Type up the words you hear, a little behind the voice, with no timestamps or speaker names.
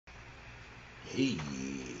Hey,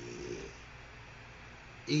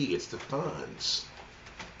 hey, it's the Fonz.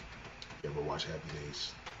 You ever watch Happy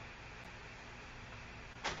Days?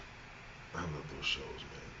 I love those shows,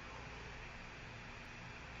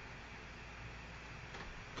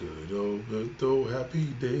 man. Good old Happy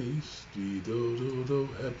Days. Good old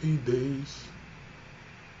Happy Days.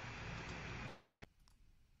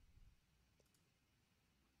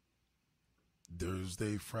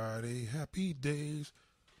 Thursday, Friday, Happy Days.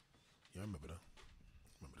 Yeah, I remember the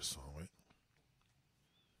song, right?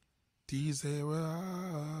 These they were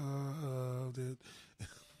all that.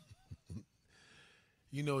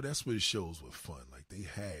 That's where the shows were fun. Like they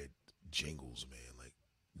had jingles, man. Like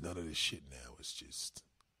none of this shit now. It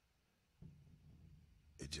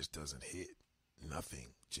just doesn't hit.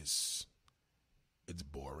 Nothing. Just it's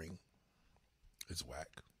boring. It's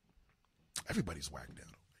whack. Everybody's whack now,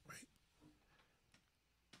 right?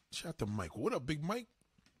 Shout out to Michael. What up, Big Mike?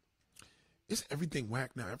 Is everything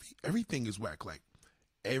whack now? Everything is whack. Like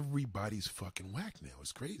everybody's fucking whack now.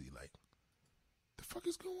 It's crazy. Like the fuck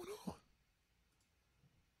is going on?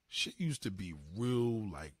 Shit used to be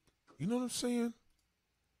real, like, you know what I'm saying?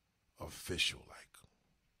 Official, like.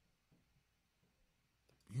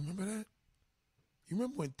 You remember that? You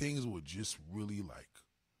remember when things were just really like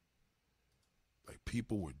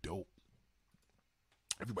people were dope.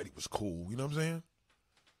 Everybody was cool, you know what I'm saying?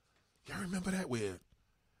 Y'all remember that where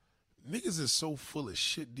niggas is so full of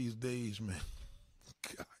shit these days, man.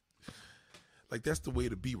 God. Like that's the way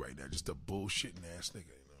to be right now. Just a bullshitting ass nigga,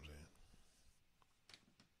 you know what I'm saying?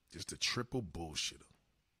 Just a triple bullshitter.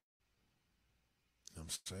 You know what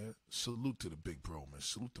I'm saying? Salute to the big bro, man.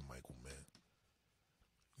 Salute to Michael, man.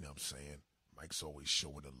 You know what I'm saying? Mike's always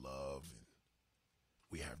showing the love, and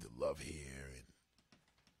we have the love here, and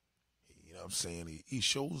you know what I'm saying? He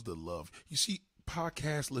shows the love. You see,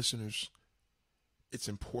 podcast listeners, it's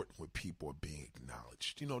important when people are being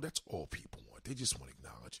acknowledged. You know, that's all people want. They just want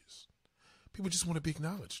acknowledges. People just want to be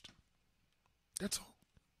acknowledged. That's all.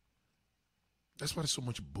 That's why there's so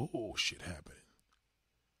much bullshit happening.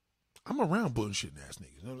 I'm around bullshitting ass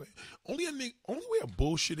niggas. You know what I'm saying? Only way a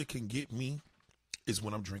bullshitter can get me is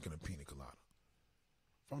when I'm drinking a pina colada.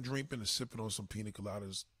 If I'm drinking and sipping on some pina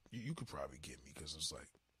coladas, you could probably get me because it's like,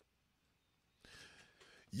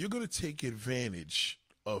 you're going to take advantage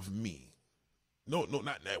of me. No,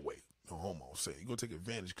 not in that way. No homo. Say, you're going to take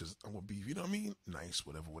advantage because I'm going to be, you know what I mean? Nice,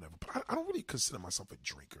 whatever. But I don't really consider myself a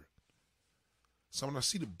drinker. So when I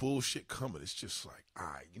see the bullshit coming, it's just like, all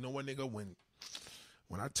right, you know what, nigga? When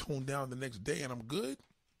I tone down the next day and I'm good,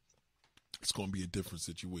 it's going to be a different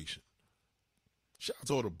situation. Shout out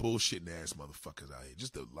to all the bullshitting ass motherfuckers out here.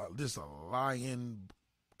 Just a lying,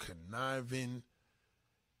 conniving,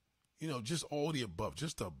 you know, just all the above.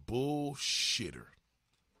 Just a bullshitter.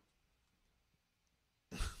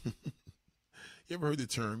 You ever heard the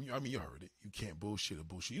term? I mean, you heard it. You can't bullshit a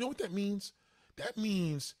bullshit. You know what that means? That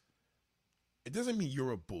means, it doesn't mean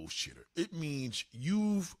you're a bullshitter. It means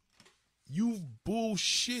you've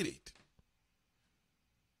bullshitted.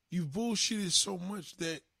 You've bullshitted so much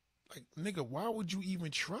that, like, nigga, why would you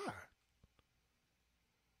even try?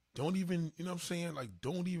 Don't even, you know what I'm saying? Like,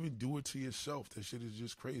 don't even do it to yourself. That shit is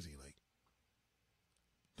just crazy. Like,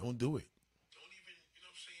 don't do it. Don't even, you know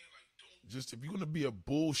what I'm saying? Like, don't. Just, if you're going to be a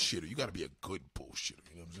bullshitter, you got to be a good bullshitter.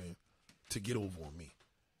 You know what I'm saying? To get over on me.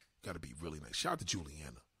 Got to be really nice. Shout out to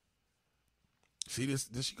Juliana. See, this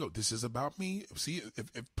you go. This is about me. See,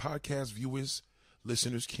 if podcast viewers,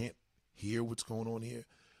 listeners can't hear what's going on here,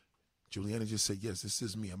 Juliana just said, yes, this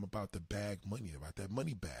is me. I'm about to bag money, about that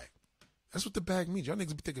money bag. That's what the bag means. Y'all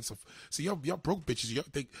niggas be thinking it's see, y'all broke bitches, y'all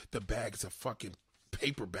think the bag is a fucking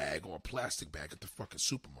paper bag or a plastic bag at the fucking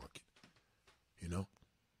supermarket. You know?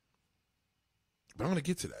 But I'm going to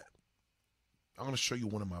get to that. I'm going to show you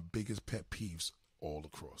one of my biggest pet peeves all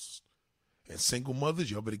across. And single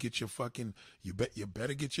mothers, y'all better get your fucking, you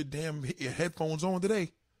better get your damn your headphones on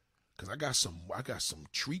today. Cause I got some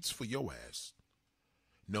treats for your ass.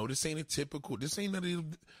 No, this ain't this ain't no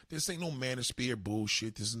manosphere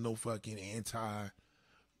bullshit. This is no fucking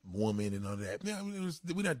anti-woman and all that.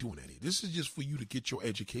 We're not doing that here. This is just for you to get your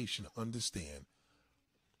education to understand.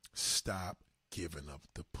 Stop giving up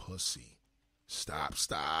the pussy.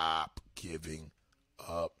 Stop giving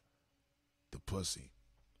up the pussy.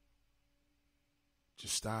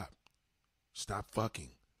 Just stop. Stop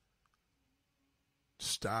fucking.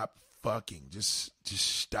 Stop fucking. Just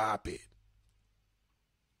stop it.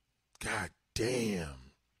 God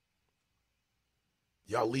damn.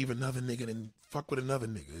 Y'all leave another nigga and fuck with another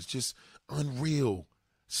nigga. It's just unreal.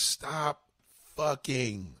 Stop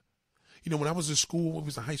fucking. You know, when I was in school, when I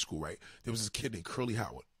was in high school, right? There was this kid named Curly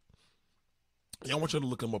Howard. And I want you to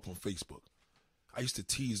look him up on Facebook. I used to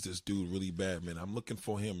tease this dude really bad, man. I'm looking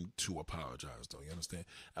for him to apologize, though. You understand?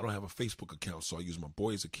 I don't have a Facebook account, so I use my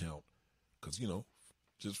boy's account because,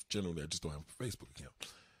 just generally I just don't have a Facebook account.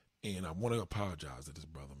 And I want to apologize to this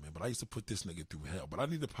brother, man. But I used to put this nigga through hell. But I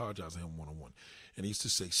need to apologize to him one-on-one. And he used to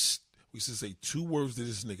say, we used to say 2 words to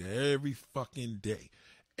this nigga every fucking day.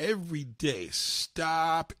 Every day.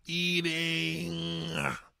 Stop eating.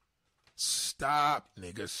 Stop,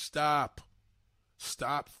 nigga. Stop.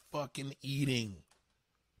 Stop fucking eating.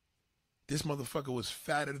 This motherfucker was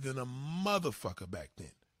fatter than a motherfucker back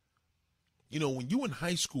then. When you in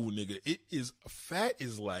high school, nigga, fat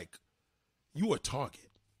is like you a target.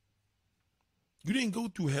 You didn't go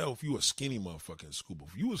through hell if you a skinny motherfucker in school. But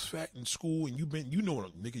if you was fat in school and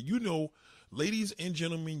nigga, ladies and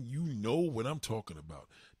gentlemen, you know what I'm talking about.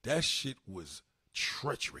 That shit was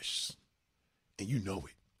treacherous. And you know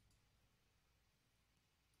it.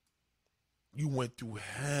 You went through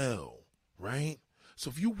hell, right? So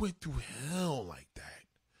if you went through hell like that,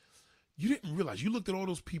 you didn't realize, you looked at all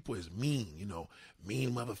those people as mean,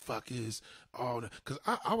 mean motherfuckers, all that. Because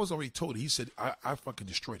I was already told, he said, I fucking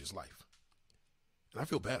destroyed his life. And I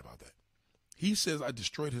feel bad about that. He says I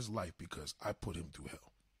destroyed his life because I put him through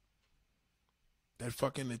hell. That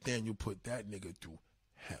fucking Nathaniel put that nigga through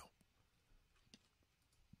hell.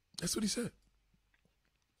 That's what he said.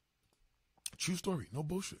 True story, no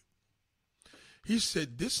bullshit. He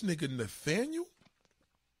said this nigga Nathaniel,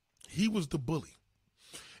 he was the bully.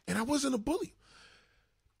 And I wasn't a bully.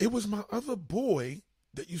 It was my other boy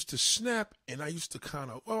that used to snap, and I used to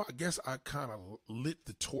I guess I kind of lit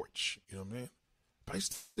the torch. You know what I mean? But I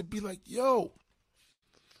used to be like, yo,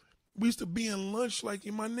 we used to be in lunch like,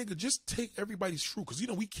 my nigga, just take everybody's fruit. Because,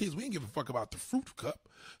 we kids, we ain't give a fuck about the fruit cup.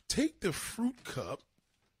 Take the fruit cup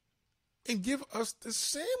and give us the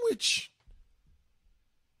sandwich.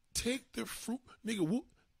 Take the fruit. Nigga,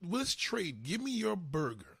 let's trade. Give me your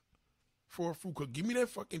burger for a fruit cup. Give me that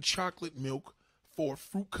fucking chocolate milk for a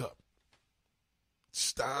fruit cup.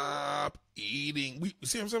 Stop eating.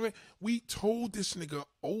 See what I'm saying? We told this nigga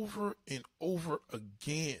over and over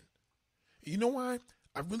again. You know why?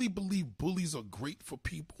 I really believe bullies are great for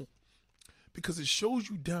people because it shows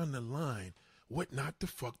you down the line what not the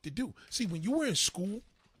fuck to do. See, when you were in school,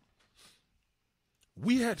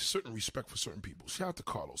 we had certain respect for certain people. Shout out to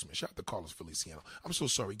Carlos, man. Shout out to Carlos Feliciano. I'm so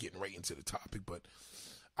sorry getting right into the topic, but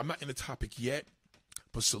I'm not in the topic yet.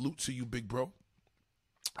 But salute to you, big bro.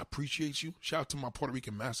 I appreciate you. Shout out to my Puerto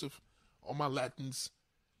Rican massive. All my Latins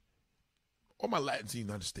in the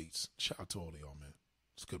United States. Shout out to all of y'all, man.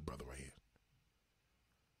 It's a good brother right here.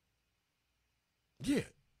 Yeah.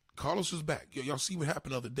 Carlos is back. Y'all see what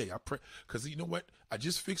happened the other day. I pray, because you know what? I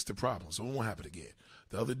just fixed the problem, so it won't happen again.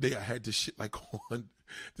 The other day I had this shit like on.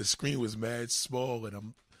 The screen was mad small,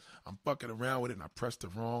 and I'm fucking around with it, and I pressed the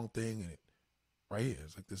wrong thing, and it right here.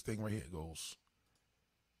 It's like this thing right here. It goes,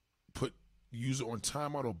 put user on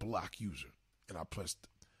timeout or block user. And I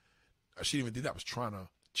shouldn't even do that. I was trying to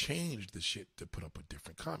change the shit to put up a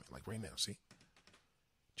different comment. Like right now, see?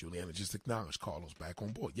 Juliana just acknowledged Carlos back on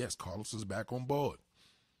board. Yes, Carlos is back on board.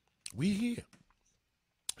 We here.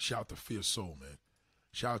 Shout out to Fierce Soul, man.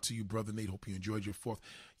 Shout out to you, Brother Nate. Hope you enjoyed your 4th.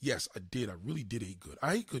 Yes, I did. I really did eat good.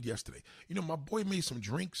 I ate good yesterday. My boy made some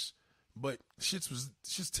drinks, but shit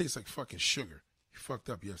tastes like fucking sugar. He fucked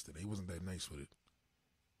up yesterday. He wasn't that nice with it.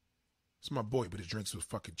 It's my boy, but his drinks was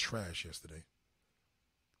fucking trash yesterday.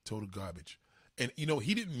 Total garbage. And,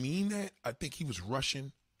 he didn't mean that. I think he was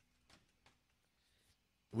rushing.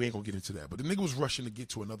 We ain't gonna get into that. But the nigga was rushing to get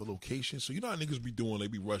to another location. So, how niggas be doing? They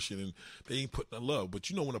be rushing and they ain't putting the love. But,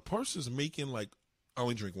 when a person's making, like, I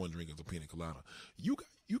only drink one drink of the pina colada,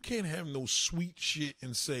 you can't have no sweet shit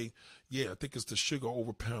and say, yeah, I think it's the sugar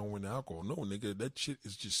overpowering the alcohol. No, nigga, that shit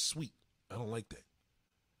is just sweet. I don't like that.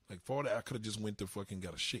 Like, for all that, I could have just went to fucking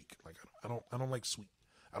got a shake. Like, I don't like sweet.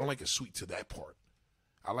 I don't like it sweet to that part.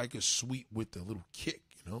 I like it sweet with the little kick,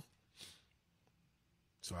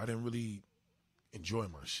 So I didn't really enjoy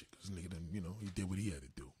my shit. Because nigga didn't, he did what he had to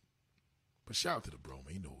do. But shout out to the bro,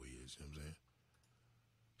 man. You know who he is, you know what I'm saying?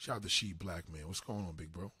 Shout out to She Black, man. What's going on,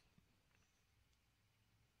 big bro?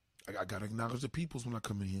 I got to acknowledge the peoples when I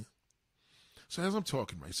come in here. So as I'm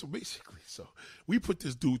talking, right? So basically, we put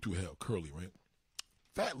this dude through hell, Curly, right?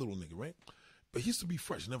 Fat little nigga, right? But he used to be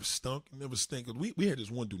fresh, never stunk, never stink. We had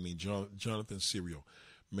this one dude named Jonathan Serial.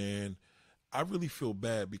 Man, I really feel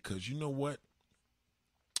bad because you know what?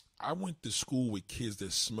 I went to school with kids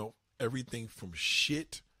that smelled everything from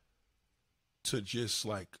shit to just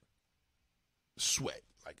like sweat.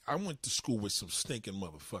 Like I went to school with some stinking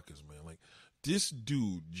motherfuckers, man. Like this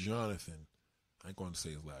dude, Jonathan, I ain't going to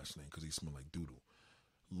say his last name because he smelled like doodle.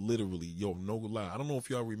 literally, yo, no lie. I don't know if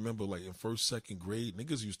y'all remember, like in first, second grade,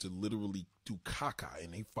 niggas used to literally do caca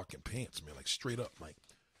in they fucking pants, man. Like straight up. Like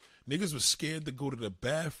niggas was scared to go to the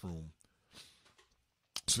bathroom.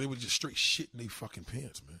 So they would just straight shit in they fucking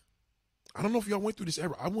pants, man. I don't know if y'all went through this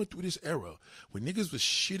era. I went through this era where niggas was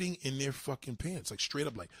shitting in their fucking pants. Like straight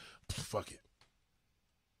up like, fuck it.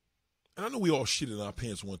 And I know we all shit in our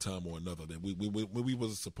pants one time or another that we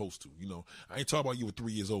wasn't supposed to, you know. I ain't talking about you were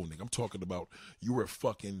 3 years old, nigga. I'm talking about you were a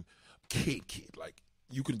fucking kid. Like,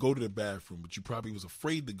 you could go to the bathroom, but you probably was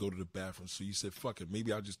afraid to go to the bathroom, so you said, fuck it,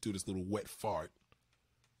 maybe I'll just do this little wet fart.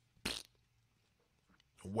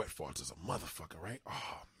 And wet farts is a motherfucker, right?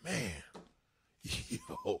 Oh, man.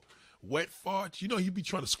 Yo, wet farts. You know, you be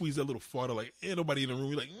trying to squeeze that little fart, like, ain't nobody in the room.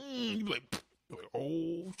 You're like, you be like,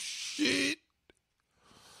 oh, shit.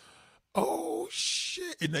 Oh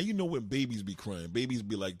shit! And now you know when babies be crying. Babies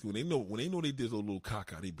be like, when they know they did a little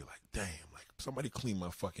caca, they be like, damn, like somebody clean my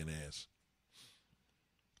fucking ass.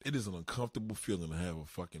 It is an uncomfortable feeling to have a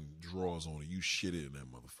fucking drawers on and you shit in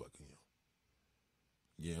that motherfucker. Yo.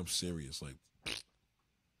 Yeah, I'm serious. Like,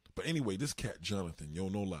 but anyway, this cat Jonathan, yo,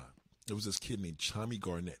 no lie, there was this kid named Tommy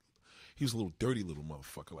Garnett. He was a little dirty little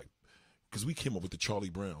motherfucker, like, because we came up with the Charlie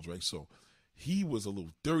Browns, right? So. He was a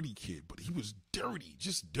little dirty kid, but he was dirty,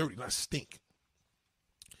 just dirty, not stink.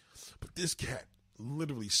 But this cat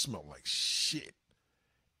literally smelled like shit.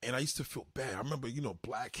 And I used to feel bad. I remember, you know,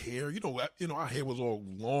 black hair. You know, our hair was all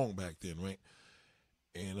long back then, right?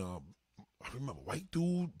 And I remember white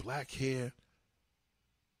dude, black hair.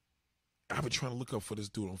 I've been trying to look up for this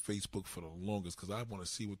dude on Facebook for the longest because I want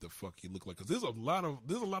to see what the fuck he looked like. Because there's a lot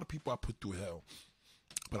of people I put through hell,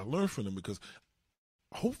 but I learned from them because.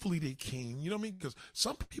 Hopefully they came, you know what I mean? Because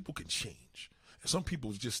some people can change. And some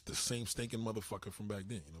people is just the same stinking motherfucker from back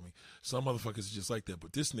then, you know what I mean? Some motherfuckers is just like that,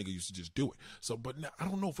 but this nigga used to just do it. So, but now, I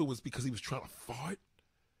don't know if it was because he was trying to fart.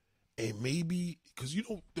 And maybe, because you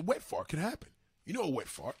know, the wet fart can happen. You know a wet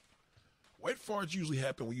fart. Wet farts usually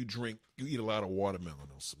happen when you eat a lot of watermelon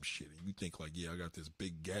or some shit. And you think like, yeah, I got this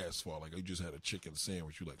big gas fart. Like, I just had a chicken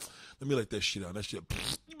sandwich. You like, let me let that shit out. That shit,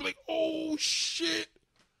 you be like, oh, shit.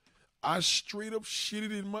 I straight up shitted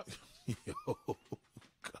in my... Yo,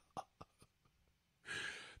 God.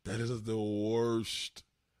 That is the worst.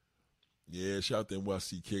 Yeah, shout out to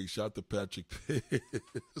NYCK. Shout out to Patrick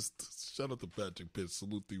Pitts. Shout out to Patrick Pitts.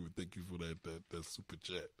 Salute to you and thank you for that super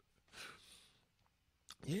chat.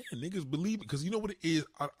 Yeah, niggas believe it. Because you know what it is?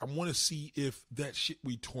 I want to see if that shit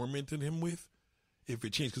we tormented him with, if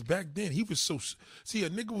it changed. Because back then, he was so... See, a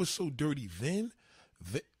nigga was so dirty then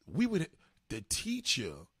that we would... The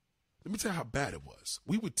teacher... Let me tell you how bad it was.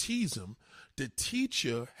 We would tease him. The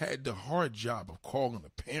teacher had the hard job of calling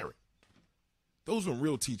a parent. Those were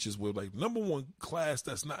real teachers were like, number one, class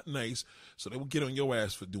that's not nice. So they would get on your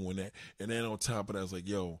ass for doing that. And then on top of that, I was like,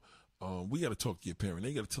 yo, we got to talk to your parent.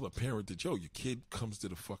 They got to tell a parent that, yo, your kid comes to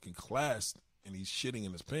the fucking class and he's shitting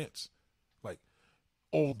in his pants. Like,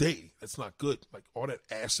 all day. That's not good. Like, all that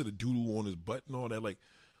acid or doodle on his butt and all that, like,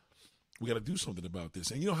 we got to do something about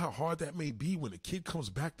this. And you know how hard that may be when a kid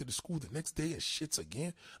comes back to the school the next day and shits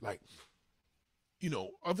again? Like, you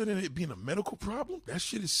know, other than it being a medical problem, that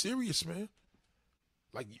shit is serious, man.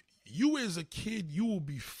 Like, you as a kid, you will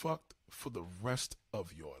be fucked for the rest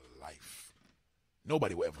of your life.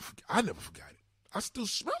 Nobody will ever forget. I never forgot it. I still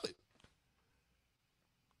smell it.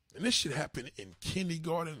 And this shit happened in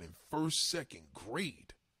kindergarten and first, second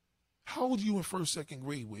grade. How old are you in first, second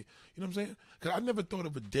grade with? You know what I'm saying? Because I never thought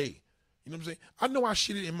of a day. You know what I'm saying? I know I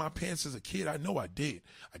shitted in my pants as a kid. I know I did.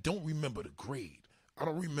 I don't remember the grade. I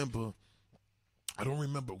don't remember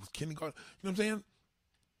with kindergarten. You know what I'm saying?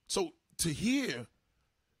 So to hear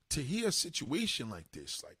a situation like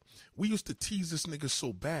this, like we used to tease this nigga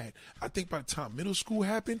so bad. I think by the time middle school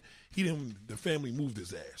happened, the family moved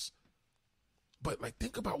his ass. But like,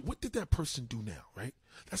 think about what did that person do now, right?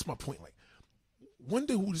 That's my point. Like,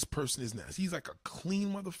 wonder who this person is now. Is he like a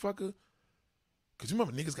clean motherfucker? Because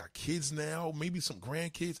remember, niggas got kids now, maybe some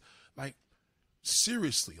grandkids. Like,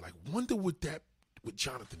 seriously, like, wonder what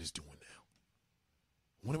Jonathan is doing now.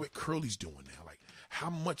 Wonder what Curly's doing now. Like,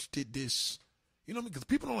 how much did this, you know what I mean? Because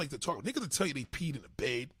people don't like to talk. Niggas will tell you they peed in the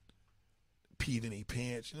bed, peed in their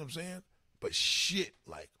pants, you know what I'm saying? But shit,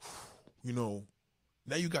 like, you know,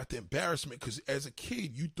 now you got the embarrassment because as a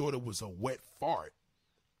kid, you thought it was a wet fart.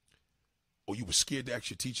 Or you were scared to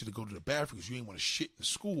ask your teacher to go to the bathroom because you ain't want to shit in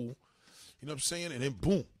school. You know what I'm saying? And then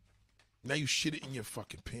boom, now you shit it in your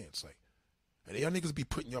fucking pants. Like, and y'all niggas be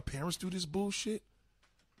putting your parents through this bullshit?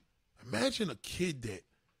 Imagine a kid that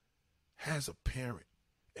has a parent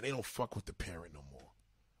and they don't fuck with the parent no more.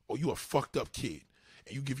 Or you a fucked up kid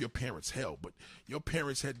and you give your parents hell, but your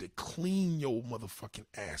parents had to clean your motherfucking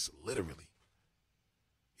ass, literally.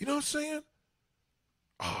 You know what I'm saying?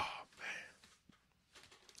 Oh, man.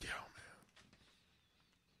 Yo, man.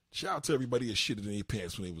 Shout out to everybody that shitted in their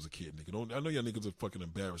pants when they was a kid, nigga. I know y'all niggas are fucking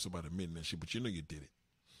embarrassed about admitting that shit, but you know you did it.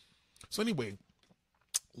 So anyway,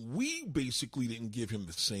 we basically didn't give him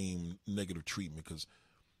the same negative treatment because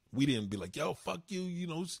we didn't be like, yo, fuck you, you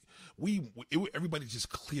know. Everybody just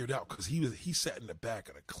cleared out because he sat in the back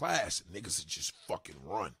of the class and niggas had just fucking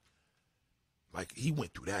run. Like, he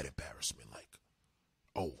went through that embarrassment. Like,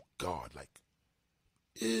 oh, God, like,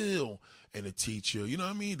 ew. And the teacher, you know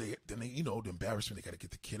what I mean? They, you know, the embarrassment, they got to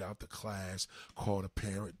get the kid out the class, call the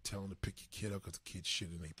parent, tell them to pick your kid up because the kid's shit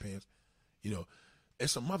in their pants. You know,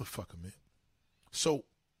 it's a motherfucker, man. So,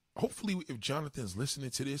 hopefully, if Jonathan's listening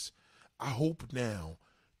to this, I hope now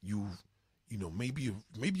you know, maybe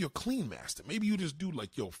you're a clean master. Maybe you just do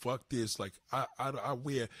like, yo, fuck this. Like, I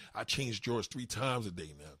change drawers 3 times a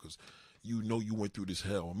day now because you know you went through this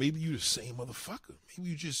hell. Or maybe you the same motherfucker. Maybe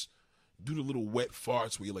you just do the little wet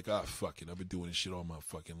farts where you're like, fuck it. I've been doing this shit all my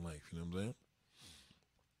fucking life. You know what I'm saying?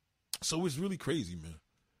 So it's really crazy, man.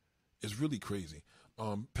 It's really crazy.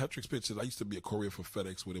 Patrick Spitz says, I used to be a courier for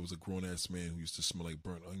FedEx where there was a grown-ass man who used to smell like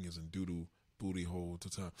burnt onions and doo-doo booty hole at the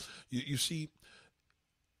time. You see,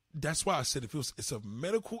 that's why I said if it's a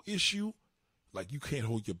medical issue, like you can't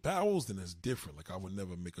hold your bowels, then it's different. Like I would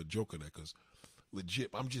never make a joke of that because legit,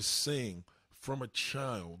 I'm just saying from a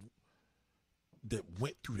child that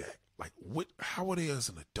went through that, like how are they as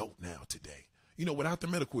an adult now today? You know, without the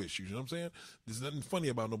medical issues, you know what I'm saying? There's nothing funny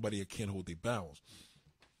about nobody that can't hold their bowels.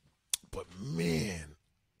 But man,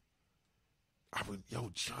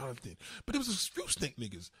 Jonathan. But there was a few stink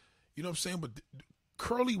niggas, you know what I'm saying? But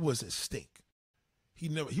Curly wasn't stink. He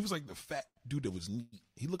was like the fat dude that was neat.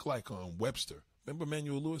 He looked like Webster. Remember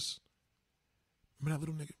Emmanuel Lewis? Remember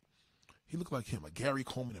that little nigga? He looked like him, like Gary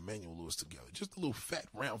Coleman and Emmanuel Lewis together. Just a little fat,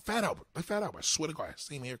 round, Fat Albert. Like Fat Albert. I swear to God,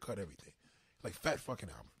 same haircut, everything. Like fat fucking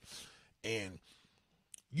Albert. And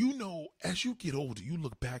you know, as you get older, you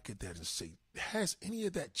look back at that and say, has any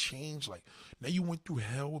of that changed? Like, now you went through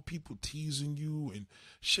hell with people teasing you and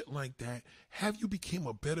shit like that. Have you became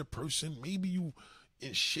a better person? Maybe you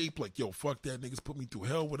in shape like, yo, fuck that, niggas put me through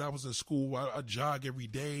hell when I was in school. I jog every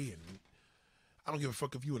day, and I don't give a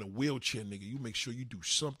fuck if you in a wheelchair, nigga. You make sure you do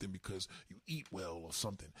something because you eat well or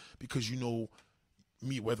something. Because you know,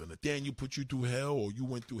 me, whether Nathaniel put you through hell or you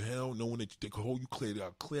went through hell, knowing that they could hold you clear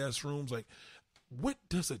out classrooms, like, what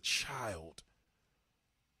does a child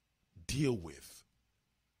deal with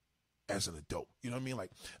as an adult? You know what I mean?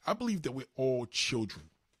 Like, I believe that we're all children.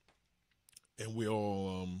 And we're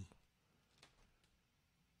all,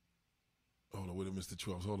 hold on, wait a minute, Mr.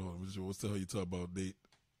 12. Hold on, Mr. 12. What's the hell you talk about, Nate?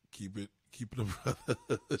 Keep it a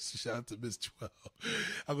brother. Shout out to Miss 12.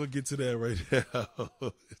 I'm going to get to that right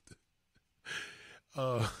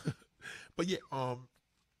now. But yeah,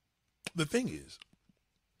 the thing is,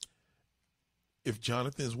 if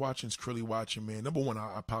Jonathan is watching, is Curly watching, man, number one,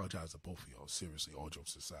 I apologize to both of y'all. Seriously, all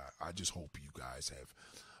jokes aside, I just hope you guys have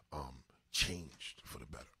changed for the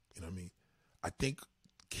better. You know what I mean? I think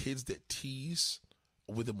kids that tease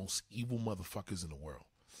are the most evil motherfuckers in the world.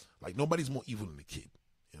 Like, nobody's more evil than a kid.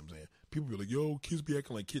 You know what I'm saying? People be like, yo, kids be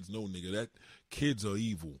acting like kids. No, nigga, that kids are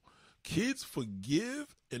evil. Kids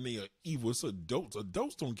forgive and they are evil. It's adults.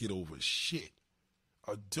 Adults don't get over shit.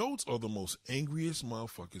 Adults are the most angriest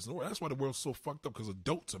motherfuckers in the world. That's why the world's so fucked up, because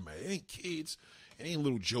adults are mad. It ain't kids. It ain't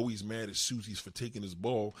little Joey's mad at Susie's for taking his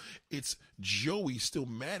ball. It's Joey still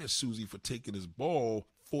mad at Susie for taking his ball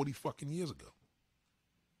 40 fucking years ago.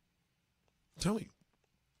 I'm telling you.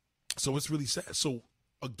 So it's really sad. So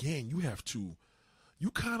again, you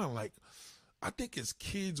kind of like, I think as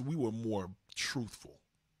kids, we were more truthful.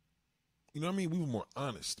 You know what I mean? We were more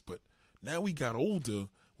honest. But now we got older,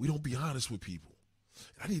 we don't be honest with people.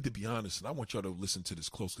 And I need to be honest, and I want y'all to listen to this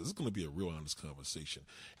close, because it's going to be a real honest conversation.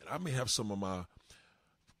 And I may have some of my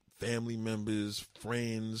family members,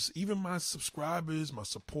 friends, even my subscribers, my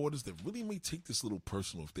supporters that really may take this a little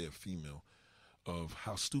personal if they're female, of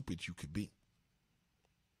how stupid you could be.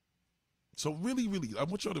 So really, really, I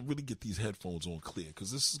want y'all to really get these headphones on clear,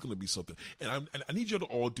 because this is going to be something. And I need you to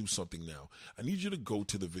all do something now. I need you to go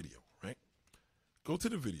to the video, right? Go to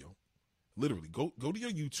the video. Literally, go to your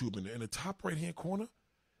YouTube, and in the top right-hand corner,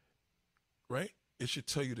 right, it should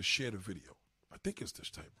tell you to share the video. I think it's this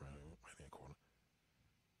type right-hand corner.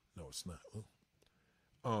 No, it's not.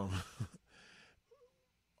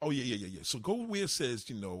 Oh, yeah. So go where it says,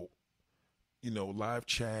 you know, live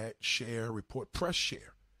chat, share, report, press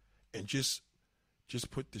share. And just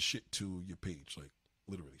put the shit to your page, like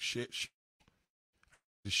literally share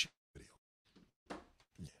the shit video.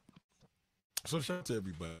 So shout out to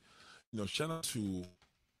everybody. Shout out to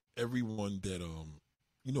everyone that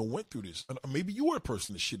went through this. Maybe you were a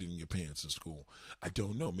person that shitted in your pants in school. I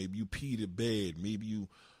don't know. Maybe you peed in bed. Maybe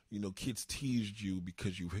kids teased you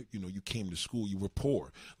because you came to school. You were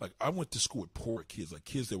poor. Like, I went to school with poor kids, like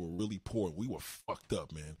kids that were really poor. We were fucked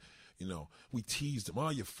up, man. We teased them. Oh,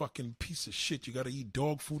 you fucking piece of shit. You got to eat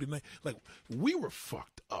dog food at night. Like, we were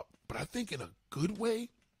fucked up. But I think in a good way,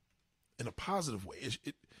 in a positive way,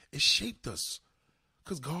 it shaped us.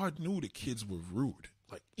 Because God knew the kids were rude.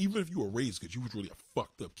 Like, even if you were raised good, you was really a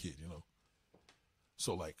fucked up kid,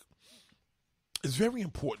 So, like, it's very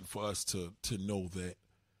important for us to know that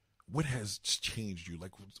what has changed you.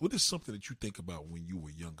 Like, what is something that you think about when you were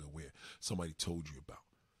younger where somebody told you about?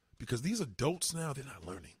 Because these adults now, they're not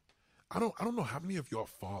learning. I don't know how many of your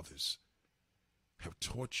fathers have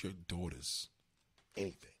taught your daughters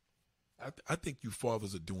anything. I think you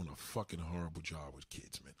fathers are doing a fucking horrible job with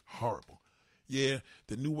kids, man. Horrible. Yeah,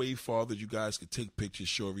 the new wave fathers, you guys could take pictures,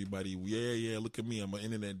 show everybody, yeah, look at me, I'm an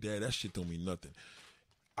internet dad. That shit don't mean nothing.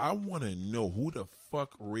 I want to know who the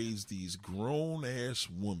fuck raised these grown-ass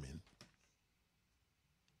women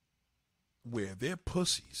where their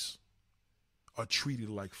pussies are treated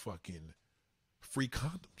like fucking free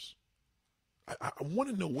condoms. I want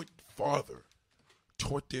to know what father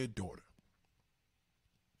taught their daughter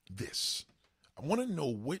this. I want to know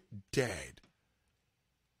what dad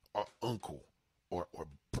or uncle or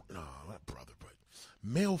no, not brother, but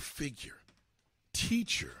male figure,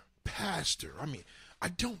 teacher, pastor. I mean, I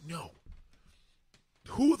don't know.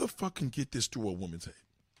 Who the fuck can get this through a woman's head?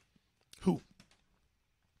 Who?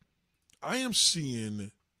 I am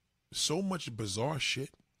seeing so much bizarre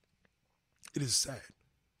shit. It is sad.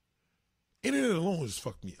 Internet alone has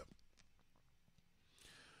fucked me up.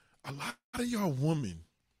 A lot of y'all women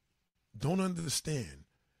don't understand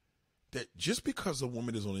that just because a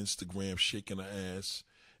woman is on Instagram shaking her ass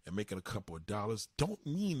and making a couple of dollars don't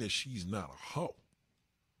mean that she's not a hoe.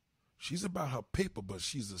 She's about her paper, but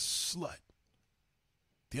she's a slut.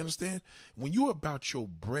 Do you understand? When you're about your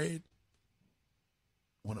bread,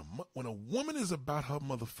 when a woman is about her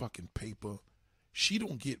motherfucking paper, she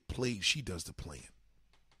don't get played, she does the playing.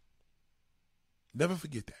 Never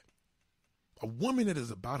forget that. A woman that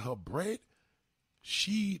is about her bread,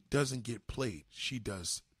 she doesn't get played, she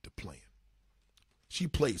does the playing. She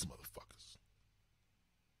plays motherfuckers.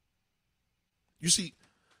 You see,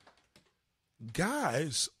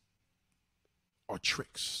 guys are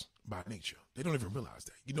tricks by nature. They don't even realize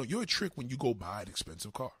that. You're a trick when you go buy an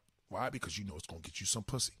expensive car. Why? Because you know it's going to get you some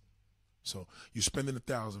pussy. So you're spending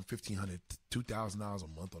 $1,000, $1,500, $2,000 a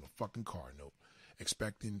month on a fucking car note,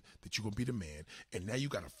 expecting that you're going to be the man. And now you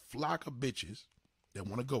got a flock of bitches that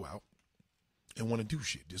want to go out and want to do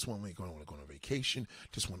shit. This one ain't going to go on vacation.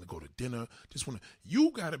 Just want to go to dinner.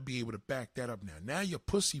 You got to be able to back that up now. Now your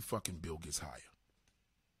pussy fucking bill gets higher.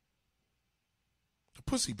 The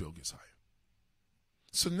pussy bill gets higher.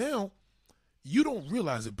 So now you don't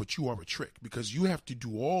realize it, but you are a trick because you have to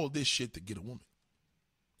do all this shit to get a woman.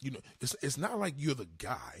 It's not like you're the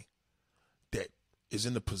guy that is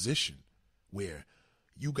in the position where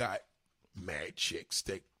you got mad chicks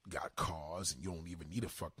that got cars and you don't even need a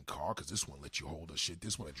fucking car because this one let you hold her shit.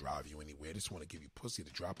 This one to drive you anywhere. This one to give you pussy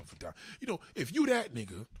to drop her for down. If you that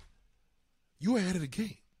nigga, you ahead of the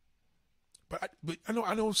game. But I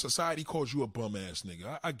know society calls you a bum ass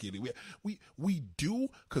nigga. I get it. We do,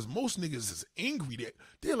 because most niggas is angry that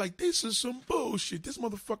they're like, this is some bullshit. This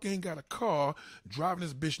motherfucker ain't got a car driving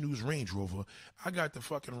this bitch news Range Rover. I got the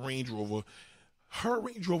fucking Range Rover. Her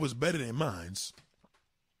Range Rover is better than mine's.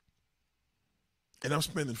 And I'm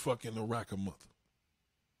spending fucking a rack a month.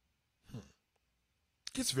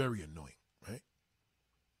 Gets very annoying, right?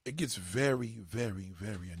 It gets very, very,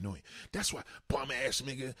 very annoying. That's why bum ass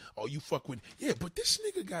nigga, oh you fuck with, yeah, but this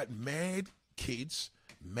nigga got mad kids,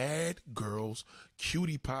 mad girls,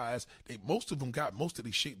 cutie pies. Most of them got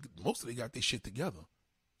they got their shit together.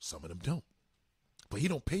 Some of them don't. But he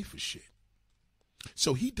don't pay for shit.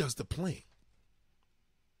 So he does the playing.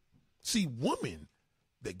 See, women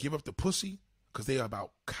that give up the pussy because they are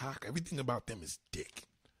about cock, everything about them is dick.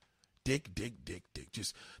 Dick.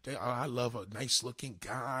 Just, I love a nice looking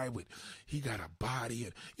guy he got a body.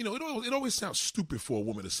 And, it always sounds stupid for a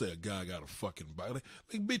woman to say a guy got a fucking body.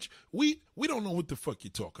 Like bitch, we don't know what the fuck you're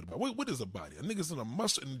talking about. What is a body? A nigga's in a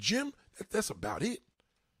muscle in the gym? That's about it.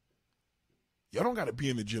 Y'all don't got to be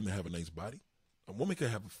in the gym to have a nice body. A woman can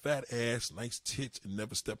have a fat ass, nice tits, and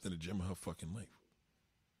never stepped in the gym in her fucking life.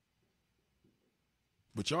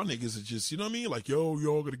 But y'all niggas are just, you know what I mean? Like,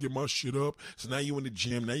 y'all gotta get my shit up. So now you in the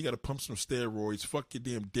gym. Now you gotta pump some steroids. Fuck your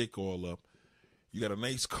damn dick all up. You got a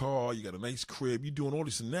nice car, you got a nice crib, you doing all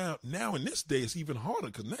this. And now in this day, it's even harder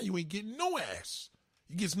because now you ain't getting no ass.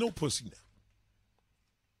 You get no pussy now.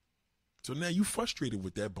 So now you frustrated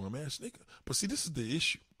with that bum ass nigga. But see, this is the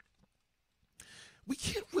issue. We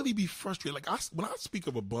can't really be frustrated. Like when I speak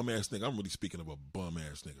of a bum ass nigga, I'm really speaking of a bum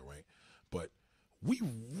ass nigga, right? But we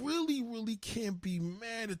really, really can't be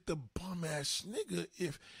mad at the bum ass nigga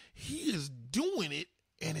if he is doing it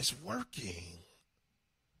and it's working.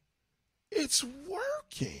 It's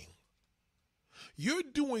working. You're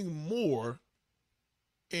doing more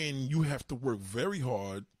and you have to work very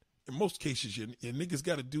hard. In most cases, your niggas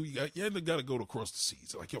got to do, you got to go across the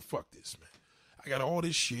seas. Like, yo, fuck this, man. I got all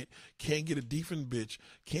this shit. Can't get a decent bitch.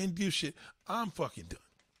 Can't do shit. I'm fucking done.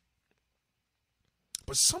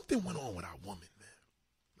 But something went on with our woman, man.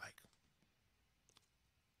 Like,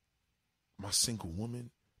 my single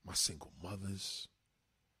woman, my single mothers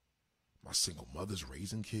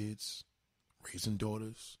raising kids, raising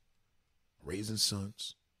daughters, raising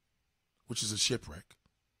sons, which is a shipwreck.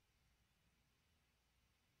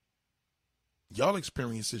 Y'all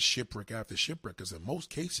experience this shipwreck after shipwreck because in most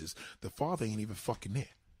cases, the father ain't even fucking there.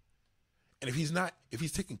 And if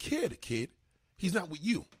he's taking care of the kid, he's not with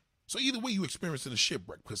you. So either way, you experiencing a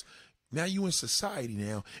shipwreck because now you in society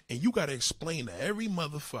now and you got to explain to every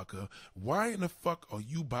motherfucker why in the fuck are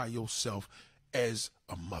you by yourself as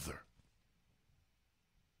a mother?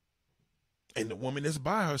 And the woman that's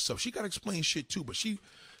by herself, she got to explain shit too, but she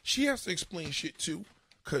has to explain shit too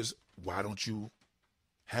because why don't you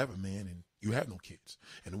have a man and you have no kids?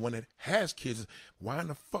 And the one that has kids, why in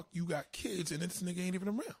the fuck you got kids and this nigga ain't even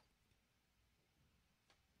around?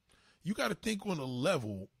 You got to think on a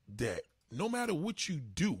level that no matter what you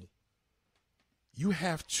do, you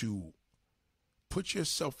have to put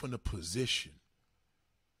yourself in a position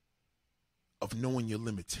of knowing your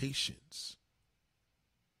limitations.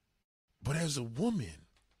 But as a woman,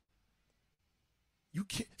 you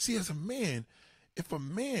can't, see, as a man, if a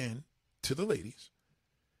man, to the ladies,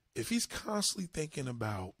 if he's constantly thinking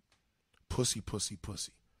about pussy,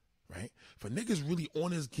 right? If a nigga's really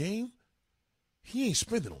on his game, he ain't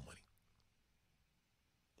spending no money.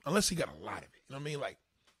 Unless he got a lot of it. You know what I mean? Like,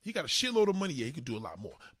 he got a shitload of money, yeah, he could do a lot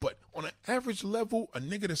more. But on an average level, a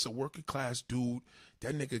nigga that's a working class dude,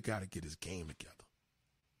 that nigga got to get his game together.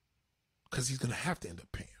 Because he's going to have to end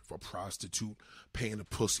up paying for a prostitute, paying the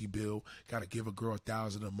pussy bill, got to give a girl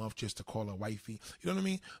 $1,000 a month just to call her wifey. You know what I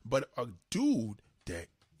mean? But a dude that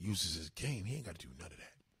uses his game, he ain't got to do none of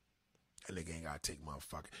that. That nigga ain't got to take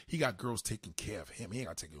motherfucker. He got girls taking care of him. He ain't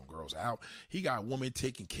got to take them girls out. He got women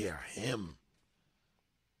taking care of him.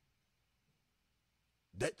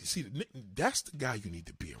 That's the guy you need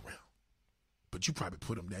to be around. But you probably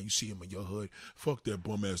put him down. You see him in your hood. Fuck that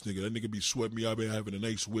bum ass nigga. That nigga be sweating me. I been having the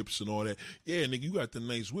nice whips and all that. Yeah, nigga, you got the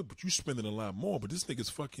nice whip, but you spending a lot more. But this nigga's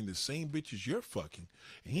fucking the same bitches you're fucking,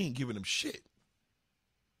 and he ain't giving them shit.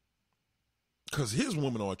 Because his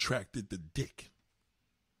women are attracted to dick.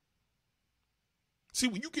 See,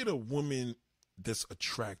 when you get a woman that's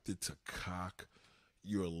attracted to cock,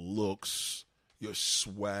 your looks, your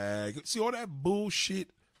swag, see all that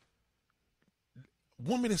bullshit.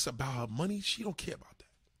 Woman that's about her money, she don't care about that.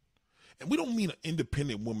 And we don't mean an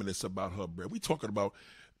independent woman that's about her bread. We talking about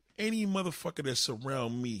any motherfucker that's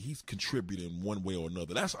around me, he's contributing one way or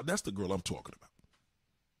another. That's the girl I'm talking about.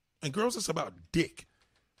 And girls that's about dick,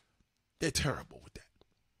 they're terrible with that.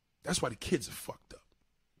 That's why the kids are fucked up.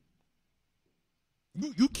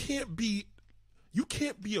 You can't be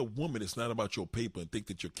a woman that's not about your paper and think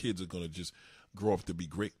that your kids are gonna just grow up to be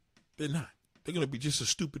great. They're not. They're gonna be just as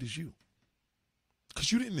stupid as you. Because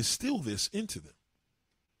you didn't instill this into them.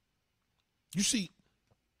 You see,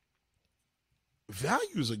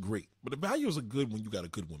 values are great, but the values are good when you got a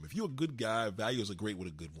good woman. If you're a good guy, values are great with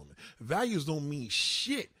a good woman. Values don't mean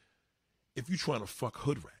shit if you're trying to fuck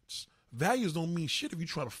hood rats. Values don't mean shit if you're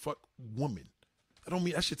trying to fuck women. I don't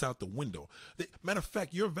mean that shit's out the window. Matter of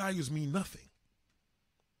fact, your values mean nothing.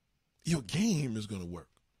 Your game is going to work.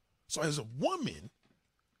 So as a woman,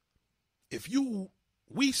 if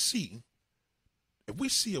we see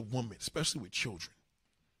a woman, especially with children,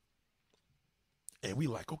 and we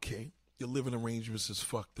like, okay, your living arrangements is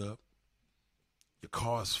fucked up, your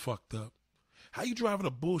car's fucked up. How you driving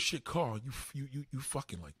a bullshit car? You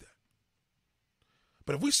fucking like that.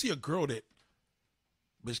 But if we see a girl that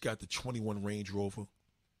bitch got the 21 Range Rover,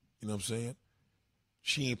 you know what I'm saying?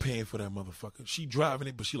 She ain't paying for that motherfucker. She driving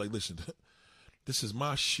it, but she like, listen, this is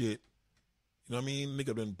my shit. You know what I mean?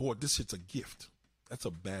 Nigga done bought this. Shit's a gift. That's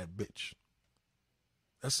a bad bitch.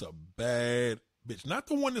 That's a bad bitch. Not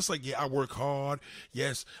the one that's like, yeah, I work hard.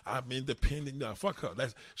 Yes, I'm independent. No, fuck her.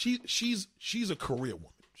 She's a career woman.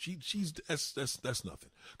 That's nothing.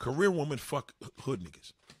 Career woman fuck hood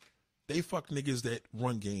niggas. They fuck niggas that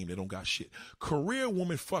run game, that don't got shit. Career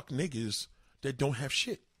woman fuck niggas that don't have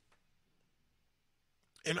shit.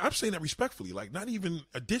 And I'm saying that respectfully, like not even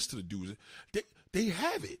a diss to the dudes. They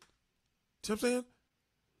have it. See what I'm saying?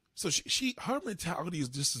 So her mentality is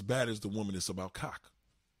just as bad as the woman that's about cock.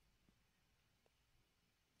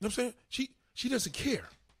 You know what I'm saying? She doesn't care.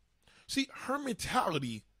 See, her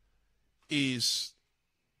mentality is,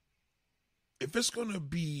 if it's going to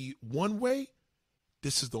be one way,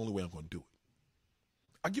 this is the only way I'm going to do it.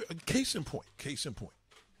 I give a case in point.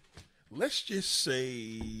 Let's just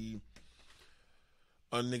say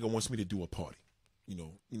a nigga wants me to do a party.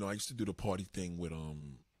 You know, I used to do the party thing with,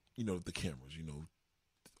 the cameras,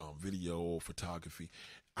 video, photography.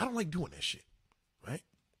 I don't like doing that shit, right?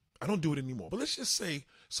 I don't do it anymore. But let's just say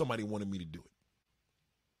somebody wanted me to do it.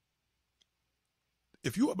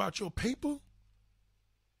 If you about your paper,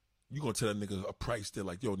 you going to tell that nigga a price. They're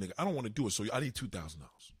like, yo, nigga, I don't want to do it, so I need $2,000.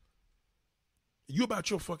 You about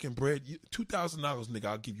your fucking bread, $2,000, nigga,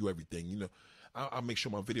 I'll give you everything. I'll make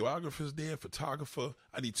sure my videographer's there, photographer.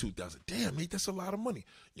 I need $2,000. Damn, mate, that's a lot of money.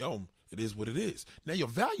 Yo, it is what it is. Now your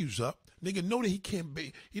value's up. Nigga know that he can't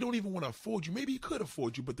be, he don't even want to afford you. Maybe he could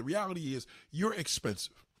afford you, but the reality is you're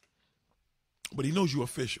expensive. But he knows you're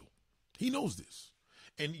official. He knows this.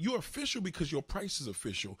 And you're official because your price is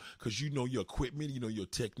official, because you know your equipment, you know your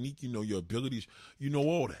technique, you know your abilities, you know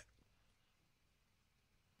all that.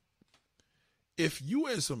 If you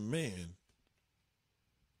as a man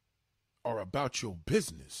are about your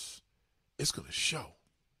business, it's going to show.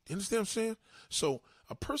 You understand what I'm saying? So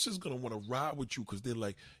a person's going to want to ride with you because they're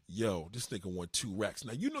like, yo, this nigga want 2 racks.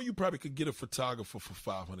 Now, you probably could get a photographer for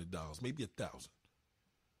 $500, maybe $1,000.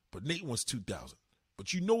 But Nate wants $2,000. But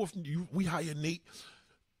if we hire Nate,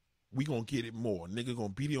 we going to get it more. Nigga going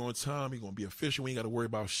to be there on time. He going to be official. We ain't got to worry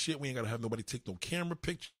about shit. We ain't got to have nobody take no camera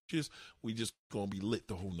pictures. We just going to be lit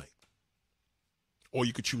the whole night. Or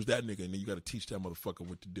you could choose that nigga and then you got to teach that motherfucker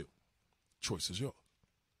what to do. Choice is yours.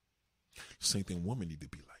 Same thing women need to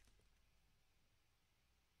be like.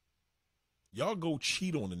 Y'all go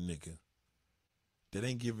cheat on a nigga that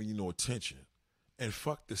ain't giving you no attention and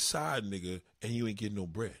fuck the side nigga and you ain't getting no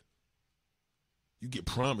bread. You get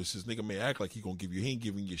promises. Nigga may act like he gonna give you. He ain't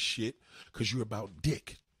giving you shit because you're about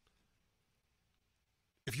dick.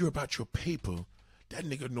 If you're about your paper, that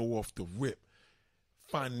nigga know off the rip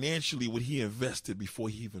financially what he invested before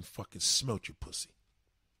he even fucking smelt your pussy.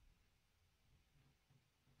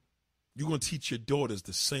 You're going to teach your daughters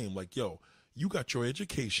the same. Like, yo, you got your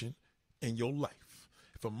education and your life.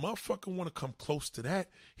 If a motherfucker want to come close to that,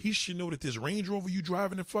 he should know that this Range Rover you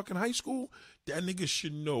driving in fucking high school, that nigga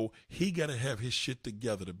should know he got to have his shit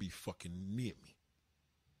together to be fucking near me.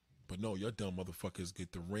 But no, your dumb motherfuckers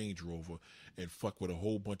get the Range Rover and fuck with a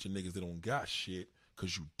whole bunch of niggas that don't got shit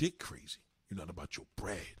because you dick crazy. You're not about your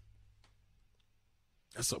bread.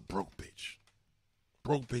 That's a broke bitch.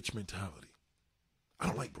 Broke bitch mentality. I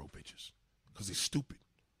don't like broke bitches because they're stupid.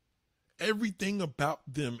 Everything about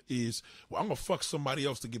them is, well, I'm going to fuck somebody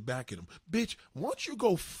else to get back at them. Bitch, why don't you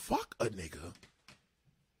go fuck a nigga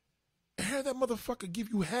and have that motherfucker give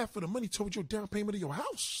you half of the money towards your down payment of your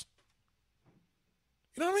house?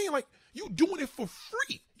 You know what I mean? Like, you doing it for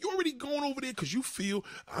free. You already going over there because you feel,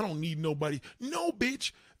 I don't need nobody. No,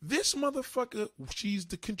 bitch. This motherfucker, she's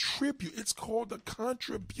the contribute. It's called the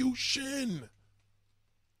contribution.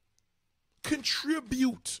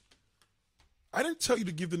 Contribute. I didn't tell you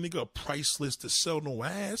to give the nigga a price list to sell no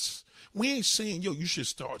ass. We ain't saying, yo, you should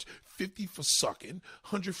start 50 for sucking,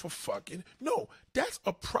 100 for fucking. No, that's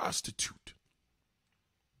a prostitute.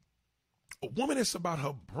 A woman that's about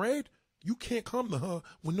her bread, you can't come to her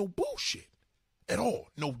with no bullshit at all.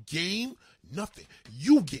 No game, nothing.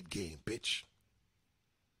 You get game, bitch.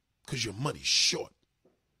 Because your money's short.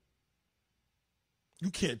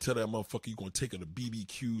 You can't tell that motherfucker you going to take her to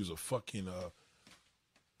BBQs or fucking,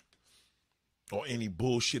 or any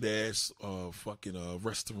bullshit ass fucking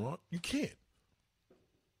restaurant. You can't.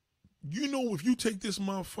 You know, if you take this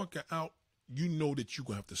motherfucker out, you know that you're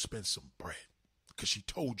going to have to spend some bread. Because she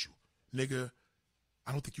told you, nigga,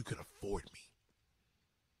 I don't think you could afford me.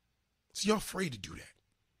 So y'all afraid to do that.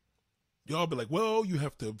 Y'all be like, well, you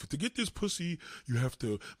have to get this pussy, you have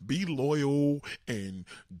to be loyal and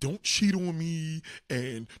don't cheat on me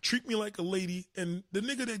and treat me like a lady. And the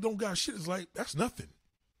nigga that don't got shit is like, that's nothing.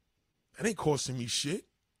 That ain't costing me shit.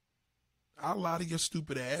 I'll lie to your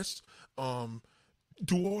stupid ass.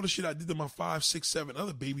 Do all the shit I did to my 5, 6, 7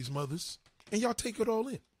 other babies' mothers. And y'all take it all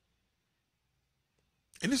in.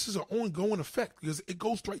 And this is an ongoing effect because it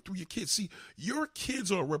goes right through your kids. See, your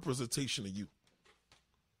kids are a representation of you.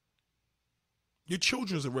 Your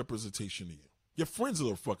children's a representation of you. Your friends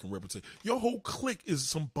are a fucking representation. Your whole clique is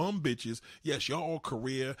some bum bitches. Yes, y'all all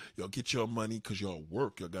career. Y'all get your money because y'all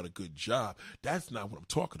work. Y'all got a good job. That's not what I'm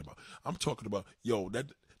talking about. I'm talking about, yo,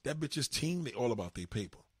 that bitch's team, they all about their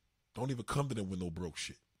paper. Don't even come to them with no broke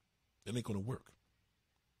shit. That ain't going to work.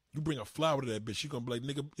 You bring a flower to that bitch, she going to be like,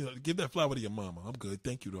 nigga, you know, give that flower to your mama. I'm good.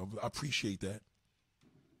 Thank you, though. I appreciate that.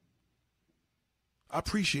 I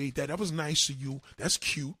appreciate that. That was nice of you. That's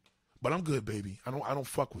cute. But I'm good, baby. I don't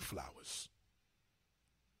fuck with flowers.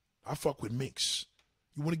 I fuck with minks.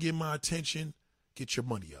 You want to get my attention? Get your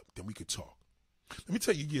money up. Then we could talk. Let me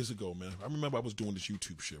tell you, years ago, man. I remember I was doing this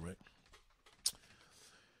YouTube shit, right?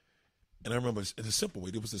 And I remember in a simple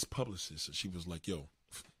way, there was this publicist, and she was like, yo,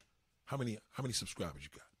 how many subscribers you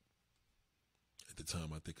got? At the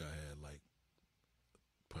time, I think I had like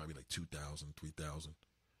probably like 2,000, 3,000.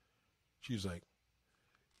 She was like,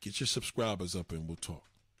 get your subscribers up and we'll talk.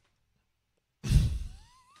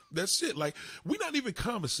 That's it. Like, we're not even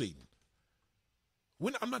conversating.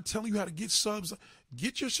 I'm not telling you how to get subs.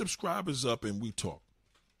 Get your subscribers up and we talk.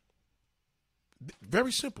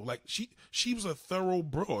 Very simple. Like, she was a thorough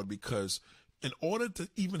broad because in order to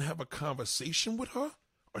even have a conversation with her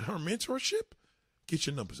or her mentorship, get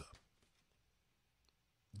your numbers up.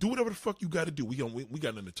 Do whatever the fuck you got to do. We got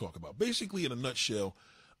nothing to talk about. Basically, in a nutshell,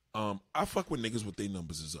 I fuck with niggas with their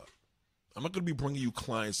numbers is up. I'm not going to be bringing you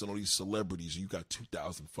clients and all these celebrities and you got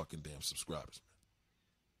 2,000 fucking damn subscribers.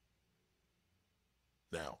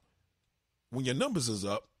 Now, when your numbers is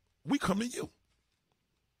up, we come to you.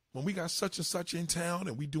 When we got such and such in town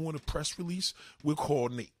and we doing a press release, we'll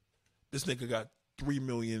coordinate. This nigga got 3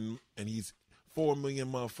 million and he's 4 million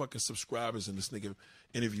motherfucking subscribers and this nigga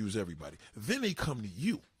interviews everybody. Then they come to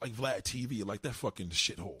you, like Vlad TV, like that fucking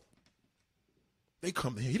shithole. They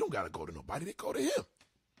come to him. He don't got to go to nobody. They go to him.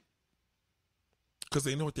 Because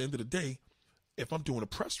they know at the end of the day, if I'm doing a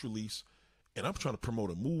press release and I'm trying to promote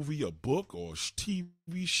a movie, a book, or a TV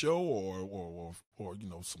show, or you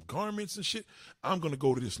know, some garments and shit, I'm going to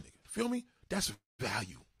go to this nigga. Feel me? That's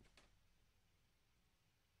value.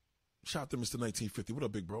 Shout out to Mr. 1950. What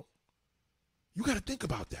up, big bro? You got to think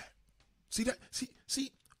about that. See that?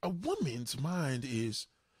 See, a woman's mind is,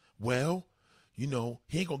 well, you know,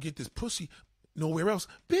 he ain't going to get this pussy nowhere else.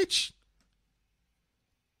 Bitch.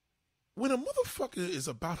 When a motherfucker is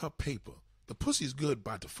about her paper, the pussy is good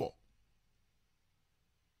by default.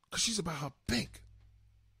 Because she's about her bank.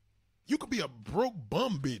 You could be a broke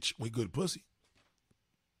bum bitch with good pussy.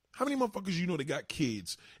 How many motherfuckers you know that got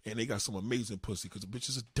kids and they got some amazing pussy because the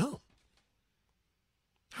bitches are dumb?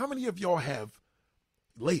 How many of y'all have,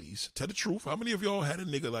 ladies, tell the truth, how many of y'all had a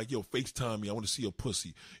nigga like, yo, FaceTime me, I want to see your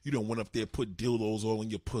pussy. You done went up there, put dildos all in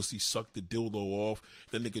your pussy, sucked the dildo off,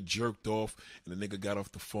 that nigga jerked off, and the nigga got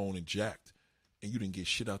off the phone and jacked, and you didn't get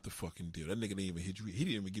shit out the fucking deal. That nigga didn't even hit you. He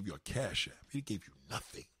didn't even give you a cash app. He gave you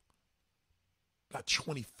nothing. Not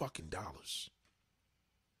 $20 fucking dollars.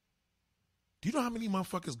 Do you know how many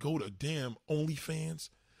motherfuckers go to damn OnlyFans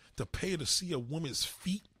to pay to see a woman's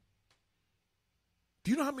feet?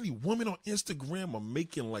 Do you know how many women on Instagram are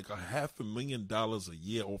making like $500,000 a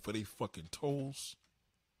year off of their fucking toes?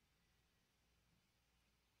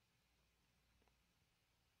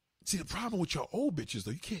 See, the problem with y'all old bitches,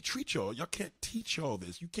 though, you can't treat y'all. Y'all can't teach y'all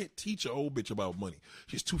this. You can't teach an old bitch about money.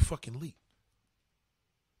 She's too fucking late.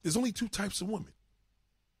 There's only two types of women.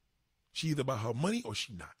 She either about her money or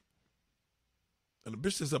she not. And the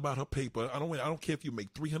bitch is about her paper. I don't care if you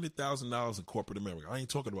make $300,000 in corporate America. I ain't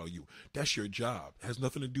talking about you. That's your job. It has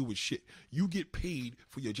nothing to do with shit. You get paid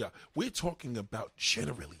for your job. We're talking about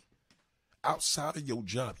generally. Outside of your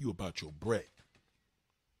job, you about your bread.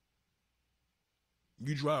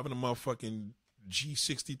 You driving a motherfucking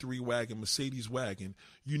G63 wagon, Mercedes wagon.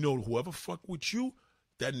 You know whoever fuck with you,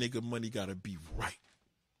 that nigga money gotta be right.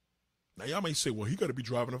 Now, y'all may say, well, he got to be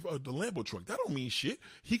driving the Lambo truck. That don't mean shit.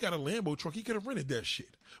 He got a Lambo truck. He could have rented that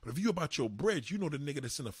shit. But if you about your bread, you know the nigga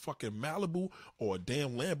that's in a fucking Malibu or a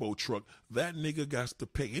damn Lambo truck, that nigga got to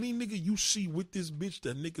pay. Any nigga you see with this bitch,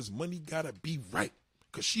 that nigga's money got to be right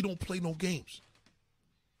because she don't play no games.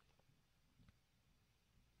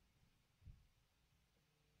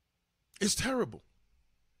 It's terrible.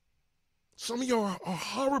 Some of y'all are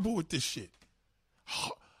horrible with this shit.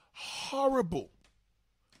 Horrible.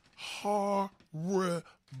 Horrible.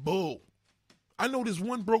 I know this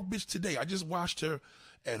one broke bitch today. I just watched her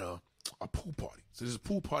at a pool party. So there's a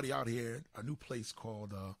pool party out here, a new place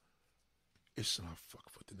called fuck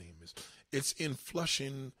what the name is. It's in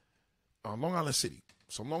Flushing, Long Island City.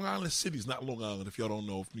 So Long Island City is not Long Island if y'all don't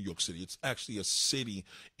know New York City. It's actually a city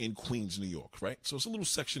in Queens, New York, right? So it's a little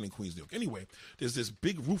section in Queens, New York. Anyway, there's this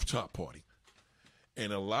big rooftop party.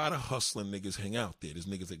 And a lot of hustling niggas hang out there. There's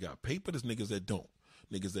niggas that got paper, there's niggas that don't.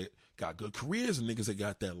 Niggas that got good careers and niggas that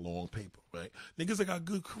got that long paper, right? Niggas that got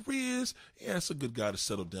good careers, yeah, that's a good guy to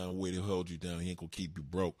settle down where they hold you down. He ain't gonna keep you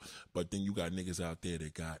broke. But then you got niggas out there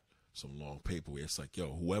that got some long paper where it's like,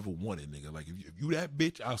 yo, whoever wanted, nigga, like if you that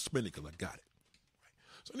bitch, I'll spend it because I got it. Right?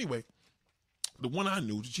 So anyway, the one I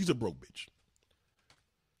knew, she's a broke bitch.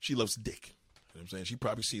 She loves dick. You know what I'm saying? She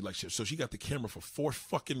probably see like shit. So she got the camera for 4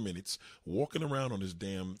 fucking minutes walking around on this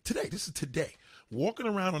damn, this is today, walking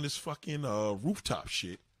around on this fucking rooftop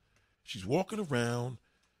shit. She's walking around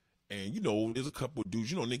and, you know, there's a couple of dudes,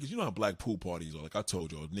 you know, niggas, you know how black pool parties are. Like I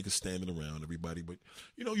told y'all, niggas standing around everybody, but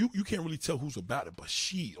you know, you can't really tell who's about it, but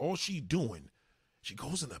all she doing, she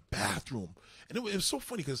goes in the bathroom. And it was so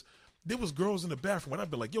funny because there was girls in the bathroom and I'd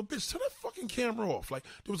be like, yo, bitch, turn that fucking camera off. Like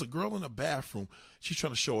there was a girl in the bathroom. She's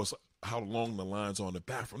trying to show us how long the lines are in the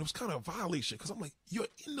bathroom. It was kind of a violation because I'm like, you're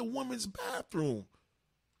in the woman's bathroom.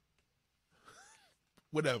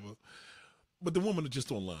 Whatever. But the woman was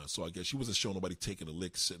just online, so I guess she wasn't showing nobody taking a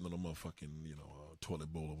lick, sitting on a motherfucking, you know,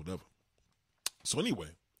 toilet bowl or whatever. So anyway,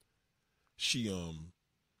 she,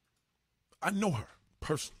 I know her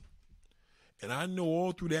personally. And I know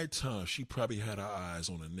all through that time, she probably had her eyes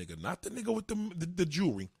on a nigga. Not the nigga with the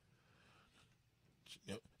jewelry.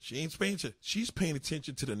 She ain't paying attention. She's paying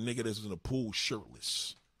attention to the nigga that's in the pool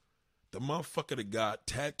shirtless. The motherfucker that got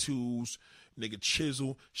tattoos, nigga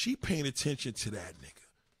chisel. She paying attention to that nigga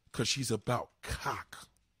because she's about cock.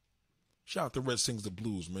 Shout out to Red Sings the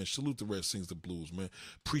Blues, man. Salute to Red Sings the Blues, man.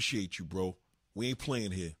 Appreciate you, bro. We ain't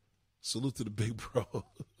playing here. Salute to the big bro.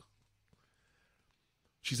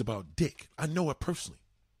 She's about dick. I know her personally.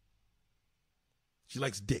 She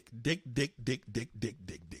likes dick. Dick.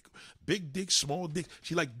 Big dick, small dick.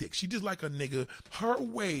 She like dick. She just like a nigga. Her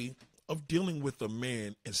way of dealing with a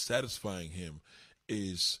man and satisfying him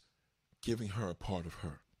is giving her a part of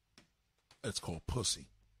her. That's called pussy.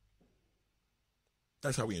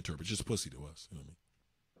 That's how we interpret just pussy to us. You know what I mean?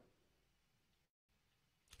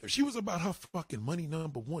 If she was about her fucking money,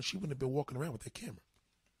 number one, she wouldn't have been walking around with that camera.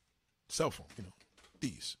 Cell phone, you know.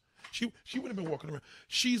 These. She wouldn't have been walking around.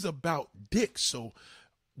 She's about dick. So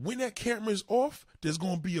when that camera is off, there's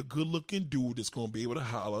gonna be a good looking dude that's gonna be able to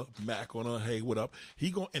holler, Mac on her, hey, what up?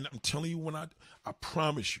 And I'm telling you, I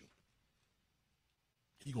promise you,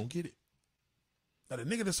 he gonna get it. Now the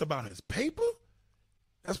nigga that's about his paper,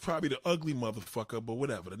 that's probably the ugly motherfucker, but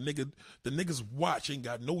whatever. The nigga's watch ain't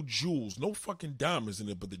got no jewels, no fucking diamonds in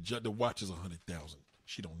it, but the watch is 100,000.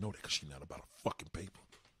 She don't know that because she not about a fucking paper.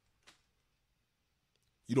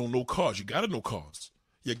 You don't know cars. You gotta know cars.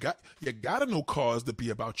 You gotta know cars to be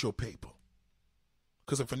about your paper.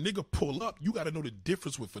 Because if a nigga pull up, you gotta know the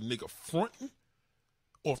difference with a nigga fronting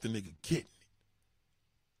or if the nigga getting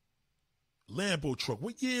it. Lambo truck.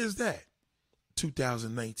 What year is that?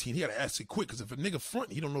 2019. He gotta ask it quick because if a nigga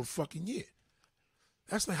fronting, he don't know the fucking year.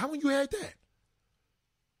 That's like, how long you had that?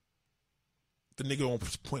 The nigga on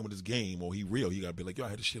point with his game or he real, he gotta be like, yo, I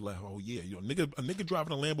had this shit like a whole year. You know, a nigga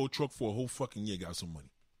driving a Lambo truck for a whole fucking year got some money.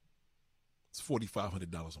 It's $4,500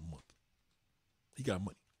 a month. He got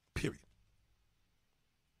money, period.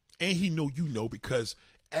 And he know you know because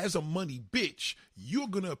as a money bitch, you're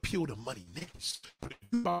going to appeal to money niggas. But if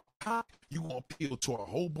you about cock, you're going to appeal to a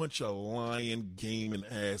whole bunch of lying, gaming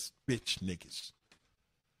ass bitch niggas.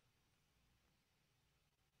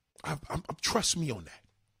 Trust me on that.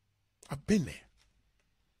 I've been there.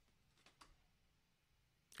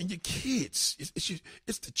 And your kids,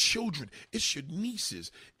 it's the children, it's your nieces,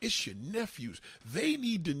 it's your nephews. They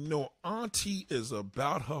need to know auntie is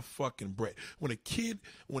about her fucking bread. When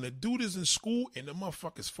a dude is in school and the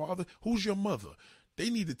motherfucker's father, who's your mother? They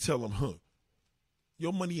need to tell him,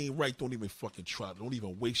 your money ain't right, don't even fucking try. Don't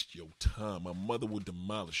even waste your time. My mother will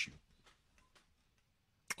demolish you.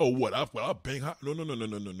 Oh, what? I'll bang her? No.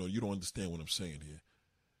 You don't understand what I'm saying here.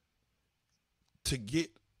 To get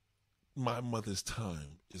my mother's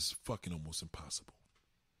time is fucking almost impossible.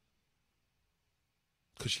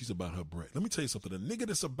 Because she's about her bread. Let me tell you something. A nigga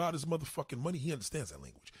that's about his motherfucking money, he understands that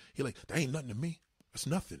language. He like, that ain't nothing to me. That's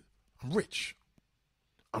nothing. I'm rich.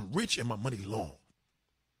 I'm rich and my money long.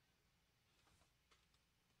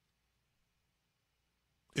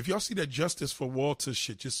 If y'all see that Justice for Walter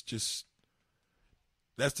shit, just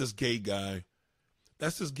that's this gay guy.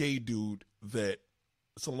 That's this gay dude that,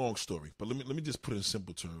 it's a long story, but let me just put it in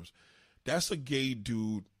simple terms. That's a gay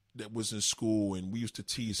dude that was in school and we used to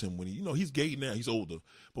tease him when he's gay now, he's older.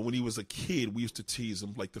 But when he was a kid, we used to tease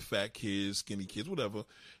him like the fat kids, skinny kids, whatever.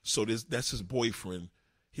 So that's his boyfriend.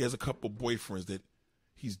 He has a couple boyfriends that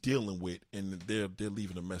he's dealing with and they're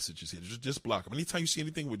leaving the messages here. Just block him. Anytime you see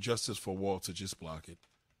anything with Justice for Walter, just block it.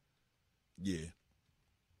 Yeah.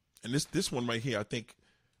 And this one right here, I think,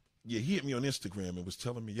 yeah, he hit me on Instagram and was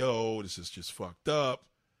telling me, yo, this is just fucked up.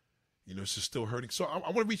 You know, this is still hurting. So I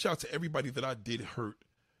want to reach out to everybody that I did hurt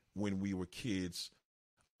when we were kids.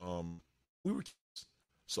 We were kids.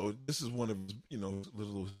 So this is one of, you know,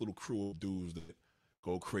 little cruel dudes that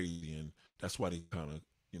go crazy. And that's why they kind of,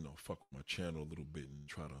 you know, fuck with my channel a little bit and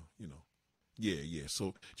try to, you know. Yeah.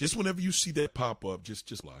 So just whenever you see that pop up, just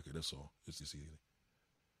block it. That's all. It's just easy.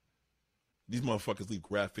 These motherfuckers leave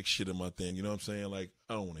graphic shit in my thing. You know what I'm saying? Like,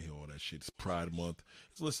 I don't want to hear all that shit. It's Pride Month.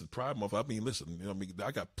 Listen, Pride Month. I mean, listen. You know,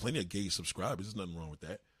 I got plenty of gay subscribers. There's nothing wrong with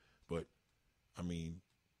that. But I mean,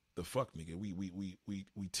 the fuck, nigga.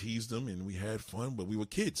 We teased them and we had fun, but we were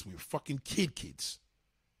kids. We were fucking kids.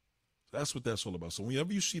 That's what that's all about. So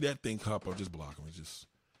whenever you see that thing pop up, just block him.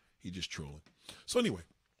 He just trolling. So anyway,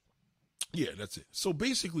 yeah, that's it. So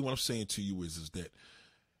basically, what I'm saying to you is that.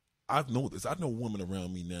 I know this. I know women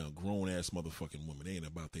around me now, grown-ass motherfucking women. They ain't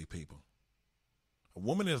about their paper. A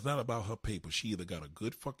woman is not about her paper. She either got a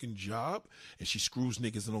good fucking job and she screws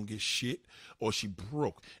niggas and don't get shit, or she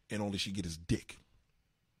broke and only she get his dick.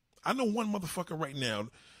 I know one motherfucker right now,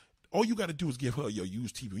 all you got to do is give her your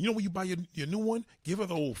used TV. You know when you buy your new one? Give her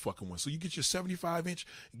the old fucking one. So you get your 75-inch,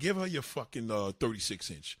 give her your fucking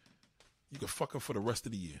 36-inch. You can fuck her for the rest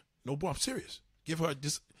of the year. No, boy, I'm serious. Give her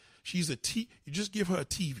just, you just give her a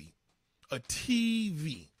TV. A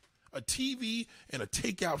TV and a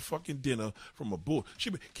takeout fucking dinner from a bull.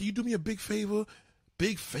 Can you do me a big favor?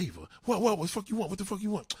 Big favor. What the fuck you want? What the fuck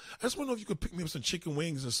you want? I just want to know if you could pick me up some chicken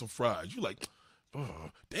wings and some fries. You like, oh,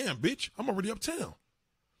 damn, bitch, I'm already uptown.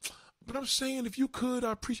 But I'm saying if you could,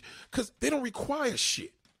 I appreciate, because they don't require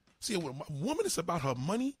shit. See, when a woman is about her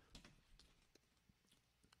money,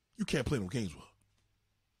 you can't play no games with her.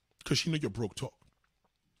 Because she know you're broke talk.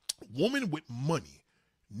 Woman with money,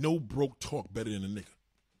 no broke talk better than a nigga.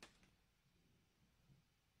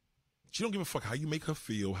 She don't give a fuck how you make her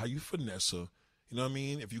feel, how you finesse her. You know what I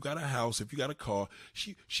mean? If you got a house, if you got a car,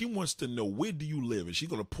 she wants to know, where do you live? And she's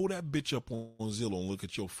going to pull that bitch up on Zillow and look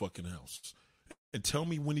at your fucking house. And tell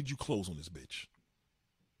me, when did you close on this bitch?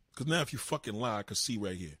 Because now if you fucking lie, I can see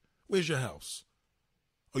right here. Where's your house?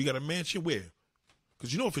 Oh, you got a mansion? Where?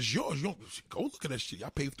 Because you know if it's yours, you don't go look at that shit. I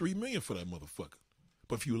paid $3 million for that motherfucker.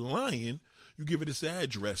 But if you're lying, you give it this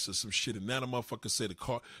address or some shit, and now the motherfucker said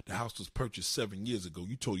the house was purchased 7 years ago.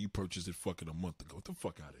 You told you purchased it fucking a month ago. Get the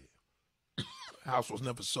fuck out of here. The house was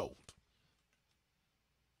never sold.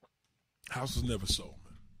 House was never sold,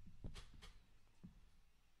 man.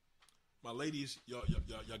 My ladies, y'all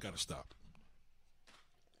gotta stop.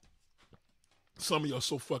 Some of y'all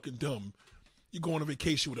so fucking dumb. You go on a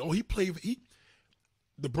vacation with it.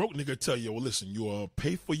 The broke nigga tell you, well, listen, you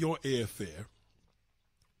pay for your airfare.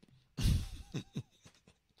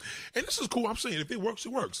 And this is cool. I'm saying if it works,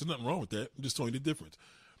 it works. There's nothing wrong with that. I'm just telling you the difference.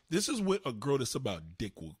 This is what a girl that's about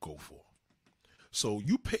dick will go for. So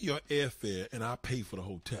you pay your airfare and I pay for the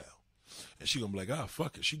hotel. And she gonna be like,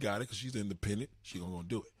 fuck it. She got it because she's independent. She gonna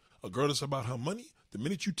do it. A girl that's about her money, the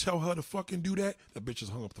minute you tell her to fucking do that, that bitch has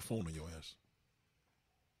hung up the phone on your ass.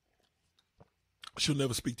 She'll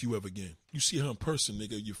never speak to you ever again. You see her in person,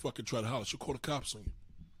 nigga, you fucking try to holler. She'll call the cops on you.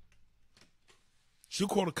 She'll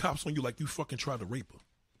call the cops on you like you fucking tried to rape her.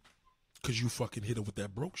 Because you fucking hit her with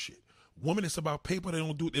that broke shit. Woman that's about paper, they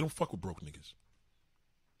don't fuck with broke niggas.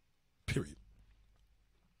 Period.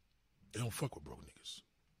 They don't fuck with broke niggas.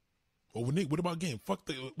 Or what about game? Fuck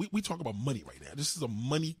we talk about money right now. This is a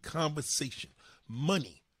money conversation.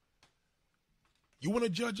 Money. You want to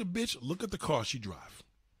judge a bitch? Look at the car she drive.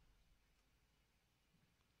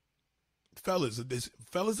 Fellas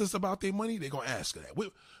that's about their money, they gonna ask her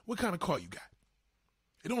that. What kind of car you got?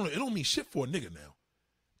 It don't mean shit for a nigga now.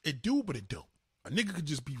 It do, but it don't. A nigga could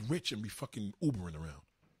just be rich and be fucking Ubering around.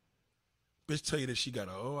 Bitch tell you that she got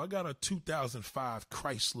I got a 2005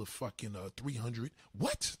 Chrysler fucking 300.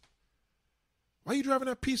 What? Why you driving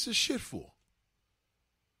that piece of shit for?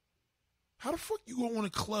 How the fuck you go on to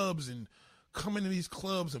clubs and coming to these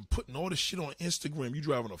clubs and putting all this shit on Instagram? You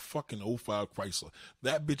driving a fucking 05 Chrysler.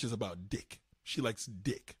 That bitch is about dick. She likes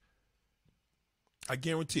dick. I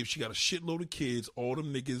guarantee if she got a shitload of kids, all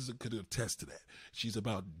them niggas could attest to that. She's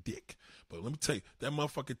about dick. But let me tell you, that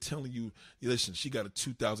motherfucker telling you, listen, she got a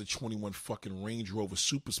 2021 fucking Range Rover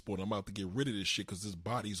Super Sport. I'm about to get rid of this shit because this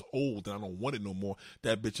body's old and I don't want it no more.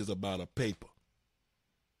 That bitch is about a paper.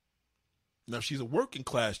 Now, if she's a working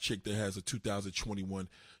class chick that has a 2021,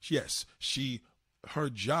 yes, her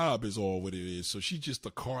job is all what it is. So she's just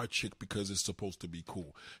a car chick because it's supposed to be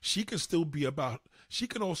cool. She can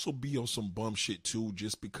also be on some bum shit too,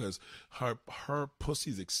 just because her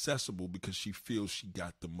pussy's accessible because she feels she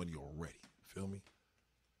got the money already. Feel me?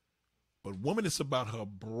 But woman is about her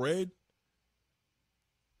bread,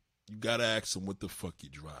 you got to ask them what the fuck you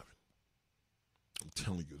driving. I'm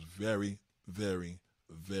telling you, it's very, very,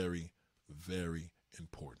 very, very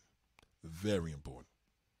important. Very important.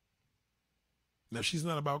 Now, if she's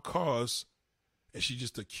not about cars and she's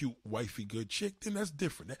just a cute, wifey, good chick, then that's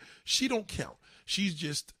different. She don't count. She's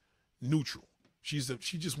just neutral. She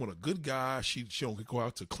just want a good guy. She don't go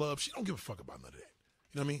out to clubs. She don't give a fuck about none of that.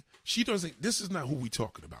 You know what I mean? She doesn't. This is not who we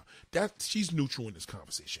talking about. She's neutral in this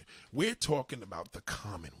conversation. We're talking about the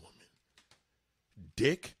common woman.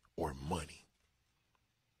 Dick or money.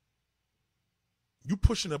 You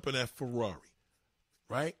pushing up in that Ferrari,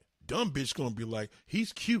 right? Dumb bitch gonna be like,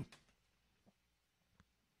 he's cute.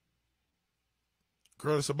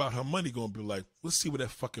 Girl that's about her money gonna be like, let's see where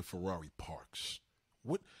that fucking Ferrari parks.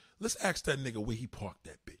 What? Let's ask that nigga where he parked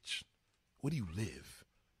that bitch. Where do you live?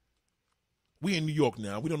 We in New York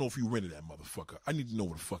now. We don't know if you rented that motherfucker. I need to know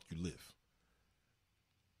where the fuck you live.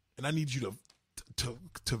 And I need you to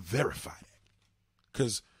verify that.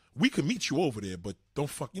 Because we can meet you over there, but don't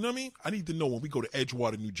fuck, you know what I mean? I need to know when we go to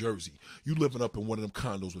Edgewater, New Jersey, you living up in one of them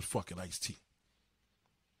condos with fucking iced tea.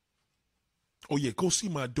 Oh, yeah, go see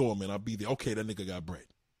my doorman. I'll be there. Okay, that nigga got bread.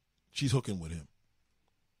 She's hooking with him.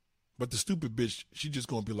 But the stupid bitch, she just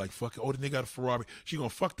going to be like, fuck it. Oh, the nigga got a Ferrari. She going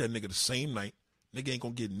to fuck that nigga the same night. Nigga ain't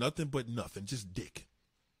going to get nothing but nothing. Just dick.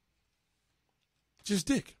 Just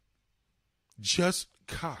dick. Just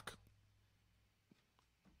cock.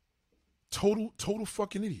 Total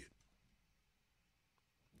fucking idiot.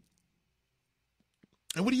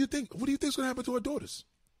 And what do you think? What do you think's gonna happen to our daughters?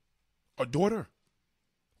 Our daughter?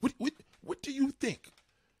 What do you think?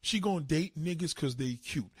 She gonna date niggas cause they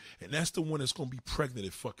cute. And that's the one that's gonna be pregnant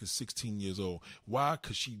at fucking 16 years old. Why?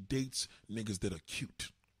 Cause she dates niggas that are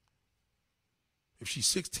cute. If she's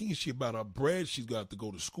 16, she about her bread. She's got to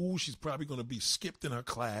go to school. She's probably gonna be skipped in her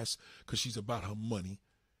class cause she's about her money.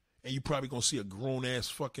 And you probably gonna see a grown-ass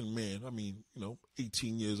fucking man,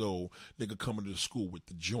 18 years old, nigga coming to the school with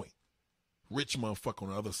the joint. Rich motherfucker on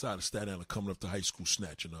the other side of Staten Island coming up to high school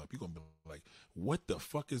snatching up. You're gonna be like, what the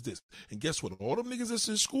fuck is this? And guess what? All them niggas that's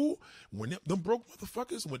in school, when them broke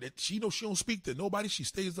motherfuckers, when she know she don't speak to nobody, she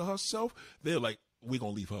stays to herself, they're like, we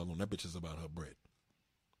gonna leave her alone. That bitch is about her bread.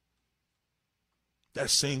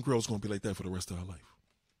 That same girl's gonna be like that for the rest of her life.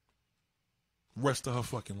 Rest of her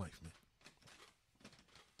fucking life, man.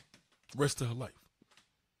 Rest of her life.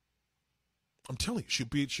 I'm telling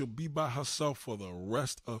you, she'll be by herself for the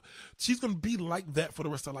rest of. She's gonna be like that for the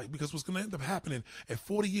rest of her life because what's gonna end up happening at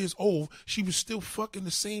 40 years old, she was still fucking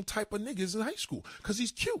the same type of niggas in high school because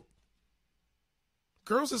he's cute.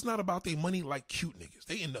 Girls, it's not about their money like cute niggas.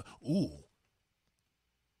 They in the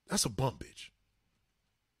that's a bum bitch.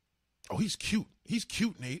 Oh, he's cute. He's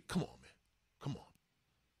cute, Nate. Come on, man. Come on.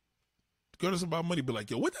 The girl that's about money be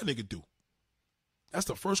like, yo, what that nigga do? That's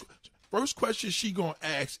the first question she gonna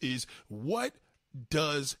ask is, what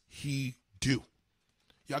does he do?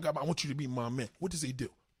 I want you to be my man. What does he do?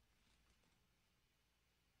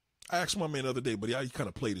 I asked my man the other day, but he kind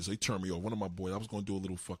of played it, so he turned me off. One of my boys, I was gonna do a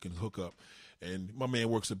little fucking hookup, and my man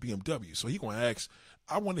works at BMW, so he gonna ask.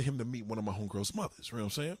 I wanted him to meet one of my homegirl's mothers. You know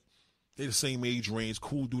what I'm saying? They the same age range,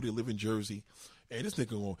 cool dude. They live in Jersey, and this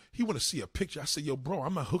nigga he want to see a picture. I said, yo, bro,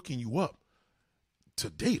 I'm not hooking you up to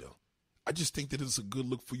date her. I just think that it's a good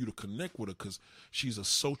look for you to connect with her because she's a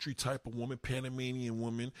sultry type of woman, Panamanian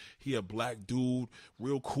woman. He a black dude,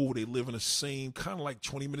 real cool. They live in the same, kind of like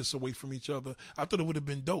 20 minutes away from each other. I thought it would have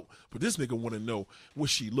been dope. But this nigga want to know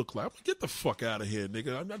what she look like. I'm like, get the fuck out of here,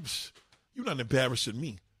 nigga. You're not embarrassing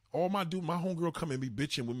me. All my homegirl come and be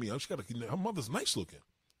bitching with me. Her mother's nice looking.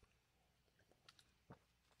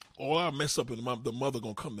 All I mess up and the mother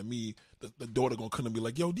gonna come to me, the daughter gonna come to me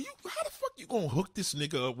like, yo, how the fuck you gonna hook this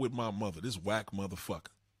nigga up with my mother, this whack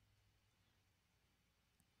motherfucker?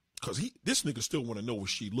 Cause this nigga still wanna know what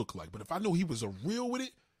she look like. But if I know he was a real with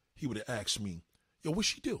it, he would have asked me, yo, what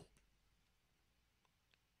she do?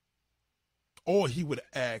 Or he would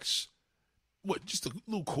have asked, what, just a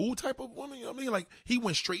little cool type of woman? You know what I mean? Like, he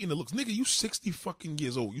went straight into looks. Nigga, you 60 fucking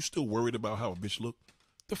years old. You still worried about how a bitch look?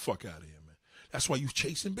 The fuck out of here, man. That's why you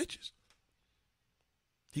chasing bitches.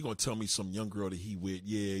 He gonna tell me some young girl that he with,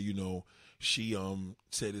 she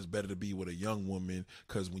said it's better to be with a young woman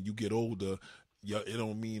because when you get older, it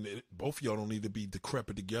don't mean that both of y'all don't need to be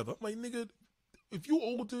decrepit together. I'm like, nigga, if you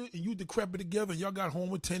older and you decrepit together and y'all got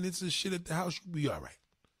home attendants and shit at the house, you be all right.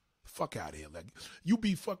 Fuck out of here. Like, you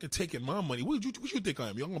be fucking taking my money. What you think I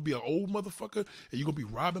am? Y'all gonna be an old motherfucker and you gonna be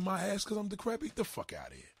robbing my ass because I'm decrepit? Get the fuck out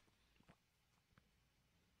of here.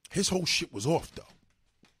 His whole shit was off, though.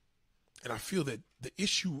 And I feel that the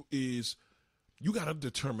issue is You got to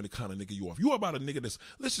determine the kind of nigga you are. If you are about a nigga that's,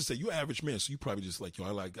 let's just say you're average man, so you probably just like, yo, I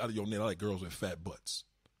like girls with fat butts.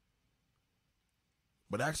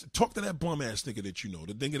 But actually, talk to that bum ass nigga that you know,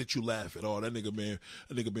 the nigga that you laugh at. Oh, that nigga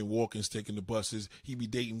been walking, taking the buses. He be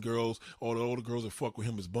dating girls. All the girls that fuck with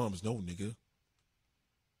him is bums. No, nigga.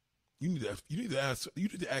 You need to ask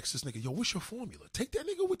this nigga, yo, what's your formula? Take that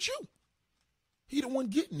nigga with you. He the one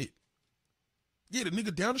getting it. Yeah, the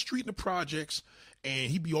nigga down the street in the projects,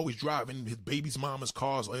 and he be always driving his baby's mama's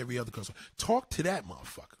cars or every other car. Talk to that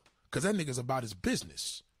motherfucker, because that nigga's about his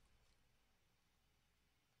business.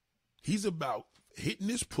 He's about hitting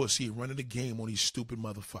this pussy and running the game on these stupid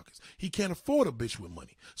motherfuckers. He can't afford a bitch with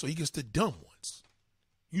money, so he gets the dumb ones.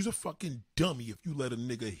 You's a fucking dummy if you let a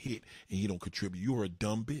nigga hit and he don't contribute. You're a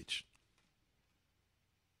dumb bitch.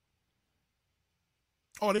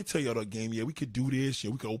 Oh, they tell you all the game, yeah, we could do this,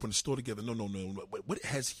 yeah, we could open a store together. No. What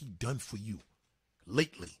has he done for you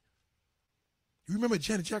lately? You remember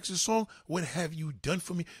Janet Jackson's song, What Have You Done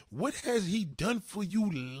For Me? What has he done for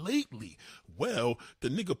you lately? Well, the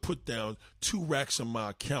nigga put down 2 racks in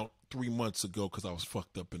my account 3 months ago because I was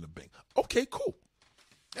fucked up in the bank. Okay, cool.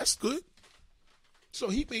 That's good. So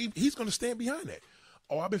he's going to stand behind that.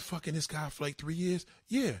 Oh, I've been fucking this guy for like 3 years?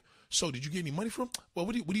 Yeah. So did you get any money from him? Well,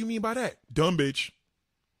 what do you mean by that? Dumb bitch.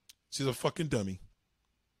 She's a fucking dummy.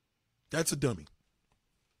 That's a dummy.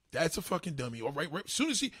 That's a fucking dummy. All right. As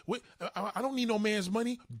soon as I don't need no man's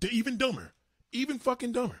money. Even dumber. Even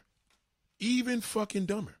fucking dumber. Even fucking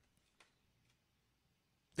dumber.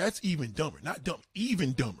 That's even dumber. Not dumb.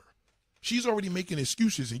 Even dumber. She's already making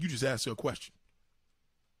excuses and you just ask her a question.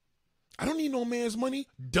 I don't need no man's money.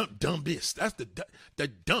 Dumbest. That's the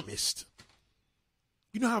dumbest.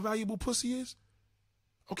 You know how valuable pussy is?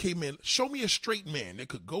 Okay, man, show me a straight man that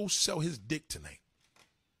could go sell his dick tonight.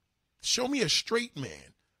 Show me a straight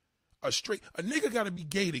man. A nigga got to be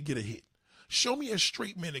gay to get a hit. Show me a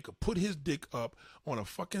straight man that could put his dick up on a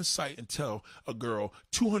fucking site and tell a girl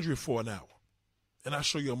 $200 for an hour. And I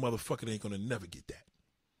show you a motherfucker that ain't going to never get that.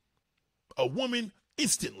 A woman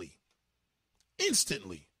instantly.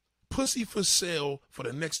 Pussy for sale for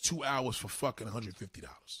the next 2 hours for fucking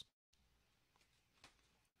 $150.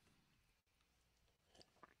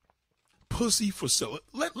 Pussy for sale.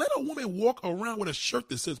 Let a woman walk around with a shirt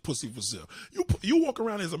that says pussy for sale. You walk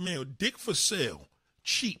around as a man with dick for sale.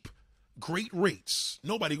 Cheap. Great rates.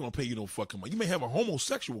 Nobody gonna pay you no fucking money. You may have a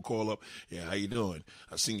homosexual call up. Yeah, how you doing?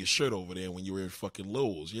 I seen your shirt over there when you were in fucking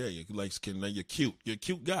Lowe's. Yeah, you like skin. Now you're cute. You're a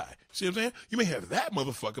cute guy. See what I'm saying? You may have that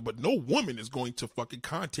motherfucker, but no woman is going to fucking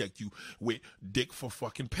contact you with dick for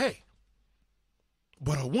fucking pay.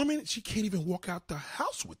 But a woman, she can't even walk out the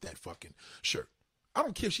house with that fucking shirt. I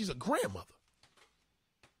don't care if she's a grandmother.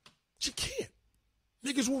 She can't.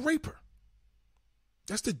 Niggas will rape her.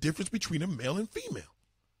 That's the difference between a male and female.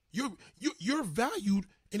 You're valued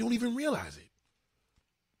and don't even realize it.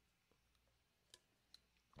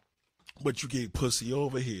 But you gave pussy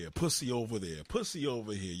over here, pussy over there, pussy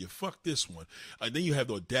over here. You fucked this one. And then you have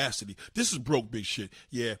the audacity. This is broke bitch shit.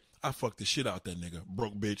 Yeah, I fucked the shit out that nigga.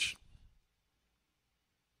 Broke bitch.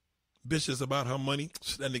 Bitch is about her money.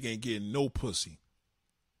 That nigga ain't getting no pussy.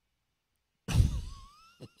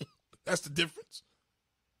 That's the difference.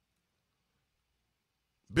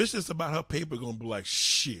 Bitch that's about her paper gonna be like,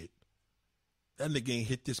 shit, that nigga ain't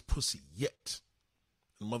hit this pussy yet.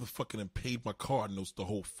 The motherfucker done paid my car notes the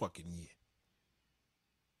whole fucking year.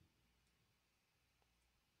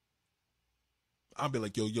 I'll be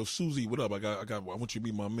like, yo, Susie, what up? I want you to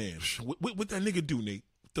be my man. What that nigga do, Nate?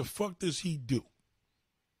 What the fuck does he do?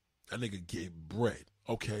 That nigga get bread.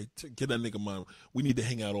 Okay, get that nigga mine. We need to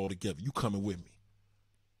hang out all together. You coming with me?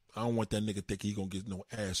 I don't want that nigga thinking he gonna get no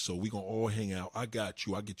ass, so we gonna all hang out. I got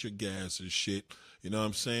you. I get your gas and shit. You know what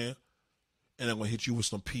I'm saying? And I'm gonna hit you with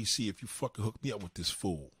some PC if you fucking hook me up with this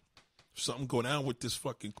fool. If something go down with this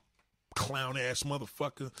fucking clown ass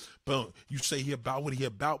motherfucker, boom, you say he about what he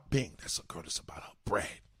about, bing, that's a girl that's about her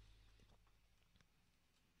bread.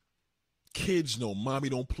 Kids know mommy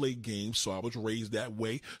don't play games, so I was raised that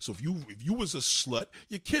way. So if you was a slut,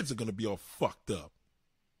 your kids are gonna be all fucked up.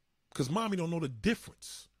 Cause mommy don't know the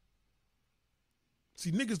difference.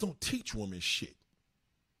 See, niggas don't teach women shit.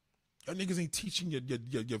 Y'all niggas ain't teaching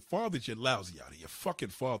your fathers. You're lousy out here. Your fucking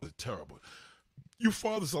father's terrible. Your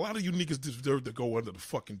fathers, a lot of you niggas deserve to go under the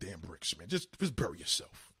fucking damn bricks, man. Just bury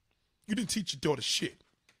yourself. You didn't teach your daughter shit.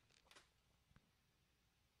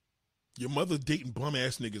 Your mother dating bum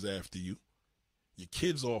ass niggas after you. Your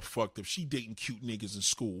kids all fucked up. She dating cute niggas in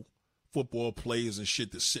school. Football players and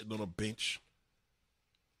shit that's sitting on a bench.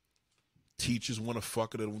 Teachers want to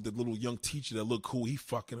fuck her. The little young teacher that look cool, he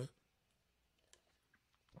fucking her.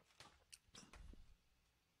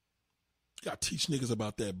 You gotta teach niggas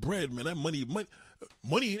about that bread, man. That money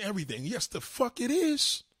ain't everything. Yes, the fuck it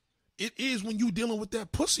is. It is when you dealing with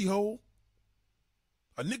that pussy hole.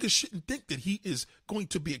 A nigga shouldn't think that he is going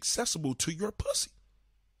to be accessible to your pussy.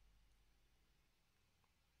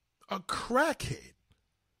 A crackhead.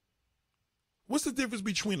 What's the difference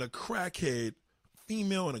between a crackhead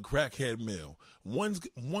female and a crackhead male? One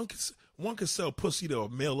can sell pussy to a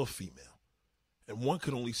male or female. And one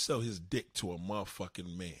can only sell his dick to a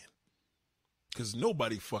motherfucking man. Because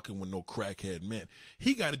nobody fucking with no crackhead man.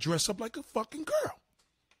 He got to dress up like a fucking girl.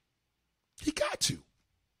 He got to.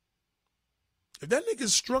 If that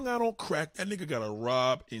nigga's strung out on crack, that nigga got to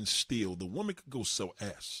rob and steal. The woman could go sell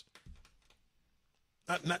ass.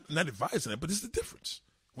 Not advising that, but it's the difference.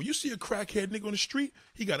 When you see a crackhead nigga on the street,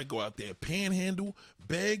 he got to go out there, panhandle,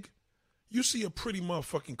 beg. You see a pretty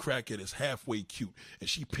motherfucking crackhead that's halfway cute and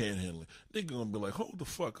she panhandling. Nigga gonna be like, hold the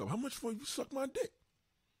fuck up. How much for you suck my dick?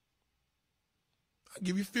 I'll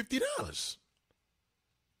give you $50.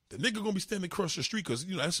 The nigga gonna be standing across the street because,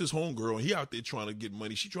 that's his homegirl and he out there trying to get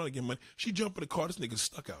money. She trying to get money. She jump in the car. This nigga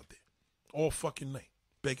stuck out there all fucking night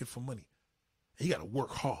begging for money. He got to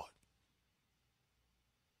work hard.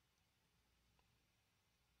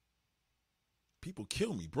 People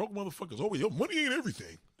kill me. Broke motherfuckers. Oh, yo, money ain't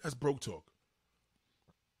everything. That's broke talk.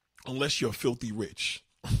 Unless you're filthy rich.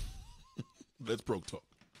 That's broke talk.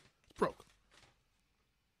 It's broke.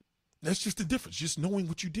 That's just the difference. Just knowing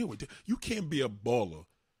what you deal with. You can't be a baller.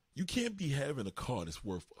 You can't be having a car that's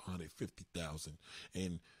worth $150,000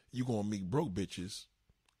 and you gonna meet broke bitches.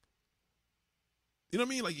 You know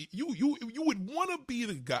what I mean? Like you would want to be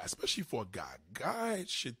the guy, especially for a guy. Guys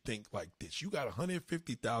should think like this. You got a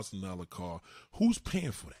 $150,000 car. Who's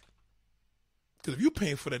paying for that? Because if you're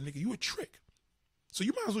paying for that nigga, you a trick. So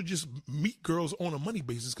you might as well just meet girls on a money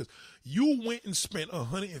basis because you went and spent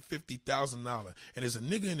 $150,000 and there's a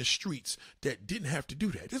nigga in the streets that didn't have to do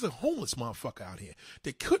that. There's a homeless motherfucker out here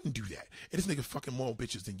that couldn't do that. And this nigga fucking more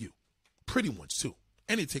bitches than you. Pretty ones too.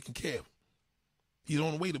 And they're taking care of him. He's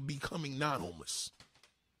on the way to becoming non-homeless.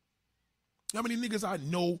 How many niggas I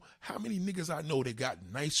know that got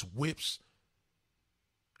nice whips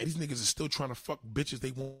and these niggas are still trying to fuck bitches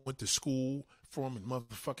they went to school from in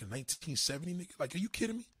motherfucking 1970, nigga? Like, are you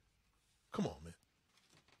kidding me? Come on, man.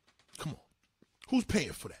 Come on. Who's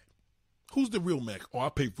paying for that? Who's the real Mac? Oh, I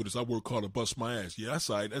pay for this. I work hard to bust my ass. Yeah, that's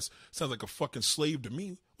all right. That sounds like a fucking slave to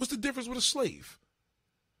me. What's the difference with a slave?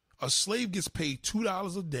 A slave gets paid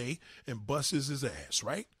 $2 a day and busts his ass,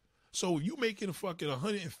 right? So you making a fucking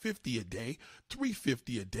 $150 a day,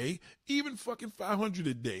 $350 a day, even fucking $500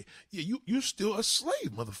 a day. Yeah, you're still a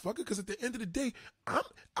slave, motherfucker. Because at the end of the day, I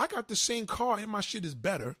got the same car and my shit is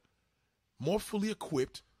better, more fully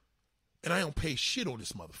equipped, and I don't pay shit on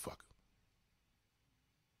this motherfucker.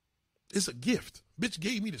 It's a gift. Bitch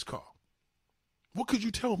gave me this car. What could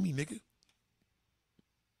you tell me, nigga?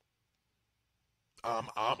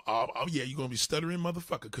 Yeah, you're gonna be stuttering,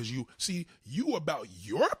 motherfucker, because you about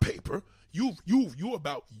your paper. You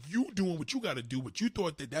about you doing what you got to do, but you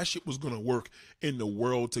thought that shit was gonna work in the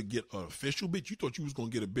world to get an official bitch. You thought you was gonna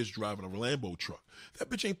get a bitch driving a Lambo truck. That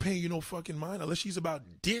bitch ain't paying you no fucking mind unless she's about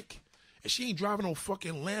dick, and she ain't driving no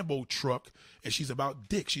fucking Lambo truck, and she's about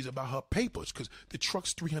dick. She's about her papers, because the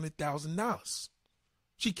truck's $300,000.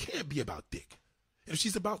 She can't be about dick. And if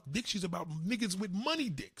she's about dick, she's about niggas with money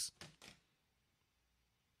dicks.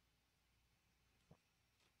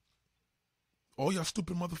 All y'all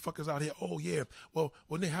stupid motherfuckers out here, oh yeah, well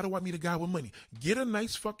then how do I meet a guy with money? Get a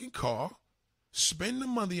nice fucking car, spend the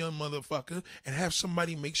money on motherfucker, and have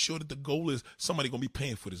somebody make sure that the goal is somebody gonna be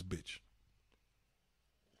paying for this bitch.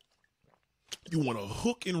 You want a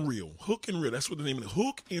hook and reel. Hook and reel, that's what the name is,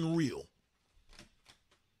 hook and reel.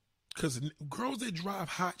 Because girls that drive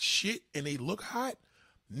hot shit and they look hot,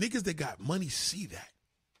 niggas that got money see that.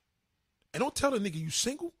 And don't tell a nigga you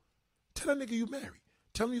single, tell a nigga you married.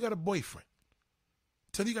 Tell him you got a boyfriend.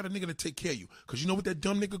 Tell you got a nigga to take care of you. Because you know what that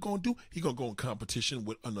dumb nigga gonna do? He gonna go in competition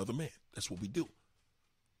with another man. That's what we do.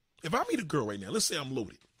 If I meet a girl right now, let's say I'm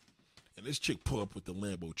loaded, and this chick pull up with the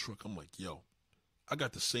Lambo truck, I'm like, yo, I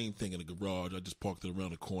got the same thing in the garage. I just parked it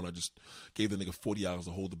around the corner. I just gave the nigga $40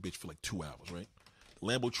 to hold the bitch for like 2 hours, right? The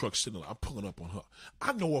Lambo truck sitting there. I'm pulling up on her.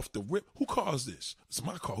 I know off the rip, who car is this? It's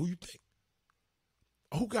my car. Who you think?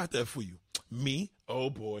 Who got that for you? Me? Oh,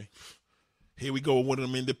 boy. Here we go with one of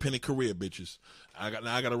them independent career bitches. I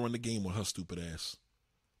got to run the game with her stupid ass.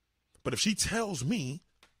 But if she tells me,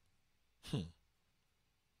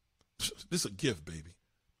 this is a gift, baby.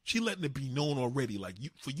 She letting it be known already. Like,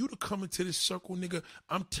 for you to come into this circle, nigga,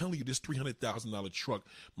 I'm telling you, this $300,000 truck,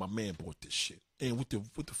 my man bought this shit. And what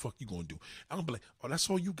the fuck you gonna do? I'm gonna be like, oh, that's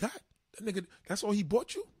all you got? That nigga, that's all he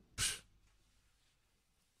bought you? Pfft.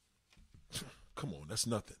 come on, that's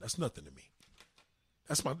nothing. That's nothing to me.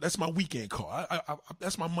 That's my weekend car.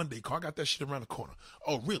 That's my Monday car. I got that shit around the corner.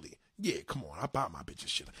 Oh, really? Yeah, come on. I buy my bitches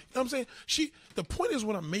shit. You know what I'm saying? The point is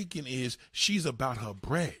what I'm making is she's about her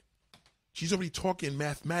bread. She's already talking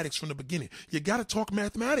mathematics from the beginning. You got to talk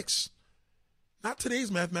mathematics. Not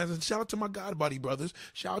today's mathematics. And shout out to my God Body brothers.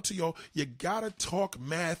 Shout out to y'all. You got to talk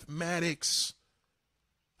mathematics.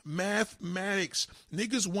 Mathematics.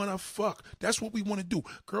 Niggas want to fuck. That's what we want to do.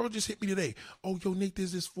 Girl just hit me today. Oh, yo, Nick,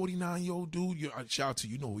 there's this 49-year-old dude. Shout out to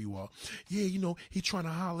you. You know who you are. Yeah, you know, he trying to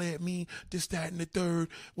holler at me, this, that, and the third.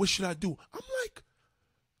 What should I do? I'm like,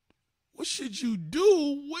 what should you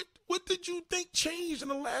do? What did you think changed in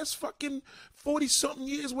the last fucking 40-something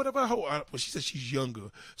years, whatever? Well, she said she's younger,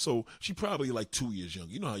 so she probably like 2 years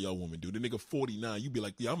younger. You know how y'all women do. The nigga 49, you be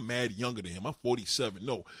like, yeah, I'm mad younger than him. I'm 47.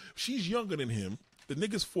 No, she's younger than him. The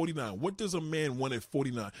nigga's 49. What does a man want at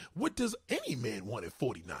 49? What does any man want at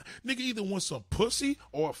 49? Nigga either wants some pussy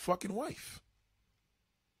or a fucking wife.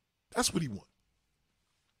 That's what he want.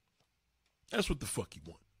 That's what the fuck he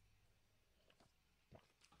want.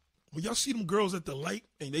 When y'all see them girls at the light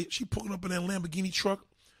and she pulling up in that Lamborghini truck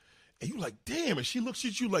and you like, damn, and she looks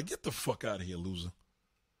at you like, get the fuck out of here, loser.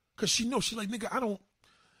 Cause she knows, she like, nigga,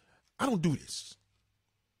 I don't do this.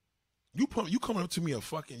 You coming up to me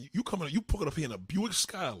you pulling up here in a Buick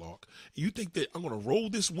Skylark and you think that I'm gonna roll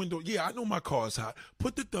this window. Yeah, I know my car is hot.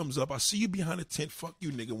 Put the thumbs up. I see you behind the tent. Fuck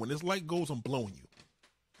you, nigga. When this light goes, I'm blowing you.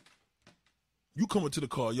 You come into the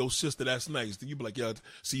car, yo, sister, that's nice. Then you be like, yeah,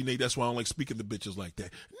 see, Nate, that's why I don't like speaking to bitches like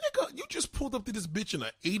that. Nigga, you just pulled up to this bitch in an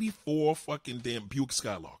 84 fucking damn Buick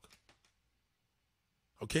Skylark.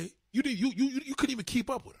 Okay? You couldn't even keep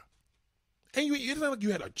up with her. And it's not like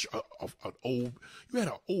you had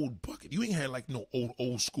an old bucket. You ain't had like no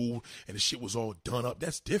old school and the shit was all done up.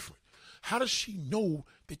 That's different. How does she know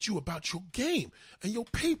that you about your game and your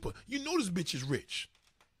paper? You know this bitch is rich.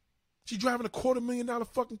 She driving a $250,000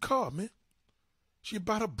 fucking car, man. She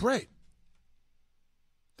about her bread.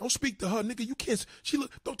 Don't speak to her, nigga. You can't.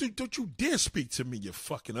 Don't you dare speak to me, you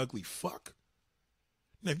fucking ugly fuck.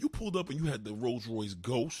 Now, if you pulled up and you had the Rolls Royce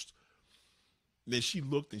Ghost, then she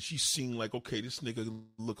looked and she seen like, okay, this nigga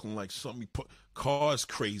looking like something. Car's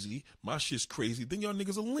crazy. My shit's crazy. Then y'all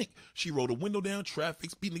niggas a link. She rolled a window down,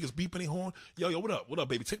 traffic, niggas beeping their horn. Yo, what up? What up,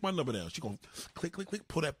 baby? Take my number down. She gonna click,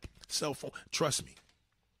 pull that cell phone. Trust me.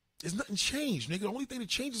 There's nothing changed, nigga. The only thing that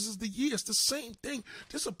changes is the year. It's the same thing.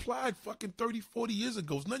 This applied fucking 30, 40 years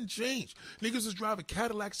ago. It's nothing changed. Niggas was driving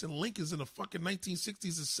Cadillacs and Lincolns in the fucking 1960s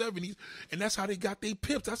and 70s, and that's how they got their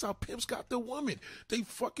pimps. That's how pimps got their woman. They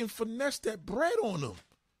fucking finessed that bread on them.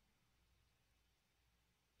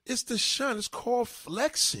 It's the shine. It's called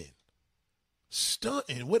flexing,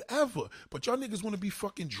 stunting, whatever. But y'all niggas want to be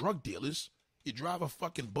fucking drug dealers. You drive a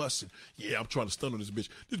fucking bus and, yeah, I'm trying to stun on this bitch.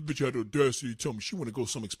 This bitch had the audacity to tell me she want to go to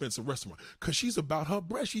some expensive restaurant. Because she's about her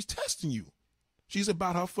bread. She's testing you. She's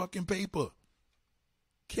about her fucking paper.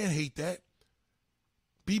 Can't hate that.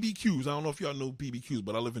 BBQs. I don't know if y'all know BBQs,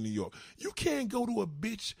 but I live in New York. You can't go to a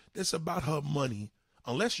bitch that's about her money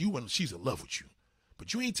unless she's in love with you.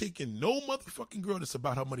 But you ain't taking no motherfucking girl that's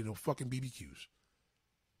about her money to fucking BBQs.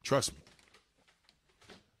 Trust me.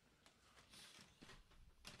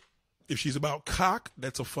 If she's about cock,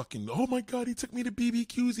 that's a fucking, oh my God, he took me to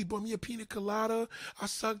BBQs. He bought me a pina colada. I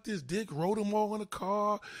sucked his dick, rode him all in the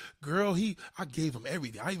car. Girl, I gave him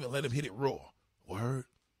everything. I even let him hit it raw. Word?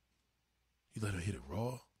 You let him hit it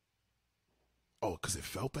raw? Oh, because it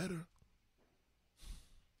felt better?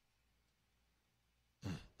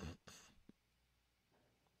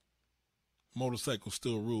 Motorcycle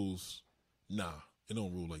still rules. Nah, it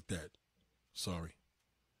don't rule like that. Sorry.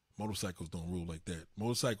 Motorcycles don't rule like that.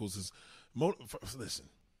 Motorcycles is, listen.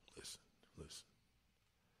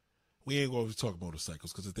 We ain't going to talk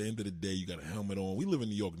motorcycles because at the end of the day, you got a helmet on. We live in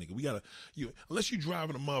New York, nigga. Unless you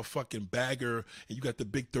driving a motherfucking bagger and you got the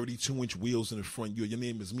big 32-inch wheels in the front, your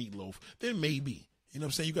name is Meatloaf, then maybe. You know what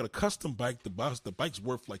I'm saying? You got a custom bike. The bike's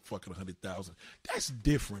worth like fucking $100,000. That's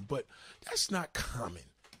different, but that's not common.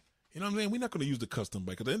 You know what I'm saying? We're not going to use the custom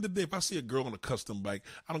bike. At the end of the day, if I see a girl on a custom bike,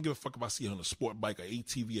 I don't give a fuck if I see her on a sport bike, an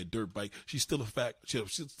ATV, a dirt bike. She's still she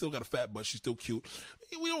still got a fat butt. She's still cute.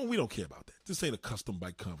 We don't care about that. This ain't a custom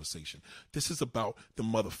bike conversation. This is about the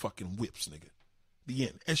motherfucking whips, nigga. The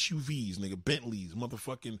end. SUVs, nigga. Bentleys,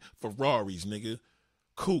 motherfucking Ferraris, nigga.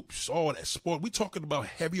 Coupes, all that sport. We talking about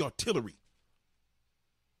heavy artillery.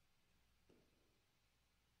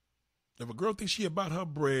 If a girl thinks she about her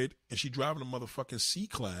bread and she driving a motherfucking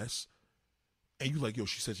C-Class and you like, yo,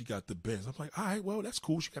 she said she got the Benz. I'm like, all right, well, that's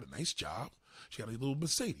cool. She got a nice job. She got a little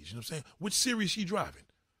Mercedes. You know what I'm saying? Which series she driving?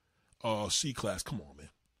 C-Class. Come on, man.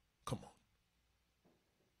 Come on.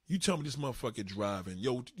 You tell me this motherfucker driving.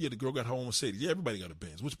 Yo, yeah, the girl got her own Mercedes. Yeah, everybody got a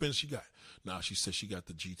Benz. Which Benz she got? Nah, she said she got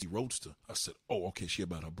the GT Roadster. I said, oh, okay, she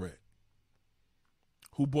about her bread.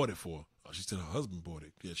 Who bought it for her? Oh, she said her husband bought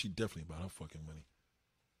it. Yeah, she definitely about her fucking money.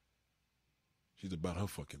 She's about her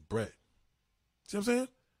fucking bread. See what I'm saying?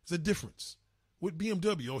 It's a difference. With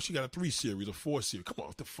BMW, oh, she got a 3 Series, a 4 Series. Come on,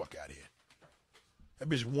 get the fuck out of here. That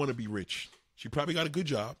bitch want to be rich. She probably got a good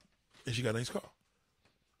job, and she got a nice car.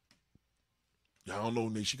 I don't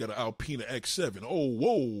know, she got an Alpina X7. Oh,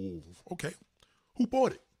 whoa. Okay. Who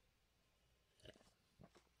bought it?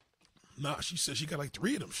 Nah, she said she got like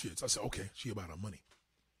 3 of them shits. I said, okay, she about her money.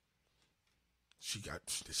 She got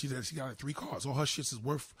like 3 cars. All her shits is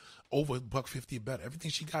worth over $150 or better. Everything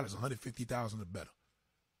she got is $150,000 or better.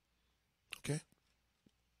 Okay?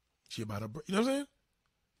 She about her, you know what I'm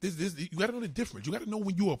saying? You got to know the difference. You got to know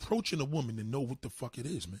when you're approaching a woman to know what the fuck it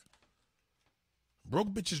is, man. Broke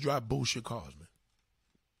bitches drive bullshit cars, man.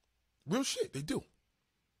 Real shit, they do.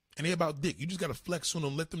 And they about dick. You just got to flex on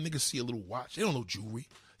them, let them niggas see a little watch. They don't know jewelry.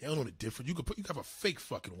 They don't know the difference. You can have a fake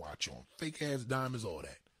fucking watch on. Fake ass diamonds, all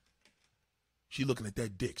that. She looking at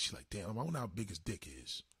that dick. She's like, damn, I wonder how big his dick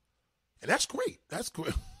is. And that's great. That's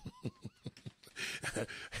great.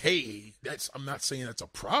 Hey, I'm not saying that's a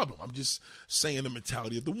problem. I'm just saying the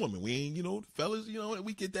mentality of the woman. We ain't, fellas,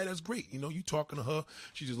 we get that. That's great. You talking to her.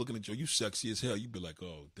 She's just looking at you. You sexy as hell. You be like,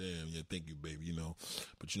 oh, damn. Yeah, thank you, baby.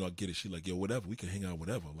 But, I get it. She like, yo, whatever. We can hang out,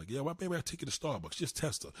 whatever. I'm like, yeah, why, baby, I'll take you to Starbucks. Just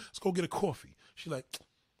test her. Let's go get a coffee. She like,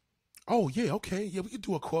 oh, yeah, okay. Yeah, we can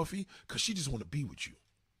do a coffee because she just want to be with you.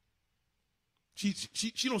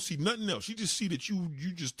 She don't see nothing else. She just see that you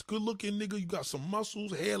just good looking nigga. You got some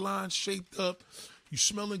muscles, hairline shaped up. You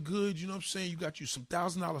smelling good. You know what I'm saying? You got you some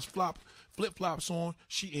 $1,000 flip flops on.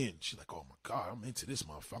 She in. She like, oh my God, I'm into this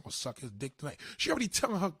motherfucker. I'm gonna suck his dick tonight. She already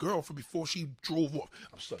telling her girlfriend before she drove off,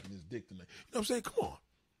 I'm sucking his dick tonight. You know what I'm saying? Come on.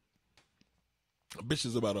 A bitch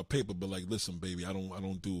is about her paper, but like, listen, baby, I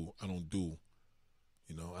don't do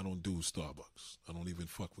Starbucks. I don't even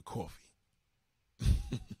fuck with coffee.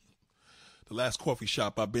 The last coffee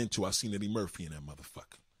shop I've been to, I seen Eddie Murphy in that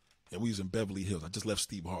motherfucker. And we was in Beverly Hills. I just left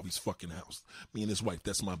Steve Harvey's fucking house. Me and his wife,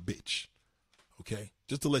 that's my bitch. Okay?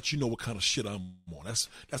 Just to let you know what kind of shit I'm on. That's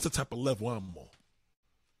the type of level I'm on.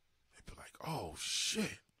 They be like, oh,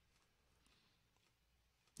 shit.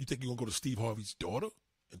 You think you're going to go to Steve Harvey's daughter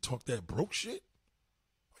and talk that broke shit?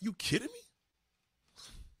 Are you kidding me?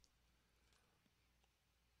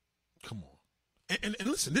 Come on. And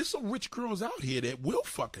listen, there's some rich girls out here that will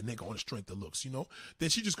fuck a nigga on the strength of looks, Then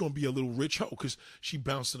she just gonna be a little rich hoe because she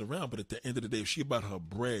bouncing around. But at the end of the day, if she about her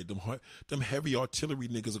bread, them heavy artillery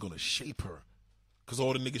niggas are gonna shape her. Because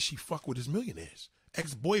all the niggas she fuck with is millionaires.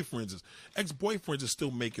 Ex-boyfriends are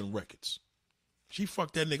still making records. She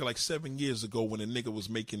fucked that nigga like 7 years ago when a nigga was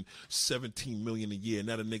making $17 million a year.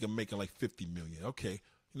 Now the nigga making like $50 million. Okay,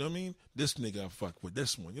 you know what I mean? This nigga I fuck with,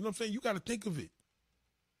 this one. You know what I'm saying? You gotta think of it.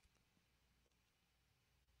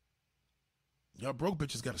 Y'all broke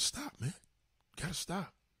bitches gotta stop, man. Gotta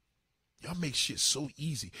stop. Y'all make shit so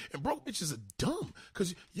easy. And broke bitches are dumb.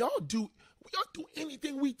 Cause y'all do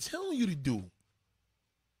anything we telling you to do.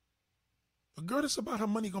 A girl that's about her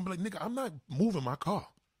money gonna be like, nigga, I'm not moving my car.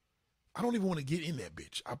 I don't even want to get in that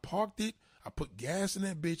bitch. I parked it. I put gas in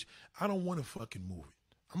that bitch. I don't want to fucking move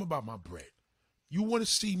it. I'm about my bread. You want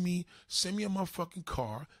to see me, send me a motherfucking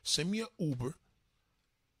car, send me an Uber. You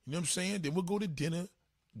know what I'm saying? Then we'll go to dinner.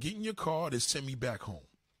 Get in your car, then send me back home.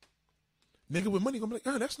 Nigga with money gonna be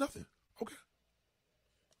like, that's nothing. Okay.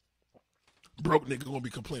 Broke nigga gonna be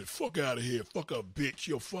complaining, fuck out of here, fuck up, bitch,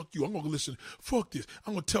 yo, fuck you. I'm gonna listen, fuck this.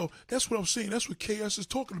 I'm gonna tell, that's what I'm saying. That's what KS is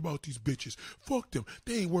talking about, these bitches. Fuck them.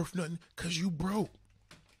 They ain't worth nothing because you broke.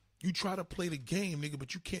 You try to play the game, nigga,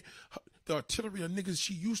 but you can't. The artillery of niggas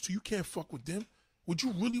she used to, you can't fuck with them. Would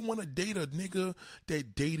you really want to date a nigga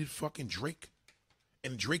that dated fucking Drake?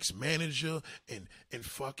 And Drake's manager and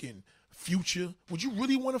fucking Future. Would you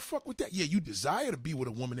really want to fuck with that? Yeah, you desire to be with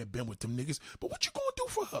a woman that been with them niggas, but what you gonna do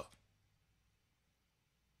for her?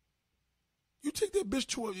 You take that bitch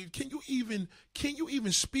to a, can you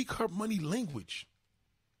even speak her money language?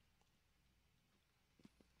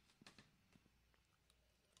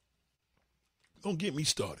 Don't get me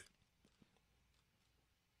started.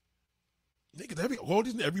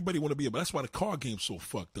 Niggas, everybody want to be, but that's why the car game's so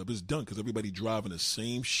fucked up. It's done because everybody driving the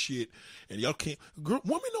same shit, and y'all can't.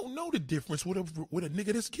 Women don't know the difference with a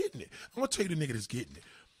nigga that's getting it. I'm gonna tell you the nigga that's getting it.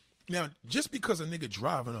 Now, just because a nigga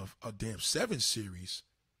driving a damn 7 Series,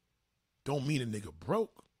 don't mean a nigga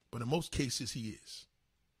broke. But in most cases, he is.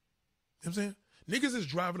 You know what I'm saying? Niggas is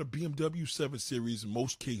driving a BMW 7 Series. In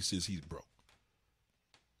most cases, he's broke.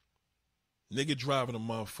 Nigga driving a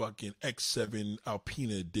motherfucking X7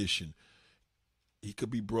 Alpina edition. He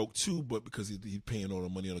could be broke too, but because he's paying all the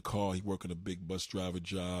money on the car, he working a big bus driver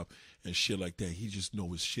job and shit like that. He just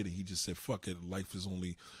know his shit and he just said, fuck it, life is you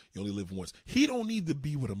only live once. He don't need to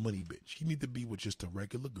be with a money bitch. He need to be with just a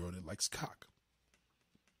regular girl that likes cock.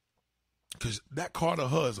 Because that car to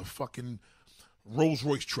her is a fucking Rolls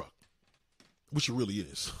Royce truck, which it really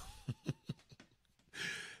is.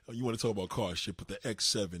 You want to talk about car shit, but the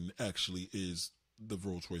X7 actually is the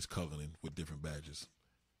Rolls Royce Cullinan with different badges.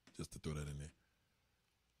 Just to throw that in there.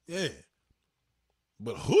 Yeah.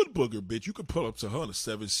 But hood booger, bitch, you can pull up to her in a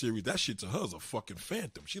 7 Series. That shit to her is a fucking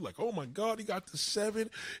phantom. She like, oh my God, he got the 7.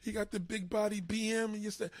 He got the big body BM. And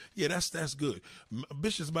that. Yeah, that's good. A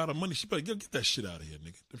bitch is about her money. She better get that shit out of here,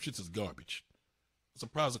 nigga. Them shits is garbage. I'm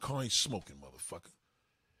surprised the car ain't smoking, motherfucker.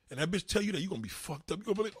 And that bitch tell you that you going to be fucked up. You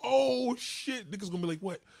going to be like, oh shit. Niggas going to be like,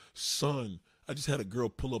 what? Son, I just had a girl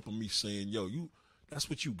pull up on me saying, yo, that's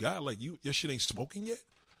what you got? Like, your shit ain't smoking yet?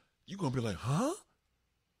 You going to be like, huh?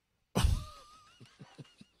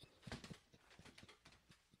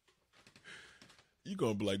 You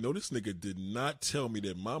gonna be like, no, this nigga did not tell me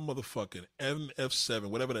that my motherfucking MF7,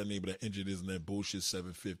 whatever that name of that engine is in that bullshit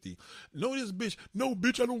 750. No, this bitch. No,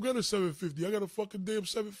 bitch, I don't got a 750. I got a fucking damn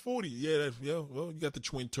 740. Yeah, well, you got the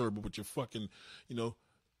twin turbo, but you're fucking, that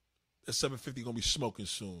 750 gonna be smoking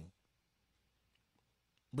soon.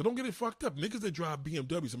 But don't get it fucked up. Niggas that drive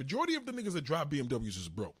BMWs, the majority of the niggas that drive BMWs is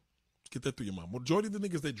broke. Get that through your mind. Majority of the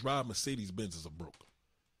niggas that drive Mercedes-Benzes are broke.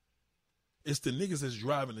 It's the niggas that's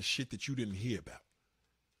driving the shit that you didn't hear about.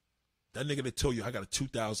 That nigga that told you I got a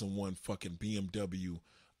 2001 fucking BMW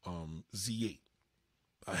Z8.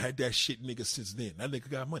 I had that shit nigga since then. That nigga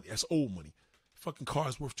got money. That's old money. Fucking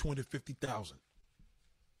car's worth $250,000.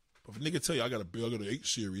 But if a nigga tell you I got an 8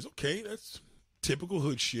 Series, okay, that's typical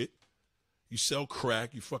hood shit. You sell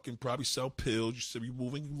crack. You fucking probably sell pills. You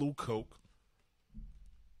moving a little coke.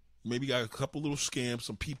 Maybe got a couple little scams,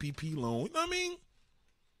 some PPP loan. You know what I mean?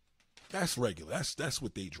 That's regular. That's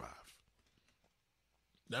what they drive.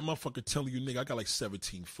 That motherfucker telling you, nigga, I got like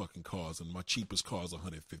 17 fucking cars and my cheapest car is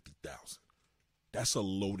 $150,000. That's a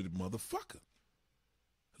loaded motherfucker.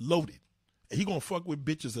 Loaded. And he gonna fuck with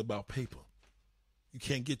bitches about paper. You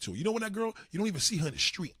can't get to her. You know when that girl, you don't even see her in the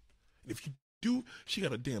street. And if you do, she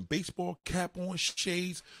got a damn baseball cap on,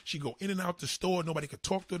 shades. She go in and out the store. Nobody can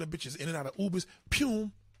talk to her. That bitch is in and out of Ubers.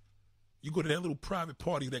 Pum. You go to that little private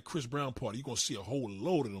party, that Chris Brown party, you're going to see a whole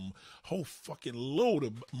load of them, whole fucking load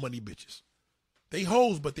of money bitches. They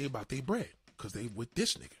hoes, but they about their bread because they with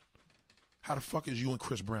this nigga. How the fuck is you in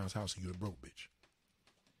Chris Brown's house and you the broke bitch?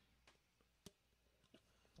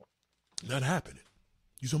 Not happening.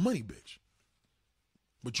 You's a money bitch.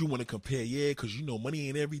 But you want to compare, yeah, because you know money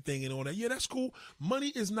ain't everything and all that. Yeah, that's cool. Money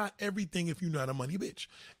is not everything if you're not a money bitch.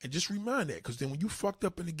 And just remind that, because then when you fucked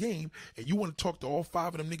up in the game and you want to talk to all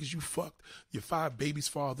 5 of them niggas you fucked, your 5 babies'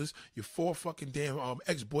 fathers, your 4 fucking damn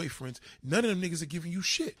ex-boyfriends, none of them niggas are giving you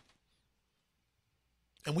shit.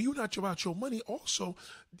 And when you're not about your money, also,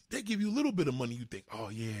 they give you a little bit of money. You think, oh,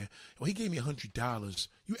 yeah, well, he gave me $100.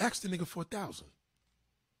 You asked the nigga for $1,000.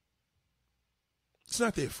 It's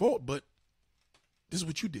not their fault, but this is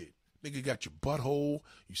what you did. Nigga got your butthole,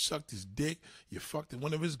 you sucked his dick, you fucked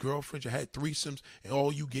one of his girlfriends, you had threesomes, and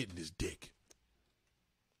all you getting is dick.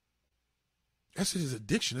 That's his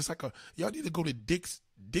addiction. It's like y'all need to go to Dick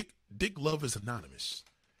Lovers Anonymous.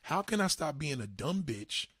 How can I stop being a dumb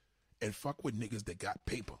bitch and fuck with niggas that got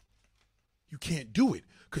paper? You can't do it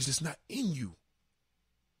because it's not in you.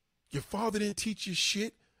 Your father didn't teach you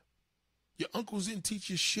shit. Your uncles didn't teach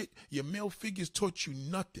you shit. Your male figures taught you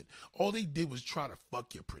nothing. All they did was try to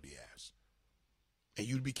fuck your pretty ass. And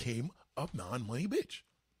you became a non-money bitch.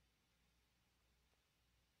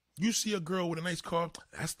 You see a girl with a nice car,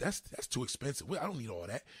 that's too expensive. Well, I don't need all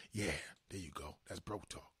that. Yeah, there you go. That's broke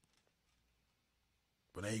talk.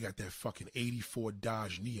 But now you got that fucking 84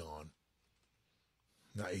 Dodge Neon.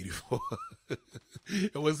 Not 84.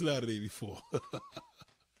 It was not an 84.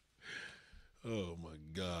 Oh, my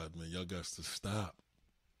God, man. Y'all got to stop.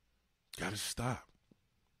 Gotta stop.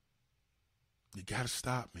 You gotta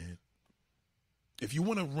stop, man. If you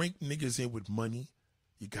want to rank niggas in with money,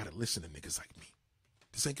 you gotta listen to niggas like me.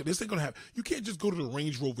 This ain't gonna happen. You can't just go to the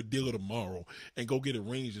Range Rover dealer tomorrow and go get a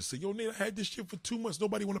Range and say, yo, nigga, I had this shit for 2 months.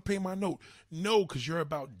 Nobody want to pay my note. No, because you're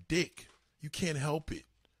about dick. You can't help it.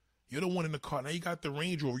 You're the one in the car. Now you got the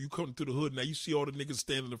Range Rover. You coming through the hood. Now you see all the niggas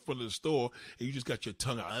standing in front of the store and you just got your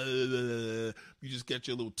tongue out. You just got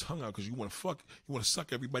your little tongue out because you want to fuck. You want to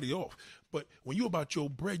suck everybody off. But when you about your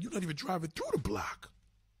bread, you're not even driving through the block.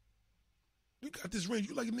 You got this Range.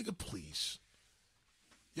 You like, nigga, please.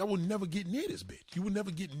 Y'all will never get near this bitch. You will never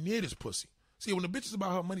get near this pussy. See, when the bitch is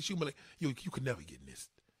about her money, she'll be like, you could never get this.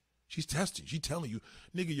 She's testing. She's telling you,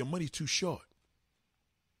 nigga, your money's too short.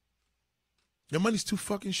 Your money's too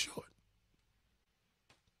fucking short.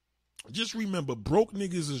 Just remember, broke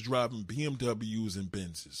niggas is driving BMWs and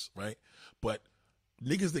Benzes, right? But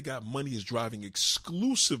niggas that got money is driving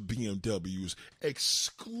exclusive BMWs,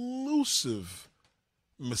 exclusive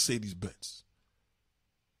Mercedes-Benz.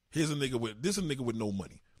 Here's a nigga with no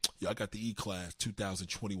money. Yo, I got the E-Class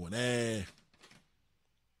 2021. I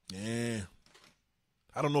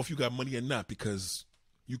don't know if you got money or not, because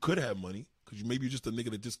you could have money, because maybe you're just a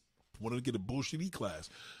nigga that just wanted to get a bullshit E-Class.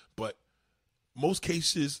 But most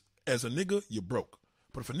cases, as a nigga, you're broke.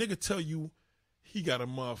 But if a nigga tell you he got a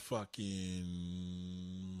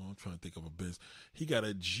motherfucking, I'm trying to think of a biz, he got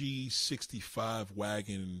a G65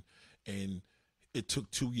 wagon and it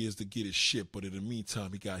took 2 years to get his shit, but in the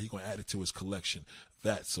meantime, he gonna add it to his collection.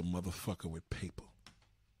 That's a motherfucker with paper.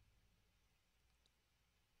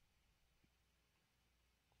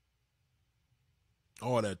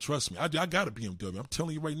 All that, trust me. I got a BMW. I'm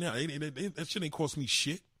telling you right now, that shit ain't cost me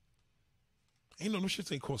shit. No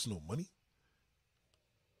shit ain't cost no money.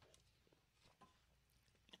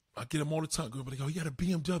 I get them all the time. Girl, but they go, you got a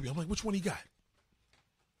BMW. I'm like, which one he got?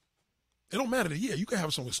 It don't matter. Yeah, you can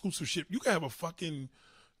have some exclusive shit. You can have a fucking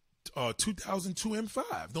 2002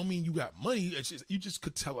 M5. Don't mean you got money. It's just, you just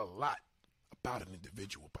could tell a lot about an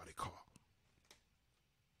individual by their car.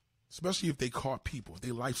 Especially if they car people, if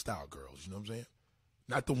they lifestyle girls, you know what I'm saying?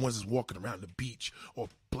 Not the ones that's walking around the beach or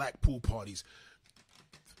black pool parties,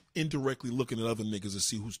 indirectly looking at other niggas to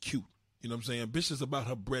see who's cute. You know what I'm saying? Bitch is about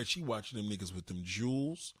her bread. She watching them niggas with them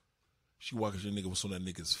jewels. She watching the nigga what's on that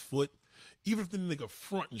nigga's foot. Even if the nigga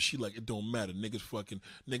fronting, she like, it don't matter. Nigga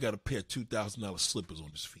got a pair of $2,000 slippers on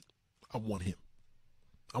his feet. I want him.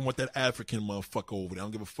 I want that African motherfucker over there. I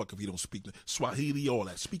don't give a fuck if he don't speak Swahili, all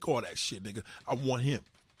that. Speak all that shit, nigga. I want him.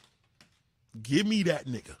 Give me that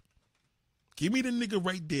nigga. Give me the nigga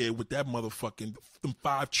right there with that motherfucking, them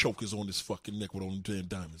 5 chokers on his fucking neck with all them damn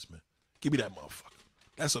diamonds, man. Give me that motherfucker.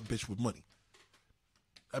 That's a bitch with money.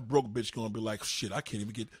 That broke bitch gonna be like, shit, I can't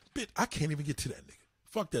even get to that nigga.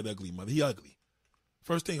 Fuck that ugly mother. He ugly.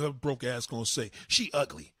 First thing her broke ass gonna say, she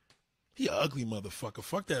ugly. He a ugly motherfucker.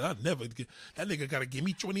 Fuck that. I'd never get, that nigga gotta give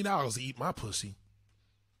me $20 to eat my pussy.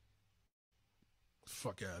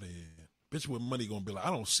 Fuck out of here. Bitch with money gonna be like,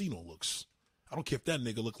 I don't see no looks. I don't care if that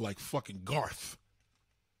nigga look like fucking Garth.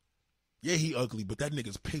 Yeah, he ugly, but that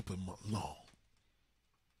nigga's paper long.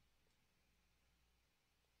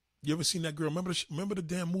 You ever seen that girl? Remember the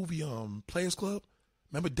damn movie Players Club?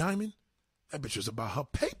 Remember Diamond? That bitch was about her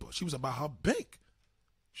paper. She was about her bank.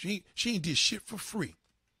 She ain't did shit for free.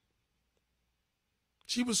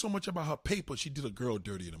 She was so much about her paper. She did a girl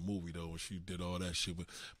dirty in the movie though, where she did all that shit.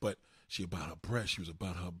 But she about her bread. She was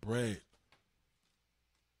about her bread.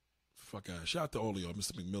 Fuck out. Shout out to all of y'all.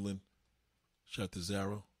 Mr. McMillan. Shout out to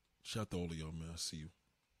Zara. Shout out to all of y'all, man. I see you.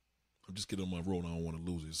 I'm just getting on my road. I don't want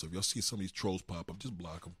to lose it. So if y'all see some of these trolls pop up, just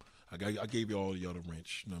block them. I gave you all of y'all the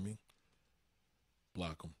wrench. You know what I mean?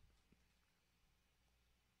 Block them.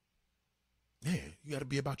 Yeah, you got to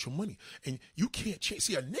be about your money. And you can't change.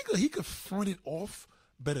 See, a nigga, he could front it off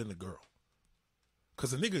better than a girl.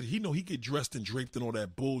 Because a nigga, he know he get dressed and draped and all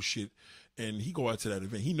that bullshit, and he go out to that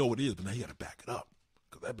event. He know what it is, but now he got to back it up.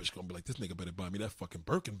 Because that bitch going to be like, this nigga better buy me that fucking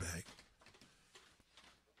Birkin bag.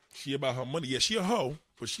 She about her money. Yeah, she a hoe,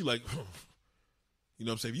 but she like, you know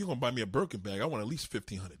what I'm saying? If you're going to buy me a Birkin bag, I want at least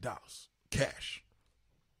 $1,500. Cash.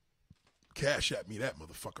 Cash at me that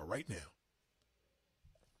motherfucker right now.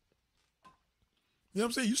 You know what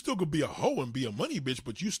I'm saying? You still could be a hoe and be a money bitch,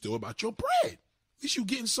 but you still about your bread. At least you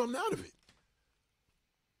getting something out of it.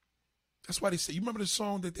 That's why they say, you remember the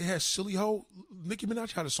song that they had, Silly Hoe? Nicki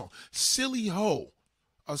Minaj had a song, Silly Hoe.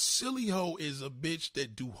 A silly hoe is a bitch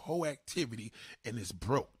that do hoe activity and is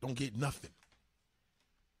broke. Don't get nothing.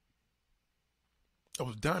 That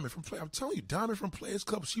was Diamond from I'm telling you, Diamond from Players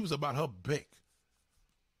Club. She was about her bank.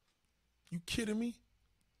 You kidding me?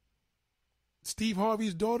 Steve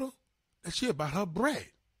Harvey's daughter? That she about her bread.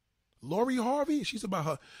 Lori Harvey? She's about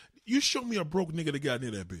her. You show me a broke nigga that got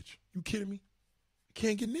near that bitch. You kidding me?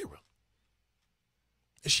 Can't get near her.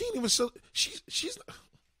 And she ain't even so. She's.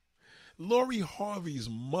 Lori Harvey's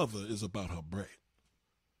mother is about her bread.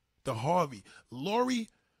 Lori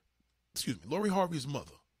Harvey's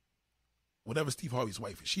mother, whatever Steve Harvey's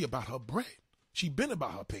wife is, she about her bread. She been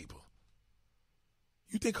about her paper.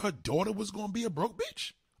 You think her daughter was going to be a broke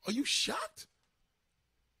bitch? Are you shocked?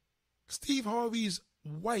 Steve Harvey's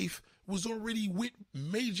wife was already with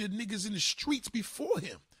major niggas in the streets before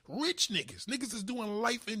him. Rich niggas. Niggas is doing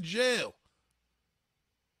life in jail.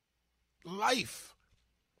 Life.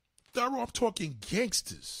 thorough. I'm talking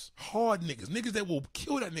gangsters, hard niggas, niggas that will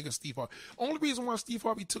kill that nigga Steve Harvey. Only reason why Steve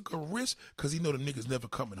Harvey took a risk because he know the niggas never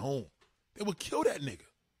coming home. They would kill that nigga.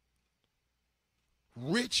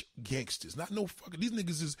 Rich gangsters, not no fucking. These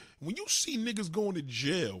niggas is, when you see niggas going to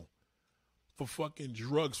jail for fucking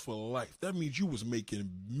drugs for life, that means you was making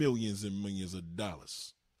millions and millions of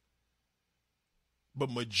dollars. But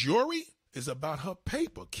Marjorie is about her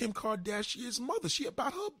paper. Kim Kardashian's mother, she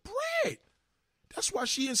about her bread. That's why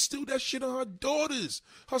she instilled that shit on her daughters.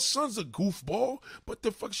 Her son's a goofball, but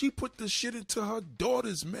the fuck, she put the shit into her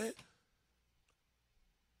daughters, man.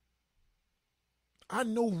 I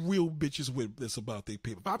know real bitches with this about their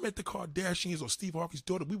paper. If I met the Kardashians or Steve Harvey's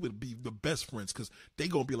daughter, we would be the best friends because they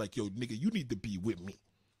going to be like, yo, nigga, you need to be with me.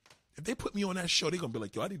 If they put me on that show, they going to be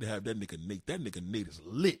like, yo, I need to have that nigga Nate. That nigga Nate is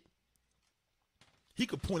lit. He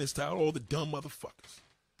could point his style all the dumb motherfuckers.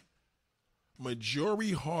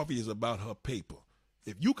 Marjorie Harvey is about her paper.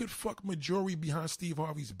 If you could fuck Marjorie behind Steve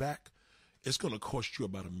Harvey's back, it's going to cost you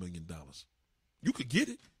about $1 million. You could get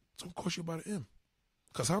it. It's going to cost you about $1 million.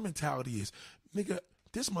 Because her mentality is, nigga,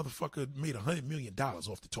 this motherfucker made $100 million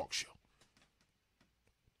off the talk show.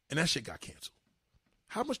 And that shit got canceled.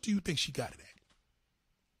 How much do you think she got it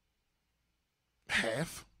at?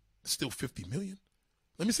 Half? Still $50 million?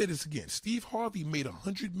 Let me say this again. Steve Harvey made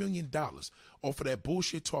 $100 million off of that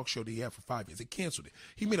bullshit talk show that he had for 5 years. They canceled it.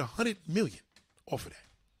 He made $100 million off of that.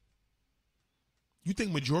 You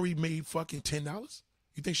think Marjorie made fucking $10?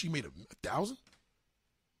 You think she made $1,000?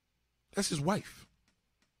 That's his wife.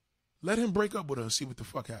 Let him break up with her and see what the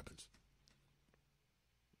fuck happens.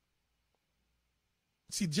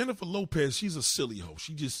 See, Jennifer Lopez, she's a silly hoe.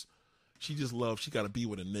 She just loves, she got to be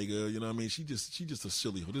with a nigga, you know what I mean? She just a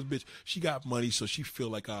silly hoe. This bitch, she got money, so she feel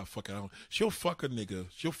like, fuck it. She'll fuck a nigga.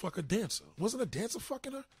 She'll fuck a dancer. Wasn't a dancer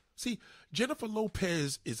fucking her? See, Jennifer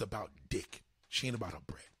Lopez is about dick. She ain't about her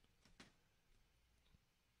bread.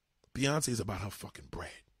 Beyonce is about her fucking bread.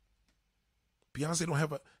 Beyonce don't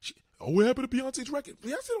have what happened to Beyonce's record?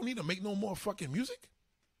 Beyonce don't need to make no more fucking music.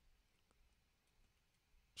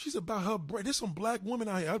 She's about her bread. There's some black women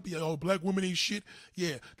out here. I'd be like, oh, black women ain't shit.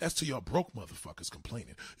 Yeah, that's to your broke motherfuckers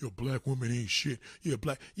complaining. Your black women ain't shit.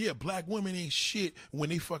 Black women ain't shit when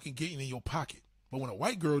they fucking getting in your pocket. But when a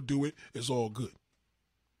white girl do it, it's all good.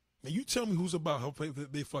 Now you tell me who's about her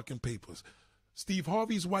they fucking papers. Steve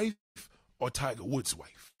Harvey's wife or Tiger Woods'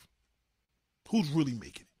 wife? Who's really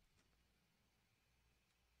making it?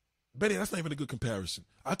 Betty, that's not even a good comparison.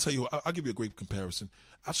 I'll tell you, I'll give you a great comparison.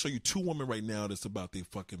 I'll show you two women right now that's about their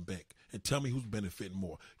fucking bank. And tell me who's benefiting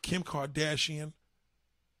more. Kim Kardashian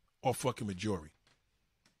or fucking Marjorie.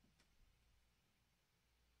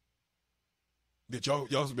 That y'all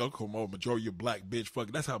come on, Marjorie, you black bitch. Fuck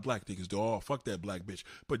it. That's how black niggas do. Oh, fuck that black bitch.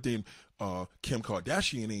 But then Kim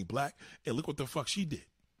Kardashian ain't black. And look what the fuck she did.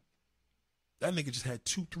 That nigga just had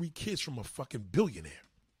 2-3 kids from a fucking billionaire.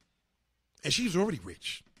 And she's already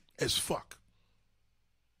rich as fuck.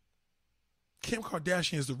 Kim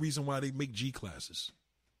Kardashian is the reason why they make G classes.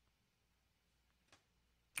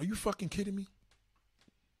 Are you fucking kidding me?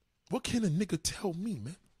 What can a nigga tell me,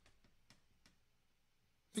 man?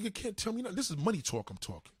 Nigga can't tell me nothing. This is money talk I'm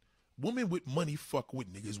talking. Women with money fuck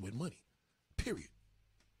with niggas with money. Period.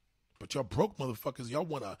 But y'all broke motherfuckers, y'all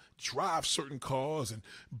want to drive certain cars and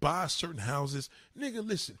buy certain houses. Nigga,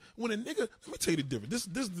 listen. When a nigga, let me tell you the difference.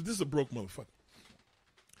 This is a broke motherfucker.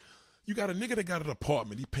 You got a nigga that got an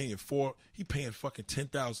apartment. He paying fucking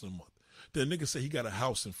 $10,000 a month. Then a nigga say he got a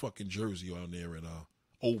house in fucking Jersey on there in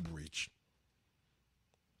Old Bridge.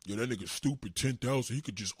 Yo, that nigga stupid, 10,000. He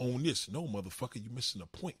could just own this. No, motherfucker, you missing the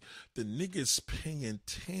point. The nigga's paying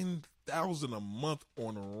 $10,000 a month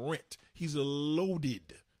on rent. He's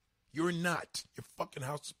loaded. You're not. Your fucking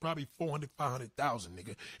house is probably $400,000, $500,000,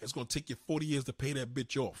 nigga. It's gonna take you 40 years to pay that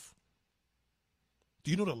bitch off. Do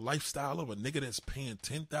you know the lifestyle of a nigga that's paying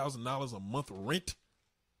 $10,000 a month rent?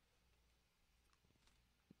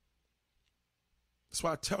 That's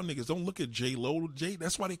why I tell niggas, don't look at J-Lo.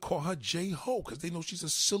 That's why they call her J-Ho, because they know she's a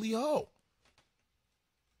silly hoe.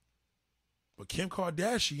 But Kim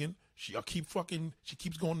Kardashian, she keeps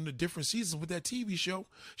going into different seasons with that TV show.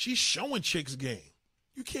 She's showing chicks game.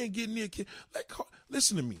 You can't get near Kim.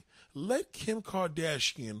 Listen to me. Let Kim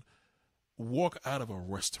Kardashian walk out of a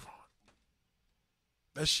restaurant.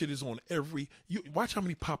 That shit is on watch how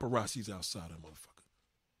many paparazzis outside that motherfucker.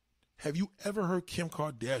 Have you ever heard Kim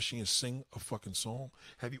Kardashian sing a fucking song?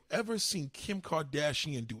 Have you ever seen Kim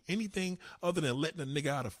Kardashian do anything other than letting a nigga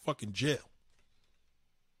out of fucking jail?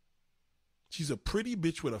 She's a pretty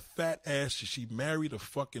bitch with a fat ass. She married a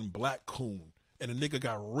fucking black coon. And the nigga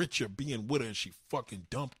got richer being with her and she fucking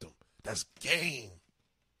dumped him. That's game.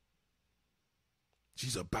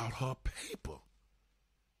 She's about her paper.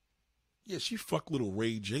 Yeah, she fucked little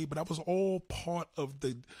Ray J, but that was all part of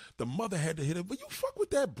the mother had to hit her. But you fuck with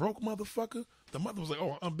that broke motherfucker? The mother was like,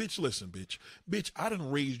 oh, bitch, listen, bitch. Bitch, I done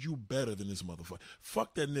raised you better than this motherfucker.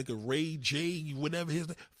 Fuck that nigga Ray J, whatever his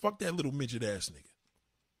name. Fuck that little midget ass nigga.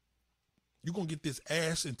 You gonna get this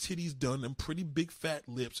ass and titties done, them pretty big fat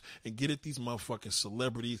lips, and get at these motherfucking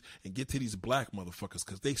celebrities and get to these black motherfuckers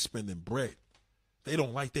because they spending bread. They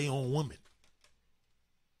don't like their own woman.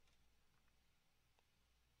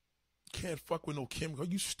 Can't fuck with no Kim. Are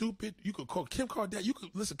you stupid? You could call Kim Kardashian. You could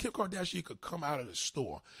listen. Kim Kardashian could come out of the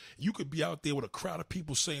store. You could be out there with a crowd of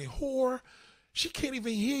people saying "whore." She can't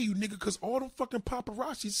even hear you, nigga, because all them fucking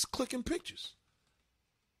paparazzis clicking pictures.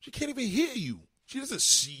 She can't even hear you. She doesn't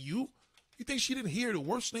see you. You think she didn't hear the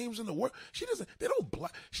worst names in the world? She doesn't. They don't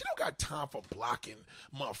block. She don't got time for blocking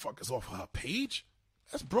motherfuckers off of her page.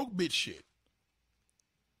 That's broke bitch shit.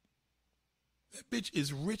 That bitch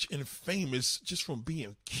is rich and famous just from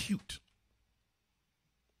being cute.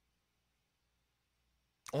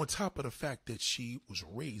 On top of the fact that she was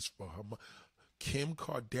raised for her mother. Kim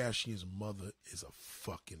Kardashian's mother is a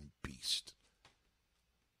fucking beast.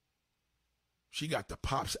 She got the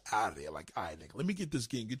pops out of there like, all right, nigga, let me get this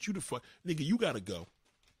game. Get you the fuck. Nigga, you got to go.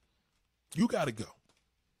 You got to go.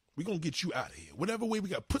 We're going to get you out of here. Whatever way we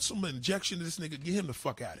got. Put some injection to this nigga. Get him the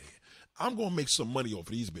fuck out of here. I'm going to make some money off of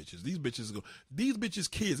these bitches. These bitches'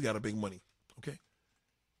 kids got to make money. Okay?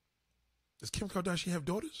 Does Kim Kardashian have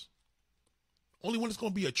daughters? Only one that's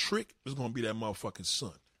going to be a trick is going to be that motherfucking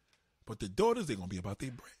son. But the daughters, they're going to be about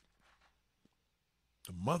their bread.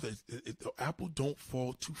 The mother, the apple don't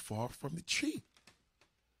fall too far from the tree.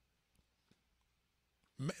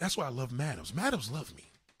 That's why I love Madams. Madams love me.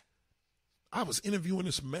 I was interviewing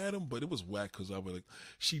this madam, but it was whack because I was like,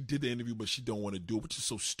 she did the interview, but she don't want to do it, which is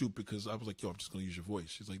so stupid because I was like, yo, I'm just going to use your voice.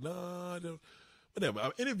 She's like, nah, whatever.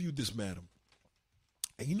 I interviewed this madam.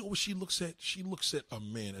 And you know what she looks at? She looks at a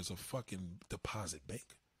man as a fucking deposit bank.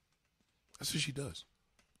 That's what she does.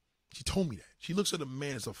 She told me that. She looks at a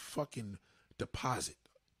man as a fucking deposit.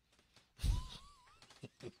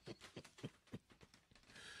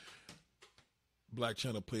 Black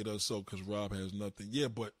China played us so because Rob has nothing. Yeah,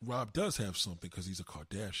 but Rob does have something because he's a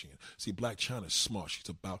Kardashian. See, Black China's smart. She's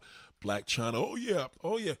about Black China. Oh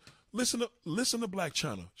yeah. Listen to Black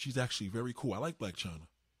China. She's actually very cool. I like Black China.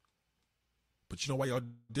 But you know why y'all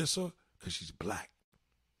diss her? Because she's black.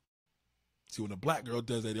 See, when a black girl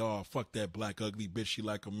does that, oh, fuck that black ugly bitch. She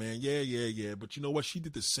like a man. Yeah. But you know what? She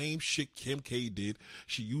did the same shit Kim K did.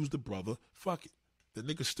 She used the brother. Fuck it. The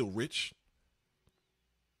nigga's still rich.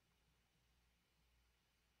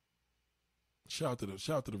 Shout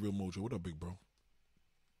out to the real Mojo. What up, big bro?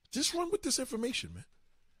 Just run with this information, man.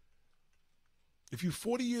 If you're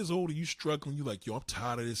 40 years old and you struggling, you like, yo, I'm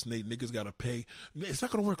tired of this. Niggas got to pay. It's not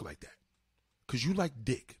going to work like that. Because you like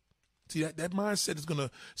dick. See, that mindset is going to,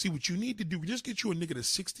 see what you need to do. Just get you a nigga that's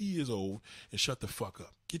 60 years old and shut the fuck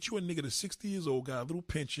up. Get you a nigga that's 60 years old, got a little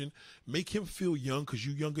pension, make him feel young because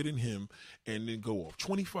you younger than him, and then go off.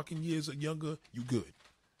 20 fucking years younger, you good.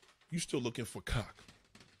 You still looking for cock.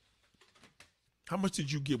 How much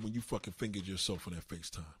did you get when you fucking fingered yourself on that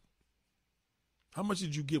FaceTime? How much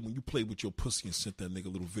did you get when you played with your pussy and sent that nigga a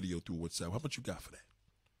little video through WhatsApp? How much you got for that?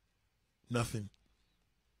 Nothing.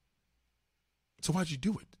 So why'd you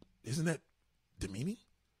do it? Isn't that demeaning?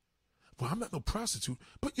 Well, I'm not no prostitute,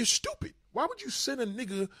 but you're stupid. Why would you send a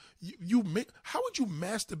nigga, how would you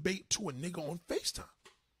masturbate to a nigga on FaceTime?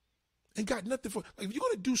 And got nothing for, like, if you're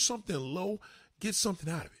going to do something low, get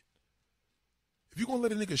something out of it. If you're going to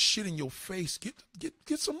let a nigga shit in your face,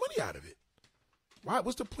 get some money out of it. Why?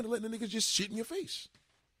 What's the point of letting a nigga just shit in your face?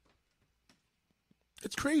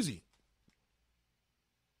 It's crazy.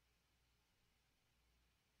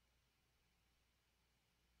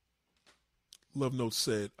 Love Note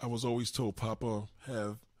said, I was always told Papa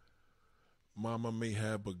have, Mama may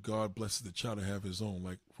have, but God blesses the child to have his own.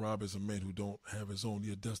 Like Rob is a man who don't have his own.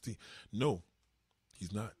 Yeah, Dusty. No,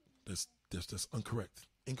 he's not. That's incorrect.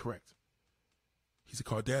 Incorrect. He's a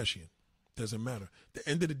Kardashian. Doesn't matter. At the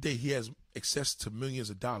end of the day, he has access to millions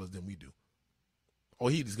of dollars than we do. All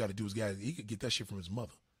he just got to do is he could get that shit from his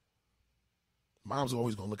mother. Mom's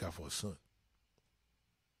always going to look out for her son.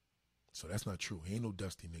 So that's not true. He ain't no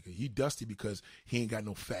Dusty nigga. He Dusty because he ain't got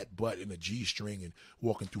no fat butt and a G-string and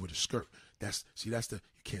walking through with a skirt. You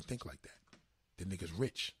can't think like that. The nigga's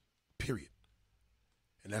rich, period.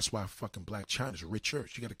 And that's why fucking Blac Chyna's richer.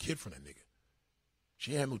 She got a kid from that nigga.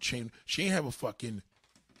 She ain't have no chain. She didn't have a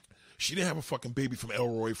fucking baby from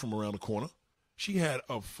Elroy from around the corner. She had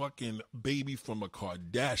a fucking baby from a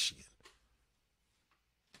Kardashian.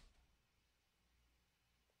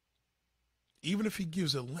 Even if he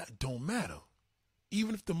gives a lot, don't matter.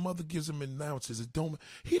 Even if the mother gives him allowances, it don't.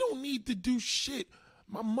 He don't need to do shit.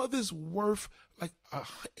 My mother's worth like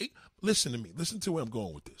listen to me. Listen to where I'm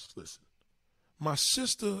going with this. Listen. My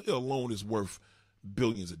sister alone is worth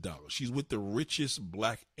billions of dollars. She's with the richest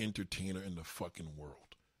black entertainer in the fucking world.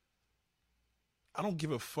 I don't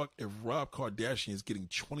give a fuck if Rob Kardashian is getting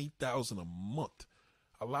 $20,000 a month.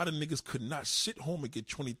 A lot of niggas could not sit home and get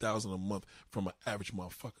 $20,000 a month from an average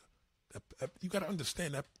motherfucker. You got to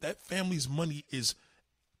understand that family's money is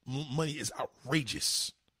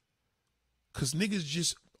outrageous. Because niggas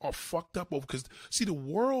just are fucked up over. Because see, the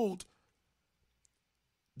world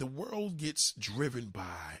gets driven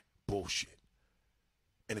by bullshit.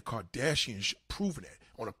 And the Kardashians proving that.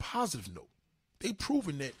 On a positive note, they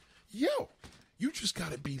proving that, yo, you just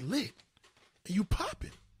got to be lit. And you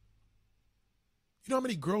popping. You know how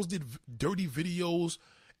many girls did dirty videos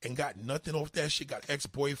and got nothing off that shit, got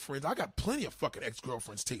ex-boyfriends? I got plenty of fucking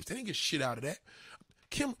ex-girlfriends tapes. They didn't get shit out of that.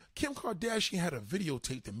 Kim Kardashian had a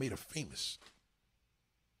videotape that made her famous.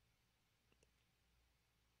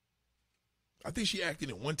 I think she acted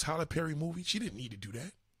in one Tyler Perry movie. She didn't need to do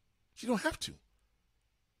that. She don't have to.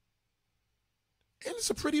 And it's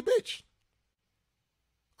a pretty bitch.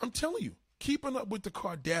 I'm telling you, Keeping Up with the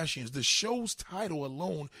Kardashians, the show's title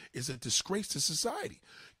alone is a disgrace to society.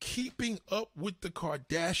 Keeping Up with the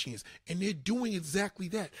Kardashians, and they're doing exactly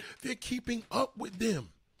that. They're keeping up with them.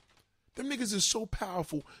 Them niggas is so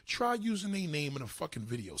powerful. Try using their name in a fucking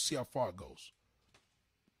video. See how far it goes.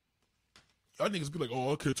 Y'all niggas be like,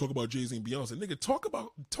 oh, I can't talk about Jay-Z and Beyonce. Nigga, talk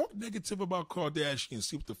negative about Kardashian and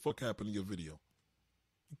see what the fuck happened in your video.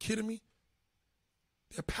 You kidding me?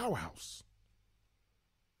 They're a powerhouse.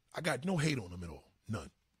 I got no hate on them at all.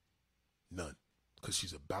 None. Because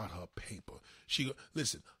she's about her paper.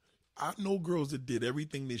 Listen, I know girls that did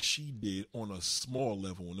everything that she did on a small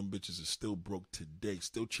level, and them bitches are still broke today,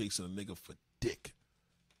 still chasing a nigga for dick.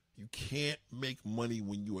 You can't make money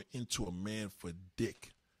when you are into a man for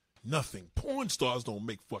dick. Nothing. Porn stars don't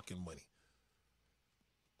make fucking money.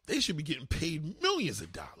 They should be getting paid millions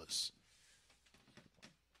of dollars.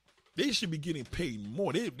 They should be getting paid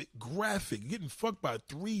more. They're graphic, getting fucked by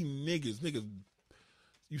 3 niggas. Niggas,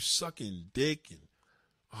 you sucking dick and,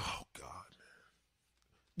 oh God, man.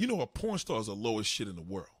 You know, a porn star is the lowest shit in the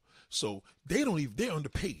world. So they're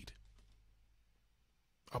underpaid.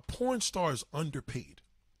 A porn star is underpaid.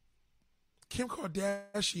 Kim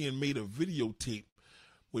Kardashian made a videotape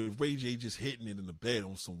with Ray J just hitting it in the bed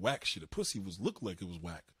on some whack shit. The pussy looked like it was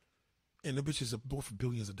whack. And the bitches are both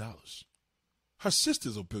billions of dollars. Her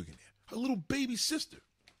sister's a billionaire. Her little baby sister.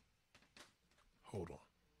 Hold on.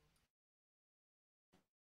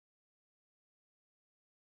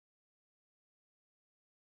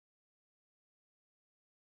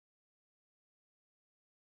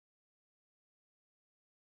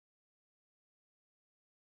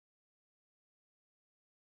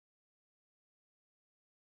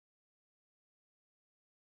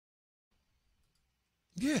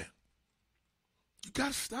 Yeah. You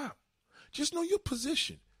gotta stop. Just know your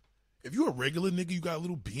position. If you're a regular nigga, you got a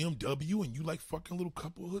little BMW and you like fucking little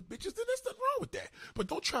couple of hood bitches, then there's nothing wrong with that. But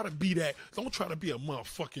don't try to be that. Don't try to be a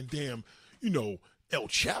motherfucking damn, El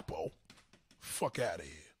Chapo. Fuck out of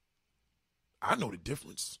here. I know the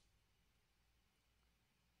difference.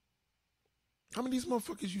 How many of these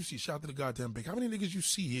motherfuckers you see? Shout out to the goddamn bank. How many niggas you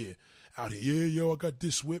see here out here? Yeah, yo, I got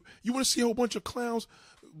this whip. You want to see a whole bunch of clowns?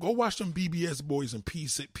 Go watch them BBS boys and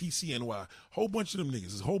PCNY. Whole bunch of them niggas.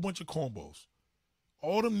 There's a whole bunch of combos.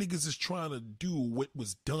 All them niggas is trying to do what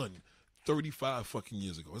was done 35 fucking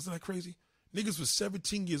years ago. Isn't that crazy? Niggas was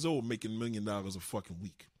 17 years old making $1 million a fucking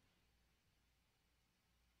week.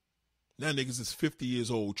 Now niggas is 50 years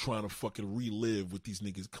old trying to fucking relive with these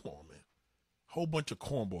niggas. Come on, man. Whole bunch of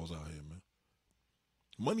cornballs out here, man.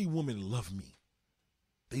 Money women love me.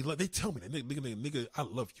 They tell me that, nigga, I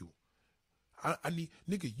love you. I need,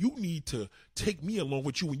 nigga, you need to take me along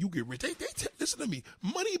with you when you get rich. Listen to me.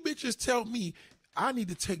 Money bitches tell me I need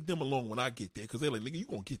to take them along when I get there, because they're like, nigga, you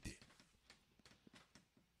gonna get there.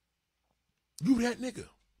 You that nigga.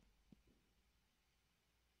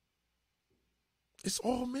 It's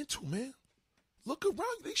all mental, man. Look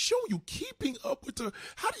around. They show you Keeping Up with the.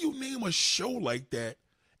 How do you name a show like that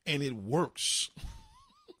and it works?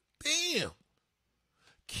 Damn.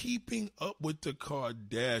 Keeping Up with the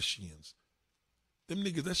Kardashians. Them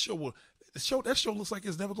niggas, that show looks like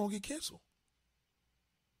it's never gonna get canceled.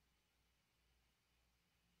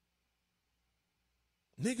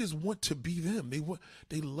 Niggas want to be them.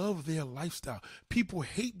 They love their lifestyle. People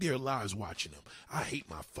hate their lives watching them. I hate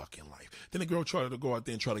my fucking life. Then the girl tried to go out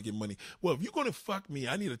there and try to get money. Well, if you're gonna fuck me,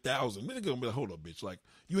 I need 1,000. Then they're gonna be like, hold up, bitch. Like,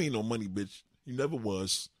 you ain't no money, bitch. You never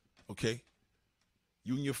was. Okay?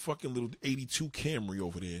 You and your fucking little 82 Camry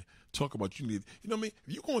over there talk about you need. You know what I mean?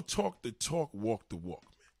 If you going to talk the talk, walk the walk,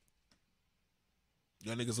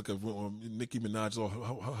 man. Y'all niggas look at Nicki Minaj,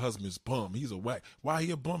 her husband's bum. He's a whack. Why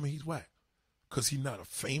he a bum and he's whack? Because he not a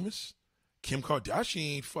famous? Kim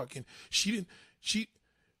Kardashian ain't fucking. She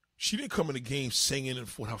didn't come in the game singing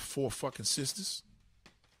for her 4 fucking sisters.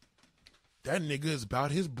 That nigga is about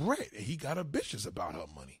his bread. And he got a bitches about her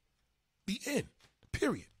money. The end.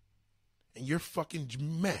 Period. And you're fucking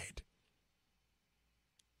mad.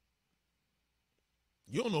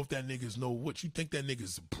 You don't know if that nigga's know what. You think that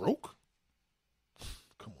nigga's broke?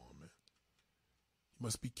 Come on, man. You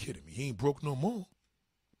must be kidding me. He ain't broke no more.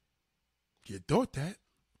 You thought that.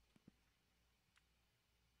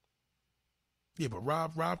 Yeah, but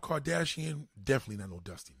Rob Kardashian, definitely not no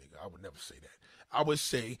dusty nigga. I would never say that. I would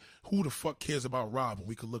say, who the fuck cares about Rob when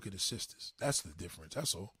we could look at his sisters? That's the difference.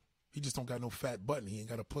 That's all. He just don't got no fat button. He ain't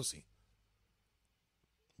got a pussy.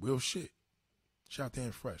 Real shit. Shout there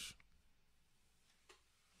and fresh.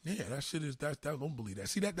 Yeah, that shit is that don't believe that.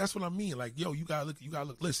 See that's what I mean. Like, yo, you gotta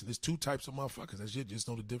look. Listen, there's 2 types of motherfuckers. That shit just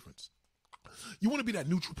know the difference. You want to be that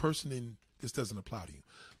neutral person, and this doesn't apply to you.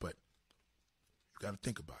 But you gotta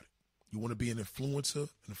think about it. You want to be an influencer?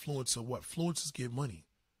 An influencer what? Influencers get money.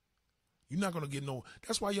 You're not going to get no.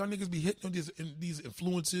 That's why y'all niggas be hitting on these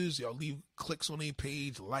influencers. Y'all leave clicks on their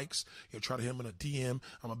page, likes. You'll try to hit them in a DM.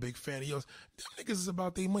 I'm a big fan of yours. Them niggas is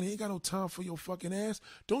about their money. They ain't got no time for your fucking ass.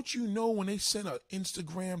 Don't you know when they send an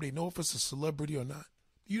Instagram, they know if it's a celebrity or not?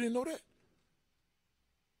 You didn't know that?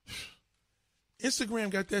 Instagram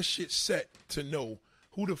got that shit set to know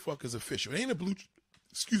who the fuck is official. It ain't a blue,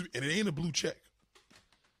 and it ain't a blue check.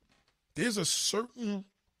 There's a certain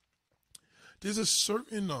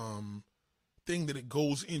thing that it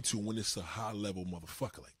goes into when it's a high level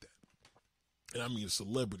motherfucker like that. And I mean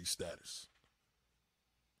celebrity status.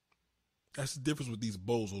 That's the difference with these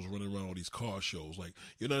bozos running around all these car shows. Like,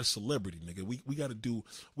 you're not a celebrity, nigga. We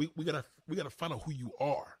gotta find out who you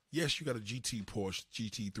are. Yes, you got a GT Porsche,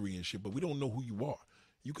 GT3 and shit, but we don't know who you are.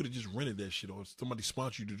 You could have just rented that shit or somebody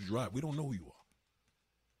sponsored you to drive. We don't know who you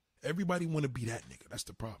are. Everybody want to be that nigga. That's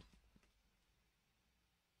the problem.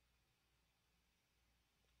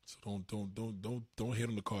 So don't hate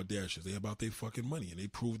on the Kardashians. They about their fucking money, and they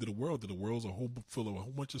prove to the world that the world's full of a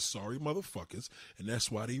whole bunch of sorry motherfuckers, and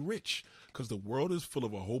that's why they rich. Because the world is full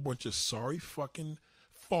of a whole bunch of sorry fucking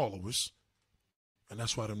followers, and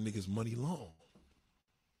that's why them niggas money long.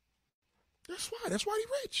 That's why they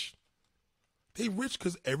rich. They rich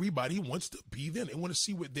because everybody wants to be them. They want to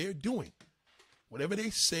see what they're doing. Whatever they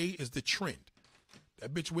say is the trend.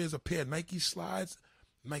 That bitch wears a pair of Nike slides.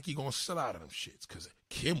 Nike gonna sell out of them shits because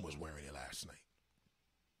Kim was wearing it last night.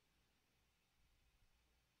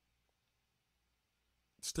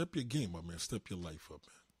 Step your game up, man. Step your life up,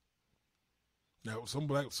 man. Now, some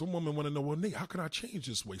women want to know, well, nigga, how can I change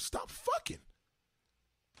this way? Stop fucking.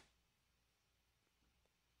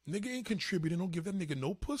 Nigga ain't contributing. Don't give that nigga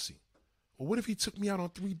no pussy. Well, what if he took me out on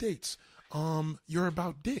 3 dates? You're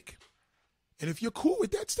about dick. And if you're cool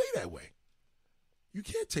with that, stay that way. You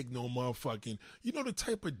can't take no motherfucking, you know the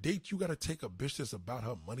type of date you got to take a bitch that's about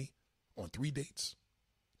her money on 3 dates?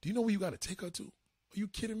 Do you know where you got to take her to? Are you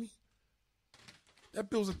kidding me? That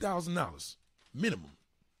bill's $1,000 minimum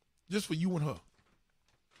just for you and her.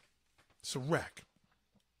 It's a rack.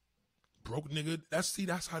 Broke nigga,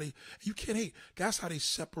 that's how they, you can't hate. That's how they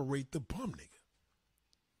separate the bum nigga.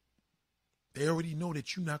 They already know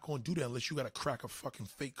that you're not going to do that unless you got to crack a fucking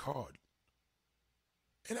fake card.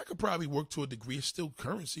 And that could probably work to a degree. It's still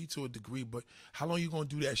currency to a degree, but how long you going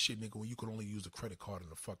to do that shit, nigga, when you can only use a credit card in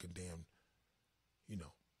the fucking damn, in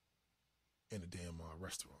a damn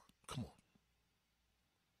restaurant? Come on.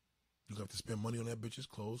 You have to spend money on that bitch's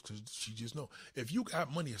clothes because she just know. If you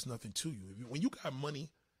got money, it's nothing to you. When you got money,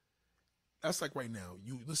 that's like right now.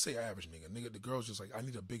 Let's say average nigga. The girl's just like, I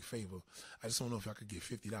need a big favor. I just don't know if I could get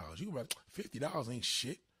 $50. You go like, $50 ain't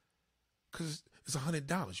shit because it's $100.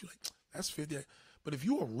 You're like, that's $50. But if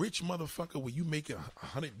you a rich motherfucker where you making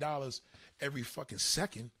 $100 every fucking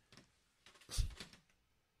second,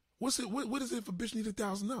 what is it if a bitch need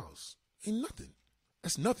 $1,000? Ain't nothing.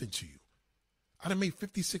 That's nothing to you. I done made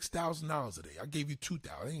 $56,000 a day. I gave you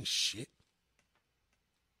 $2,000. Ain't shit.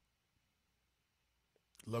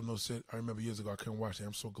 Love No said, I remember years ago I couldn't watch that.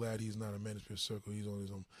 I'm so glad he's not a Manosphere Circle. He's on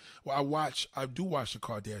his own. Well, I do watch the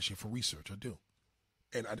Kardashian for research. I do.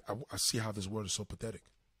 And I see how this world is so pathetic.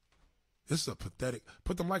 This is a pathetic.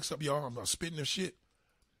 Put them likes up, y'all. I'm spitting their shit.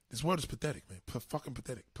 This world is pathetic, man. Fucking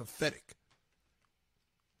pathetic. Pathetic.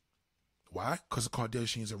 Why? Because the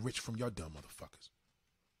Kardashians are rich from y'all dumb motherfuckers.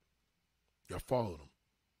 Y'all follow them.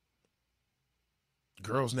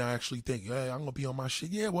 Girls now actually think, hey, I'm gonna be on my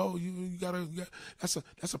shit. Yeah, well, you gotta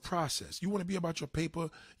that's a process. You want to be about your paper,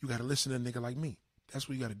 you gotta listen to a nigga like me. That's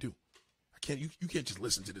what you gotta do. You can't just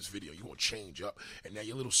listen to this video. You gonna change up, and now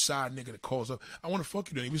your little side nigga that calls up, I want to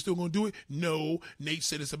fuck you. Then we still gonna do it? No, Nate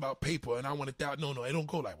said it's about paper, and I want it that. No, it don't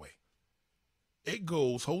go that way. It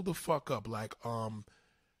goes, hold the fuck up, like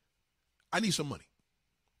I need some money.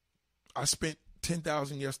 I spent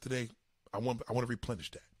 $10,000 yesterday. I want to replenish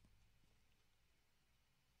that.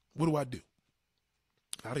 What do I do?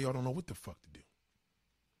 A lot of y'all don't know what the fuck to do.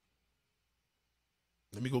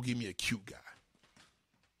 Let me go give me a cute guy.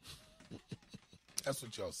 That's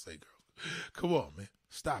what y'all say, girls. Come on, man.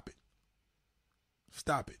 Stop it.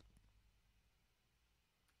 Stop it.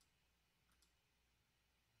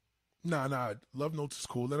 Nah. Love notes is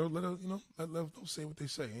cool. Let her, let love notes say what they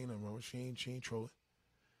say. Ain't nothing wrong with it. She ain't trolling.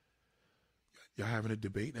 Y'all having a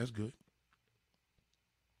debate. That's good.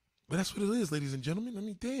 But that's what it is, ladies and gentlemen. I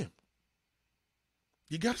mean, damn.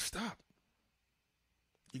 You got to stop.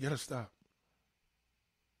 You got to stop.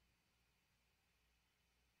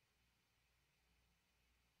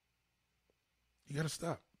 You got to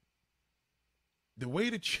stop. The way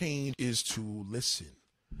to change is to listen.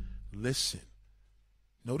 Listen.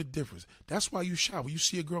 Know the difference. That's why you shout. When you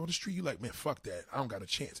see a girl on the street, you like, man, fuck that. I don't got a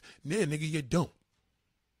chance. Nah, nigga, you don't.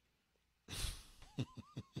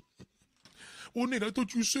 Well, nigga, I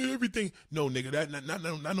thought you said everything. No, nigga, that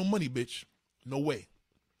not no money, bitch. No way.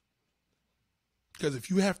 Because if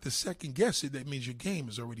you have to second guess it, that means your game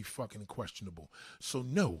is already fucking questionable. So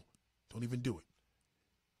no, don't even do it.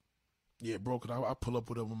 Yeah, bro, because I pull up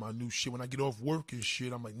with my new shit. When I get off work and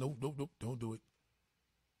shit, I'm like, nope, don't do it.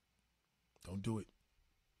 Don't do it.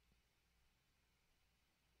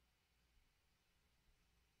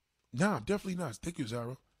 Nah, definitely not. Thank you,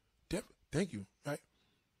 Zara. Thank you. Right?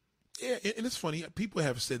 Yeah, and it's funny. People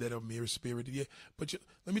have said that I'm mirror-spirited, yeah. But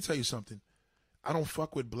let me tell you something. I don't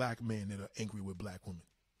fuck with black men that are angry with black women.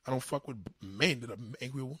 I don't fuck with men that are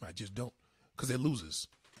angry with women. I just don't. Because they're losers.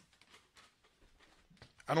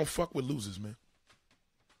 I don't fuck with losers, man.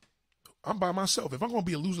 I'm by myself. If I'm going to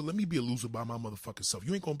be a loser, let me be a loser by my motherfucking self.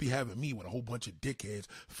 You ain't going to be having me with a whole bunch of dickheads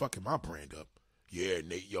fucking my brand up. Yeah,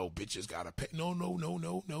 Nate, yo, bitches gotta pay. No.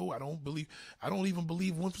 I don't even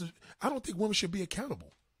believe women. I don't think women should be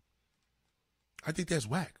accountable. I think that's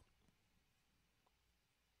whack.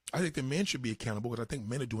 I think the men should be accountable because I think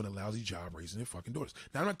men are doing a lousy job raising their fucking daughters.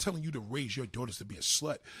 Now, I'm not telling you to raise your daughters to be a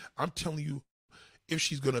slut. I'm telling you, if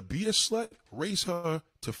she's going to be a slut, raise her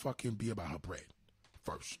to fucking be about her bread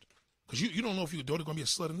first. Because you don't know if your daughter's going to be a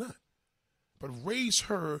slut or not. But raise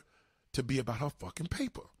her to be about her fucking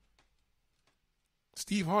paper.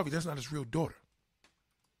 Steve Harvey, that's not his real daughter.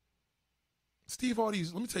 Steve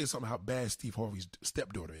Harvey's, let me tell you something how bad Steve Harvey's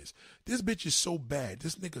stepdaughter is. This bitch is so bad.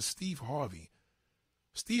 This nigga Steve Harvey,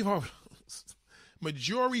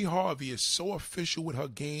 Marjorie Harvey is so official with her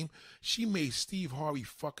game, she made Steve Harvey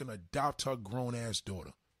fucking adopt her grown-ass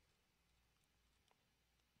daughter.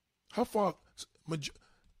 Her father,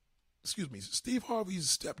 Steve Harvey's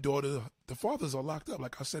stepdaughter, the fathers are locked up,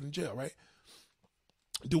 like I said, in jail, right?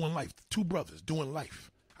 Doing life. Two brothers doing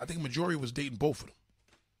life. I think Marjorie was dating both of them.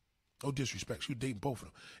 No disrespect. She was dating both of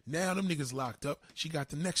them. Now them niggas locked up. She got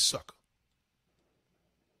the next sucker.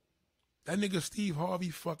 That nigga Steve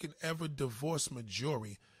Harvey fucking ever divorced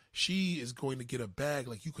Marjorie. She is going to get a bag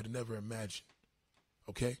like you could never imagine.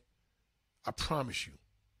 Okay? I promise you.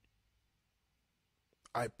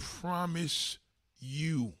 I promise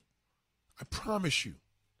you. I promise you.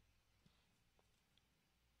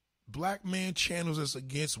 Black man channels us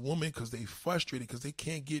against women because they frustrated because they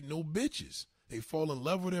can't get no bitches. They fall in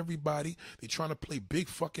love with everybody. They trying to play big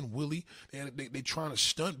fucking Willie. They trying to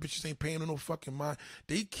stunt. Bitches ain't paying no fucking mind.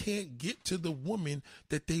 They can't get to the woman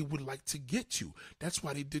that they would like to get to. That's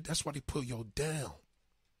why they did. That's why they put y'all down.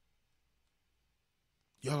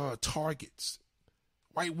 Y'all are targets.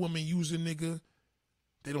 White woman use a nigga.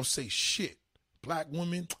 They don't say shit. Black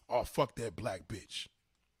woman, oh, fuck that black bitch.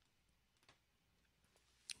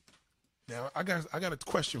 Now, I got a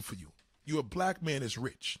question for you. You're a black man that's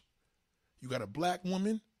rich. You got a black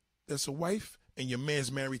woman that's a wife, and your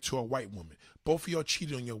man's married to a white woman. Both of y'all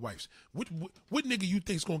cheated on your wives. What nigga you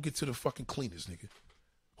think's gonna get to the fucking cleaners, nigga?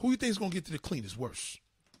 Who you think's gonna get to the cleaners worse?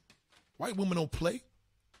 White women don't play.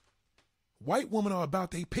 White women are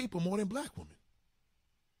about their paper more than black women.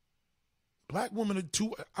 Black women are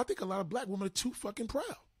too, I think a lot of black women are too fucking proud.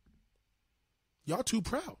 Y'all too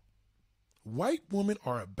proud. White women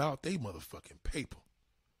are about their motherfucking paper.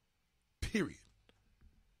 Period.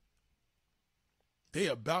 They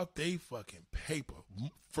about they fucking paper.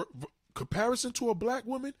 For comparison to a black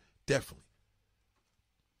woman, definitely.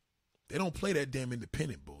 They don't play that damn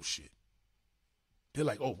independent bullshit. They're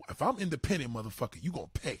like, oh, if I'm independent, motherfucker, you gonna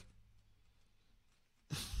pay.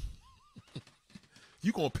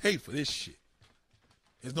 You gonna pay for this shit.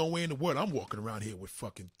 There's no way in the world I'm walking around here with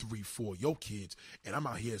fucking 3, 4 your kids, and I'm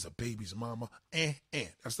out here as a baby's mama.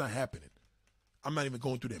 That's not happening. I'm not even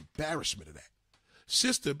going through the embarrassment of that.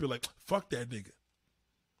 Sister be like, fuck that nigga.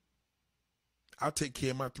 I'll take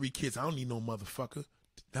care of my 3 kids. I don't need no motherfucker.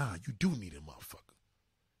 Nah, you do need a motherfucker.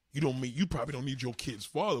 You probably don't need your kid's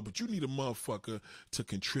father, but you need a motherfucker to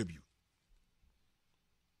contribute.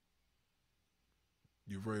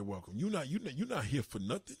 You're very welcome. You're not here for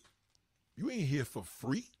nothing. You ain't here for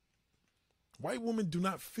free. White women do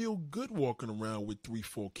not feel good walking around with 3,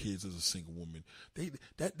 4 kids as a single woman.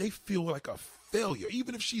 They feel like a failure,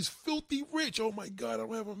 even if she's filthy rich. Oh my God, I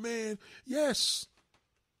don't have a man. Yes,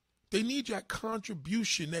 they need that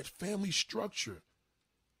contribution, that family structure.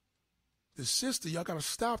 The sister, y'all gotta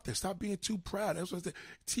stop that. Stop being too proud. That's what I said.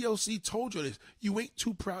 TLC told you this. You ain't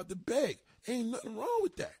too proud to beg. Ain't nothing wrong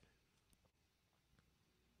with that.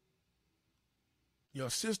 Your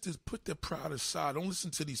sisters, put their pride aside. Don't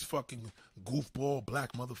listen to these fucking goofball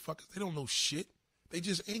black motherfuckers. They don't know shit. They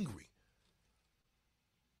just angry.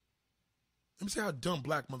 Let me say how dumb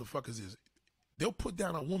black motherfuckers is. They'll put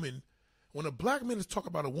down a woman. When a black man is talking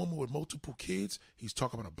about a woman with multiple kids, he's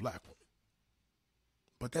talking about a black woman.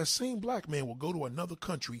 But that same black man will go to another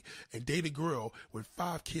country and date a girl with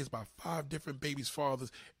 5 kids by 5 different babies'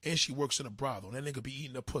 fathers, and she works in a brothel. And that nigga be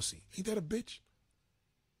eating a pussy. Ain't that a bitch?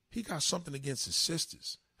 He got something against his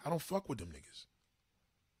sisters. I don't fuck with them niggas.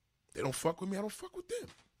 They don't fuck with me. I don't fuck with them.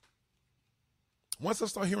 Once I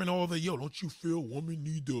start hearing all the, yo, don't you feel women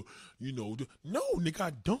need to, no, nigga,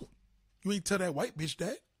 I don't. You ain't tell that white bitch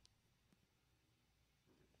that.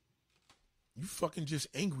 You fucking just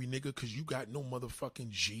angry, nigga, because you got no motherfucking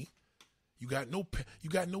G. You got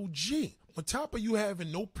no G. On top of you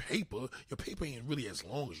having no paper, your paper ain't really as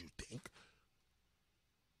long as you think.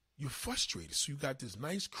 You're frustrated. So you got this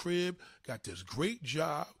nice crib, got this great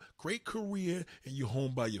job, great career, and you're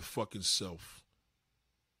home by your fucking self.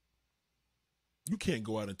 You can't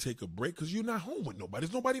go out and take a break because you're not home with nobody.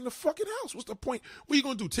 There's nobody in the fucking house. What's the point? What are you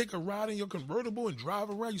going to do? Take a ride in your convertible and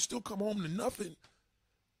drive around? You still come home to nothing.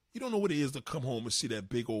 You don't know what it is to come home and see that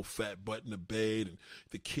big old fat butt in the bed and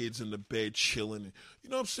the kids in the bed chilling. And, you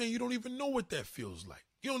know what I'm saying? You don't even know what that feels like.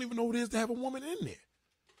 You don't even know what it is to have a woman in there.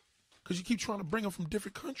 Because you keep trying to bring them from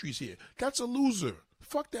different countries here. That's a loser.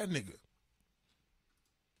 Fuck that nigga.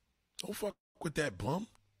 Don't fuck with that bum.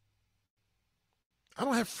 I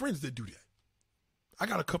don't have friends that do that. I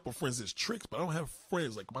got a couple friends that's tricks, but I don't have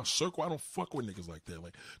friends. Like my circle, I don't fuck with niggas like that.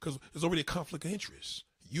 Like, because there's already a conflict of interest.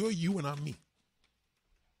 You're you and I'm me.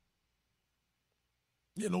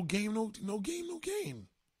 Yeah, no game, no game.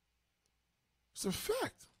 It's a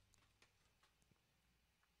fact.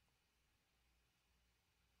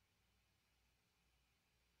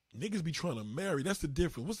 Niggas be trying to marry. That's the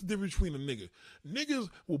difference. What's the difference between a nigga? Niggas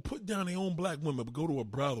will put down their own black women but go to a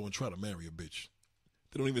brothel and try to marry a bitch.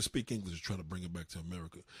 They don't even speak English and try to bring it back to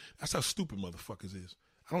America. That's how stupid motherfuckers is.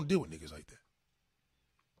 I don't deal with niggas like that.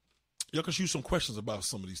 Y'all can shoot some questions about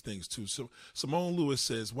some of these things too. So Simone Lewis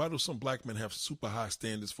says, why do some black men have super high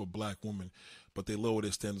standards for black women, but they lower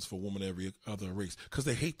their standards for women of every other race? Because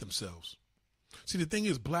they hate themselves. See, the thing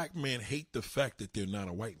is, black men hate the fact that they're not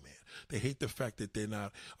a white man. They hate the fact that they're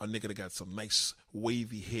not a nigga that got some nice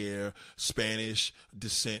wavy hair, Spanish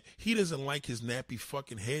descent. He doesn't like his nappy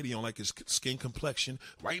fucking head. He don't like his skin complexion.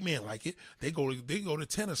 White men like it. They go to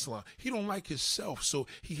tennis salon. He don't like himself, so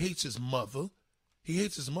he hates his mother. He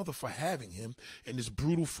hates his mother for having him in this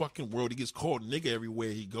brutal fucking world. He gets called nigga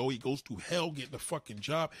everywhere he go. He goes through hell getting a fucking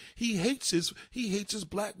job. He hates his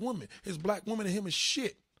black woman. His black woman and him is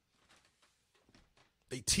shit.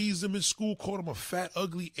 They teased him in school, called him a fat,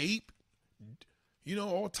 ugly ape.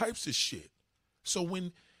 All types of shit. So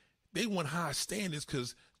when they want high standards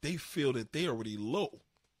because they feel that they already low.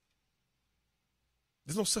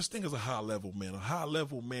 There's no such thing as a high-level man. A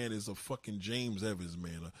high-level man is a fucking James Evans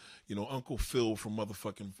man. Uncle Phil from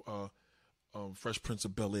motherfucking Fresh Prince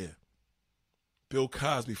of Bel-Air. Bill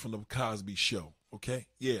Cosby from the Cosby Show, okay?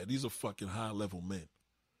 Yeah, these are fucking high-level men.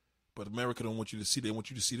 But America don't want you to see. They want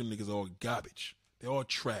you to see them niggas all garbage. They're all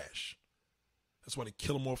trash. That's why they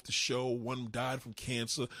kill them off the show. One died from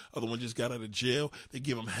cancer. Other one just got out of jail. They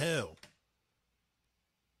give them hell.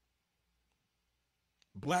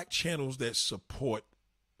 Black channels that support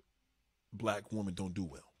black women don't do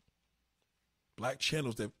well. Black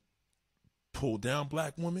channels that pull down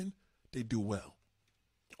black women, they do well.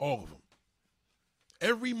 All of them.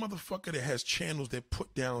 Every motherfucker that has channels that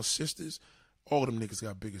put down sisters, all of them niggas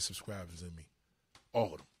got bigger subscribers than me.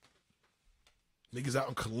 All of them. Niggas out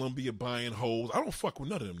in Colombia buying hoes. I don't fuck with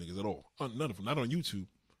none of them niggas at all. None of them. Not on YouTube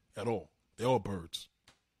at all. They all birds.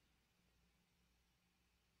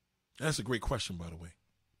 That's a great question, by the way.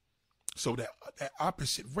 So that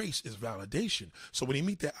opposite race is validation. So when he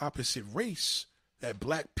meet that opposite race, that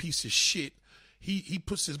black piece of shit, he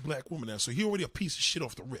puts his black woman out. So he already a piece of shit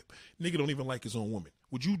off the rip. Nigga don't even like his own woman.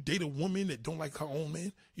 Would you date a woman that don't like her own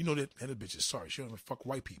man? You know that bitch is sorry. She don't even fuck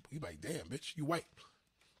white people. You like, damn, bitch, you white.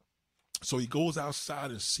 So he goes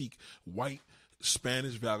outside and seek white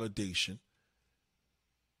Spanish validation.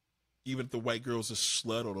 Even if the white girl's a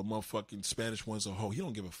slut or the motherfucking Spanish one's a hoe, he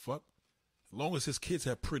don't give a fuck. As long as his kids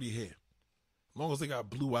have pretty hair. As long as they got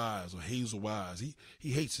blue eyes or hazel eyes, he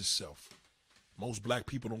hates himself. Most black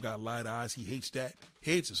people don't got light eyes. He hates that.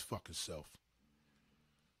 He hates his fucking self.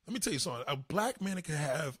 Let me tell you something. A black man that can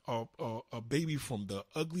have a baby from the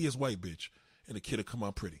ugliest white bitch and the kid will come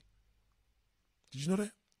out pretty. Did you know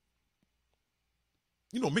that?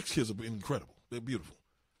 You know, mixed kids are incredible. They're beautiful.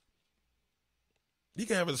 You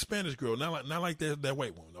can have a Spanish girl, not like that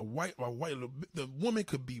white woman. The woman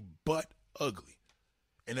could be butt ugly,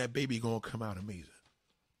 and that baby gonna come out amazing.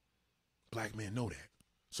 Black men know that,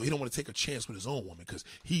 so he don't want to take a chance with his own woman because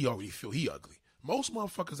he already feel he ugly. Most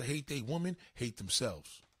motherfuckers that hate their woman hate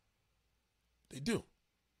themselves. They do.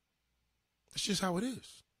 That's just how it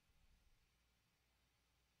is.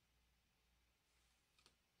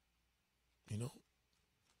 You know?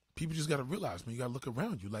 People just got to realize, man, you got to look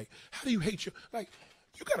around you. Like, how do you hate you got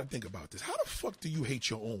to think about this. How the fuck do you hate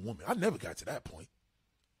your own woman? I never got to that point.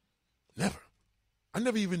 Never. I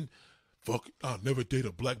never even, I'll never date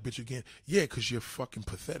a black bitch again. Yeah, because you're fucking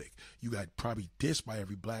pathetic. You got probably dissed by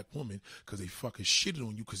every black woman because they fucking shitted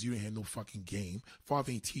on you because you didn't have no fucking game.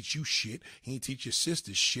 Father ain't teach you shit. He ain't teach your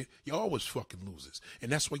sisters shit. You always fucking losers.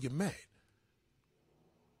 And that's why you're mad.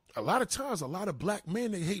 A lot of times, a lot of black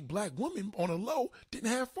men that hate black women on a low didn't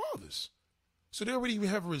have fathers. So they already even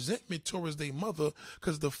have resentment towards their mother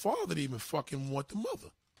because the father didn't even fucking want the mother.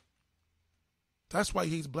 That's why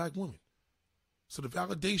he hates black women. So the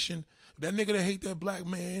validation, that nigga that hate that black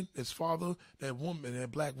man, his father, that woman,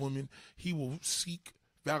 that black woman, he will seek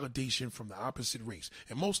validation from the opposite race.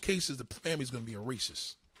 In most cases, the family's going to be a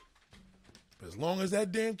racist. But as long as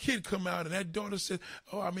that damn kid come out and that daughter says,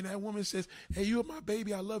 that woman says, hey, you're my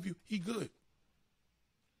baby, I love you, he good.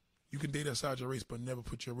 You can date outside your race, but never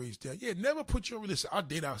put your race down. Yeah, never put your, listen, I'll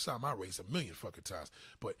date outside my race a million fucking times,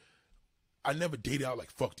 but I never date out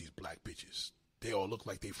like, fuck these black bitches. They all look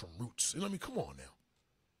like they from Roots. You know what I mean? Come on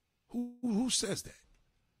now. Who says that?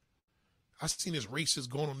 I seen this racist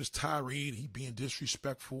going on this tirade, he being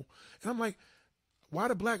disrespectful. And I'm like, why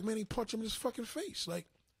the black man ain't punch him in his fucking face? Like,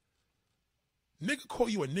 nigga call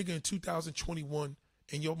you a nigga in 2021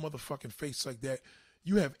 in your motherfucking face like that,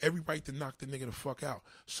 you have every right to knock the nigga the fuck out.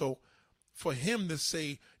 So for him to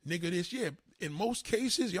say, nigga this, yeah, in most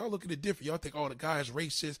cases, y'all look at it different. Y'all think, the guy's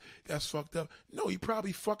racist, that's fucked up. No, he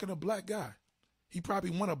probably fucking a black guy. He probably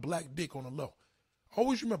want a black dick on the low.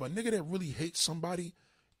 Always remember, a nigga that really hates somebody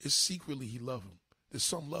is secretly he love him. There's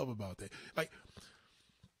some love about that. Like,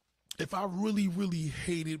 if I really, really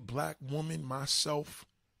hated black woman myself,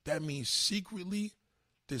 that means secretly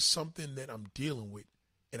there's something that I'm dealing with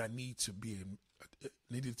and I needed to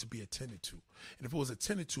be attended to. And if it was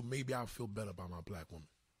attended to, maybe I'll feel better about my black woman.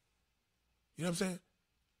 You know what I'm saying?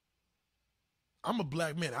 I'm a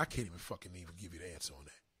black man. I can't even fucking give you the answer on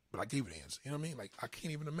that. But I gave you the answer. You know what I mean? Like, I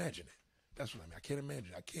can't even imagine that. That's what I mean. I can't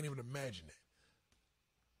imagine. I can't even imagine that.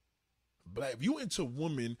 Black, if you into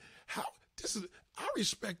women, I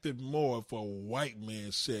respect it more if a white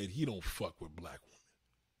man said he don't fuck with black women.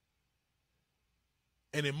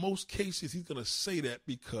 And in most cases, he's going to say that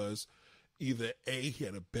because either A, he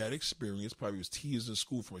had a bad experience, probably was teased in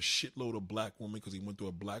school from a shitload of black women because he went to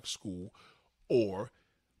a black school, or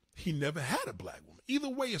he never had a black woman. Either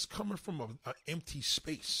way, it's coming from an empty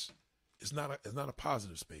space. It's not a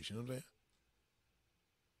positive space. You know what I'm saying?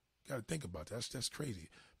 Got to think about that. That's crazy.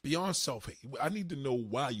 Beyond self-hate, I need to know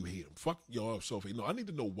why you hate them. Fuck y'all self-hate. No, I need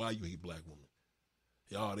to know why you hate black women.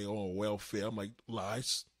 Y'all, they all on welfare. I'm like,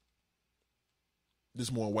 lies.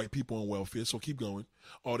 There's more white people on welfare, so keep going.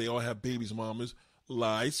 Oh, they all have babies, mamas.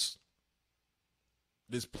 Lies.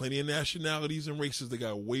 There's plenty of nationalities and races that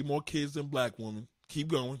got way more kids than black women. Keep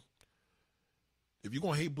going. If you're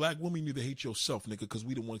going to hate black women, you need to hate yourself, nigga, because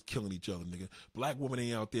we the ones killing each other, nigga. Black women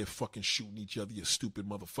ain't out there fucking shooting each other, you stupid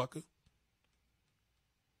motherfucker.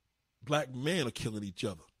 Black men are killing each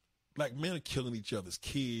other. Black men are killing each other's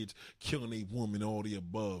kids, killing a woman, all the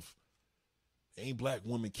above. Ain't black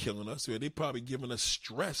women killing us. They probably giving us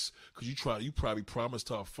stress because you probably promised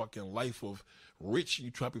her a fucking life of rich.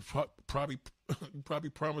 You probably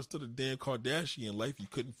promised her the damn Kardashian life. You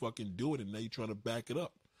couldn't fucking do it, and now you're trying to back it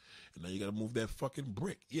up. And now you got to move that fucking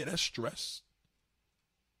brick. Yeah, that's stress.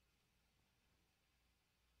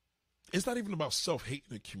 It's not even about self-hate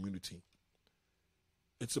in the community.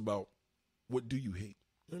 It's about, what do you hate?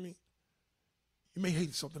 You know what I mean? You may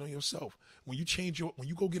hate something on yourself. When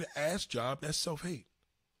you go get an ass job, that's self-hate.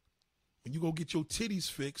 When you go get your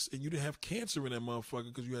titties fixed and you didn't have cancer in that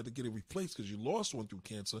motherfucker because you had to get it replaced because you lost one through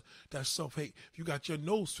cancer, that's self-hate. If you got your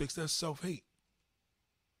nose fixed, that's self-hate.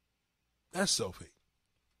 That's self-hate.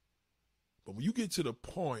 But when you get to the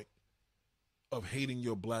point of hating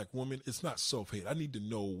your black woman, it's not self-hate. I need to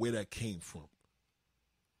know where that came from.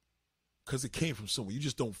 Because it came from somewhere. You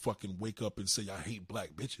just don't fucking wake up and say, I hate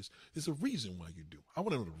black bitches. There's a reason why you do. I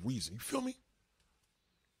want to know the reason. You feel me?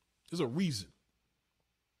 There's a reason.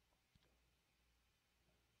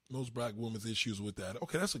 Most black women's issues with that.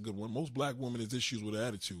 Okay, that's a good one. Most black women has issues with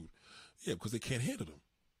attitude. Yeah, because they can't handle them.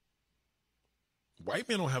 White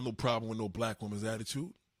men don't have no problem with no black woman's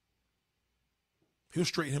attitude. He'll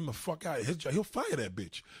straighten him the fuck out. He'll fire that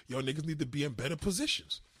bitch. Y'all niggas need to be in better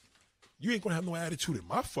positions. You ain't gonna have no attitude in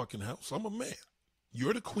my fucking house. I'm a man.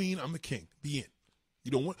 You're the queen. I'm the king. The end.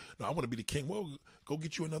 You don't want? No, I want to be the king. Well, go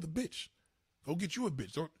get you another bitch. Go get you a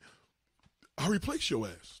bitch. I'll replace your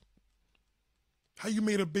ass. How you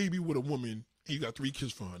made a baby with a woman and you got 3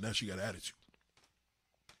 kids from her? Now she got attitude.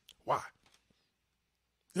 Why?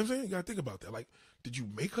 You know what I'm saying? You gotta think about that. Like, did you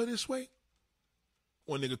make her this way?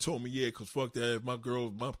 One nigga told me, yeah, because fuck that. If my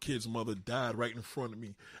kid's mother died right in front of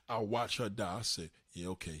me, I'll watch her die. I said, yeah,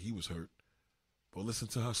 okay, he was hurt. But listen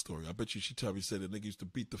to her story. I bet you she said that nigga used to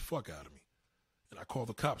beat the fuck out of me. And I called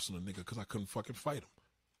the cops on the nigga because I couldn't fucking fight him.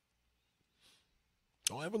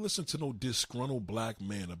 Don't ever listen to no disgruntled black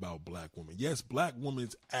man about black women. Yes, black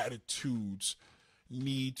women's attitudes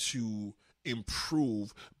need to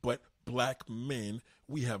improve, but black men,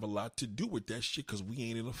 we have a lot to do with that shit because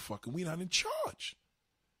we not in charge.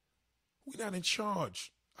 We're not in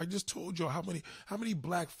charge. I just told y'all how many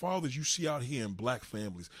black fathers you see out here in black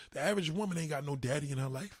families. The average woman ain't got no daddy in her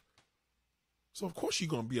life. So of course she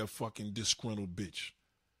gonna be a fucking disgruntled bitch.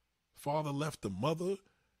 Father left the mother,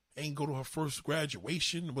 ain't go to her first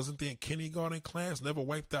graduation, wasn't there in kindergarten class, never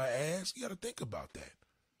wiped her ass. You gotta think about that.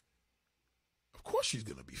 Of course she's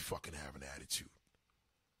gonna be fucking having attitude.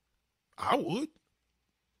 I would.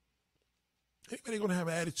 Anybody gonna have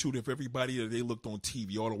attitude if everybody that they looked on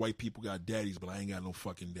TV, all the white people got daddies, but I ain't got no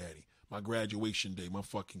fucking daddy. My graduation day, my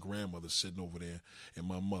fucking grandmother sitting over there and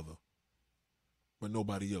my mother. But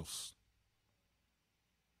nobody else.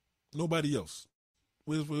 Nobody else.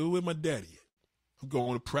 Where my daddy at? I'm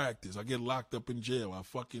going to practice. I get locked up in jail. I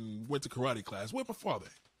fucking went to karate class. Where my father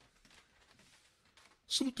at?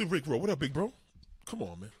 Salute to Rick Rowe. What up, big bro? Come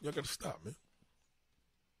on, man. Y'all gotta stop, man.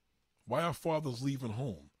 Why are fathers leaving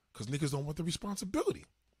home? Because niggas don't want the responsibility.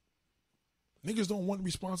 Niggas don't want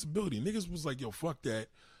responsibility. Niggas was like, yo, fuck that.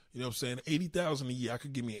 You know what I'm saying? $80,000 a year. I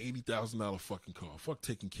could give me an $80,000 fucking car. Fuck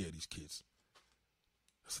taking care of these kids.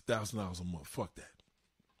 That's $1,000 a month. Fuck that.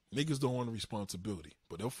 Niggas don't want the responsibility.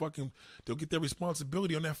 But they'll get their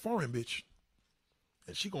responsibility on that foreign bitch.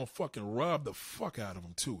 And she gonna fucking rob the fuck out of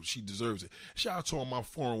them too. She deserves it. Shout out to all my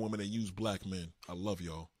foreign women that use black men. I love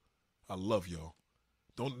y'all. I love y'all.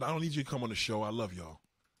 I don't need you to come on the show. I love y'all.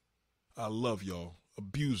 I love y'all.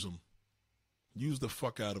 Abuse them. Use the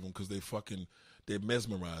fuck out of them because they're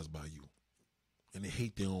mesmerized by you. And they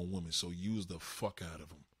hate their own women. So use the fuck out of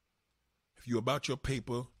them. If you about your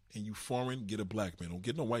paper and you foreign, get a black man. Don't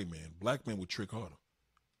get no white man. Black man will trick harder.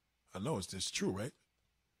 I know it's true, right?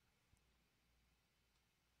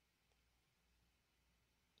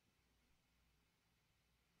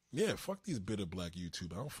 Yeah, fuck these bitter black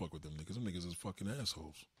YouTubers. I don't fuck with them niggas. Them niggas is fucking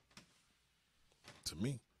assholes. To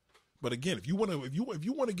me. But again, if you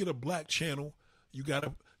wanna get a black channel,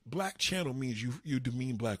 black channel means you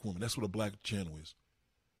demean black women. That's what a black channel is.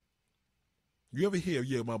 You ever hear,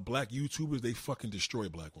 yeah, my black YouTubers, they fucking destroy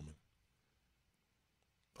black women.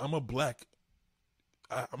 I'm a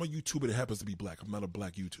YouTuber that happens to be black. I'm not a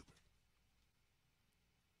black YouTuber.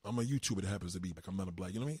 I'm a YouTuber that happens to be black. I'm not a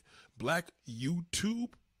black, you know what I mean? Black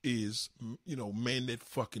YouTube is, men that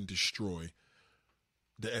fucking destroy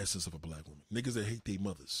the essence of a black woman. Niggas that hate their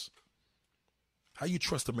mothers. How you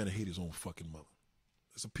trust a man to hate his own fucking mother?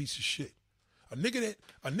 That's a piece of shit. A nigga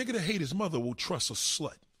that hate his mother will trust a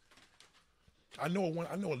slut. I know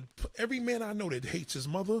every man I know that hates his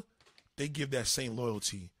mother, they give that same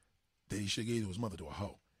loyalty that he should give to his mother to a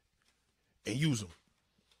hoe. And use them.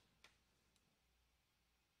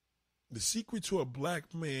 The secret to a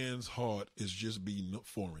black man's heart is just be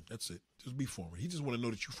foreign. That's it. Just be foreign. He just want to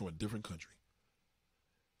know that you're from a different country.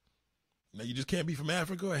 Now, you just can't be from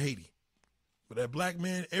Africa or Haiti. But that black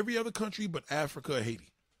man, every other country but Africa or Haiti.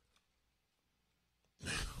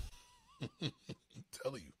 I'm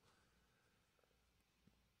telling you.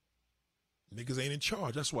 Niggas ain't in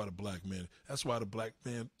charge. That's why the black woman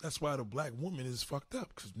is fucked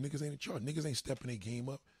up. Because niggas ain't in charge. Niggas ain't stepping their game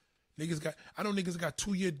up. I know niggas got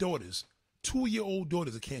 2-year daughters. 2-year-old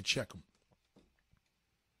daughters that can't check them.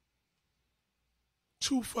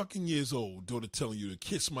 2 fucking years old, daughter telling you to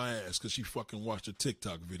kiss my ass because she fucking watched a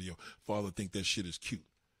TikTok video. Father think that shit is cute.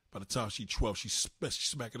 By the time she 12, she's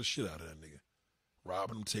smacking the shit out of that nigga.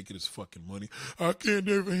 Robbing him, taking his fucking money. I can't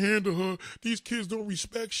ever handle her. These kids don't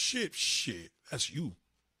respect shit. Shit, that's you.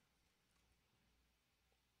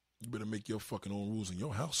 You better make your fucking own rules in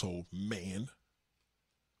your household, man.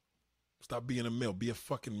 Stop being a male. Be a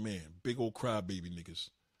fucking man. Big old crybaby niggas.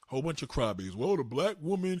 Whole bunch of crybabies. Well, the black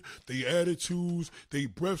woman, they attitudes, they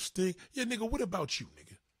breath stink. Yeah, nigga, what about you,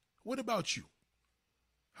 nigga? What about you?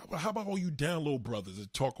 How about all you download brothers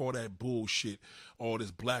that talk all that bullshit, all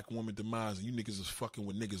this black woman demise, and you niggas is fucking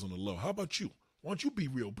with niggas on the low? How about you? Why don't you be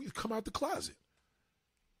real? Come out the closet.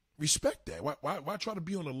 Respect that. Why try to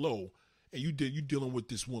be on the low and you dealing with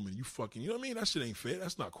this woman? You fucking, you know what I mean? That shit ain't fair.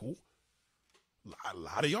 That's not cool. A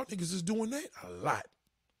lot of y'all niggas is doing that. A lot.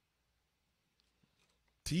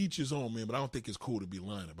 To each his own, man, but I don't think it's cool to be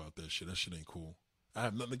lying about that shit. That shit ain't cool. I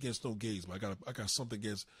have nothing against no gays, but I got something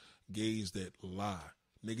against gays that lie.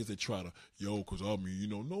 Niggas that try to, cause I mean,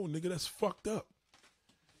 no, nigga, that's fucked up.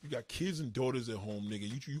 You got kids and daughters at home,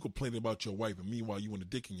 nigga. You complaining about your wife, and meanwhile you want a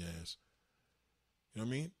dick in your ass. You know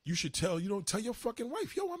what I mean? You should tell your fucking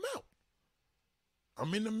wife, I'm out.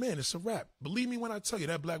 I'm in the man. It's a wrap. Believe me when I tell you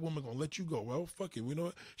that black woman gonna let you go. Well, fuck it. You know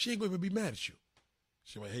what? She ain't gonna even be mad at you.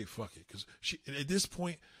 She like, hey, fuck it. Because at this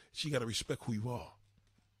point, she got to respect who you are.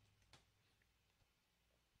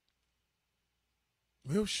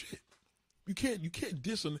 Real shit. You can't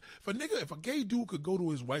diss her. If a gay dude could go to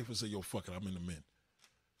his wife and say, yo, fuck it, I'm in the man.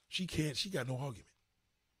 She can't. She got no argument.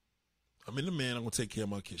 I'm in the man. I'm going to take care of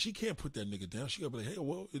my kids. She can't put that nigga down. She got to be like, hey,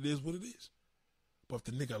 well, it is what it is. But if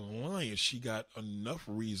the nigga lying, she got enough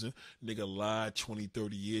reason. Nigga lied 20,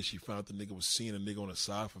 30 years. She found the nigga was seeing a nigga on the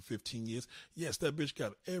side for 15 years. Yes, that bitch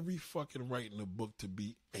got every fucking right in the book to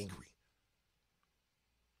be angry.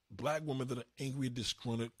 Black women that are angry and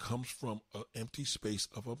disgruntled comes from an empty space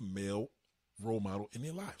of a male role model in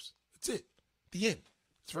their lives. That's it. The end.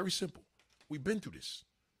 It's very simple. We've been through this.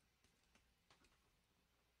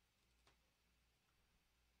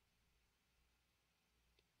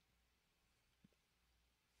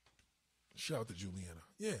 Shout out to Juliana.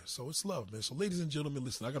 Yeah, so it's love, man. So ladies and gentlemen,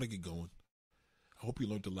 listen, I got to get going. I hope you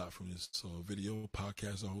learned a lot from this video,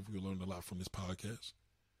 podcast. I hope you learned a lot from this podcast.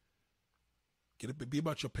 Be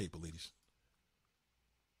about your paper, ladies.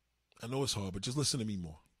 I know it's hard, but just listen to me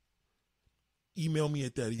more. Email me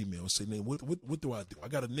at that email and say, man, what do I do? I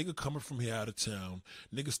got a nigga coming from here out of town.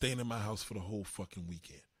 Nigga staying in my house for the whole fucking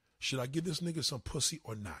weekend. Should I give this nigga some pussy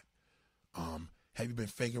or not? Have you been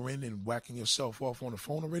fingering and whacking yourself off on the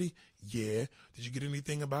phone already? Yeah. Did you get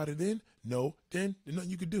anything about it then? No. Then there's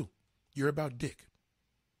nothing you could do. You're about dick.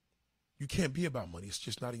 You can't be about money. It's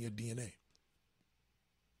just not in your DNA.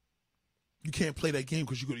 You can't play that game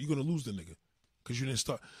because you're going to lose the nigga. Because you didn't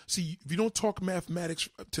start. See, if you don't talk mathematics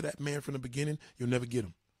to that man from the beginning, you'll never get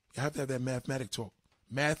him. You have to have that mathematic talk.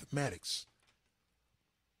 Mathematics.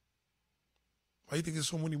 Why you think there's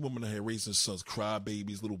so many women out here raising sons,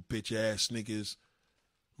 crybabies, little bitch ass niggas?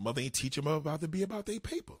 Mother ain't teach them about to be about their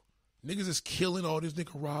paper. Niggas is killing all this nigga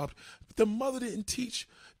robbed. The mother didn't teach.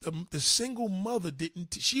 The single mother didn't.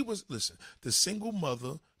 The single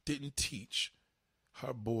mother didn't teach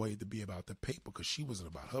her boy to be about the paper because she wasn't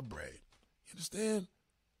about her bread. You understand?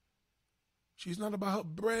 She's not about her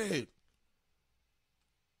bread.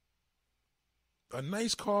 A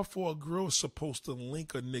nice car for a girl is supposed to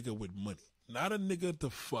link a nigga with money. Not a nigga to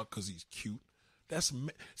fuck because he's cute.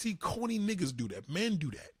 See, corny niggas do that. Men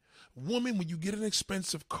do that. Woman, when you get an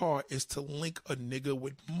expensive car, is to link a nigga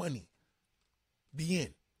with money. The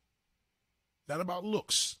end. Not about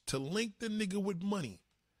looks. To link the nigga with money.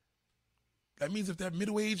 That means if that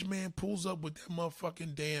middle-aged man pulls up with that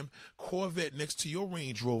motherfucking damn Corvette next to your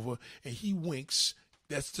Range Rover and he winks,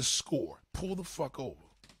 that's the score. Pull the fuck over.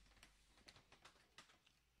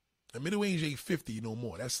 The middle age ain't 50 no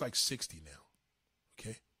more. That's like 60 now.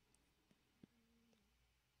 Okay?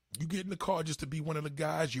 You get in the car just to be one of the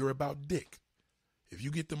guys, you're about dick. If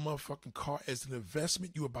you get the motherfucking car as an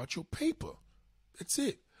investment, you about your paper. That's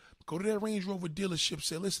it. Go to that Range Rover dealership,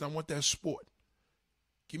 say, listen, I want that sport.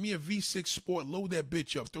 Give me a V6 Sport, load that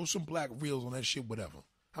bitch up, throw some black reels on that shit, whatever.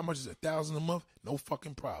 How much is it? $1,000 a month? No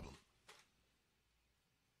fucking problem.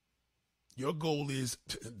 Your goal is,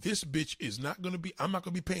 this bitch is not going to be, I'm not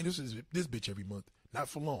going to be paying this bitch every month. Not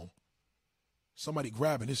for long. Somebody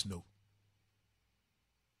grabbing this note.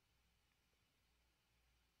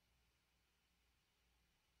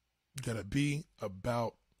 You got to be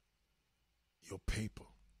about your paper.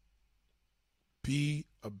 Be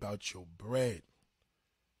about your bread.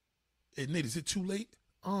 Hey, Nate, is it too late?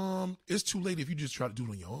 It's too late if you just try to do it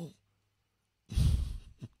on your own.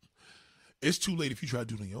 It's too late if you try to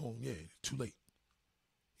do it on your own. Yeah, it's too late.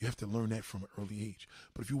 You have to learn that from an early age.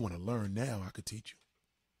 But if you want to learn now, I could teach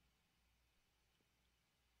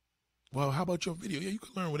you. Well, how about your video? Yeah, you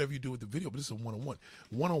can learn whatever you do with the video, but it's a one-on-one.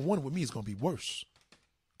 One-on-one with me is going to be worse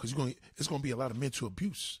because it's going to be a lot of mental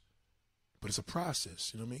abuse. But it's a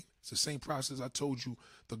process, you know what I mean? It's the same process I told you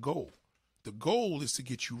the goal. The goal is to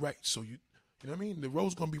get you right. So you know what I mean? The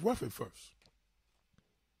road's going to be rough at first.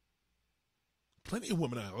 Plenty of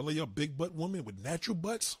women out. All of y'all big butt women with natural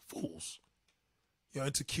butts, fools. Y'all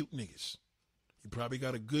into cute niggas. You probably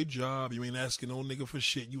got a good job. You ain't asking no nigga for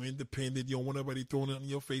shit. You independent. You don't want nobody throwing it in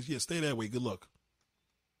your face. Yeah, stay that way. Good luck.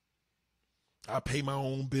 I pay my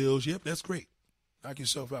own bills. Yep, that's great. Knock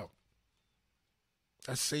yourself out.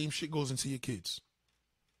 That same shit goes into your kids.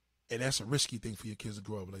 And that's a risky thing for your kids to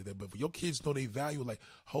grow up like that. But for your kids know they value, like,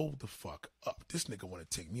 hold the fuck up. This nigga want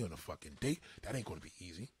to take me on a fucking date. That ain't going to be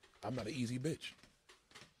easy. I'm not an easy bitch.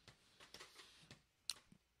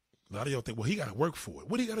 A lot of y'all think, well, he got to work for it.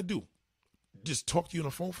 What do he got to do? Just talk to you on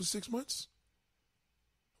the phone for 6 months?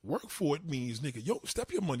 Work for it means, nigga, yo,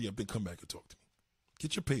 step your money up and come back and talk to me.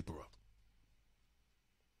 Get your paper up.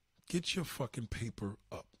 Get your fucking paper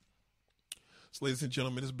up. So, ladies and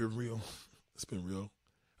gentlemen, it's been real. It's been real.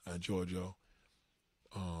 I enjoyed y'all.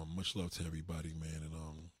 Much love to everybody, man. And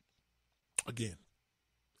again,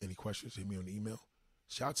 any questions, hit me on the email.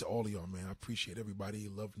 Shout out to all of y'all, man. I appreciate everybody.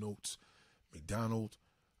 Love notes, McDonald,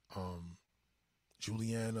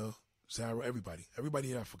 Juliana, Zara, everybody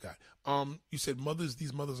that I forgot. You said mothers,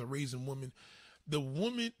 these mothers are raising women.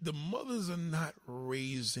 The mothers are not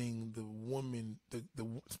raising the woman,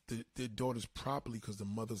 their daughters properly because the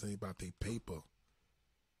mothers ain't about their paper.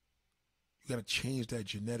 You got to change that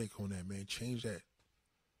genetic on that, man. Change that.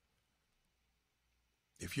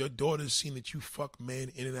 If your daughter's seen that you fuck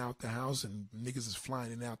men in and out the house and niggas is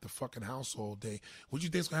flying in and out the fucking house all day, what do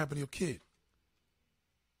you think's going to happen to your kid?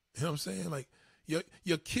 You know what I'm saying? Like,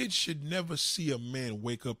 your kid should never see a man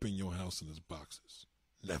wake up in your house in his boxes.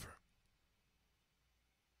 Never.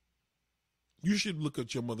 You should look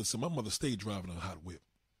at your mother and say, my mother stayed driving a hot whip.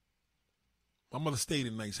 My mother stayed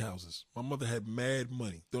in nice houses. My mother had mad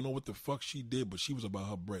money. Don't know what the fuck she did, but she was about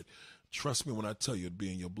her bread. Trust me when I tell you it'd be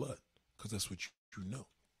in your blood, because that's what you know. You know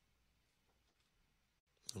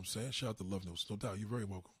what I'm saying? Shout out to Love Notes. No doubt. You're very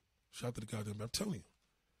welcome. Shout out to the goddamn. I'm telling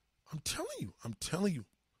you.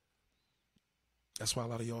 That's why a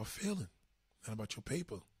lot of y'all are failing. Not about your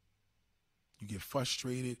paper. You get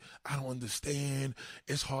frustrated. I don't understand.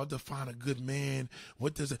 It's hard to find a good man.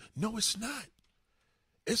 What does it? No, it's not.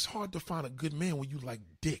 It's hard to find a good man when you like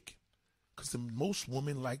dick. Because most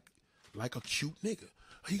women like a cute nigga.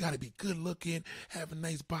 You got to be good looking, have a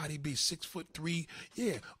nice body, be 6'3".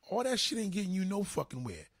 Yeah, all that shit ain't getting you no fucking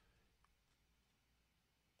where.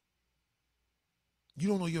 You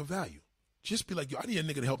don't know your value. Just be like, yo, I need a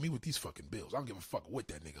nigga to help me with these fucking bills. I don't give a fuck what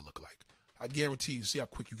that nigga look like. I guarantee you, see how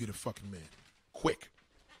quick you get a fucking man. Quick.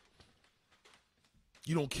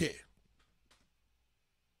 You don't care.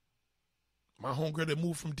 My homegirl that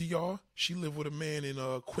moved from DR, she lived with a man in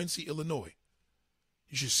Quincy, Illinois.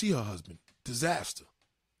 You should see her husband. Disaster.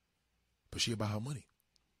 But she about her money.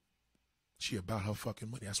 She about her fucking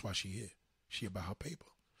money. That's why she here. She about her paper.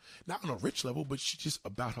 Not on a rich level, but she just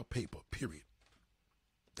about her paper, period.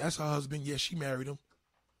 That's her husband. Yes, she married him.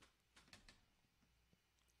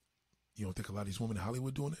 You don't think a lot of these women in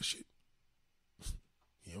Hollywood doing that shit?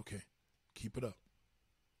 Yeah, okay. Keep it up.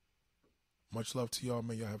 Much love to y'all,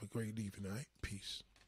 man. Y'all have a great evening, all right? Peace.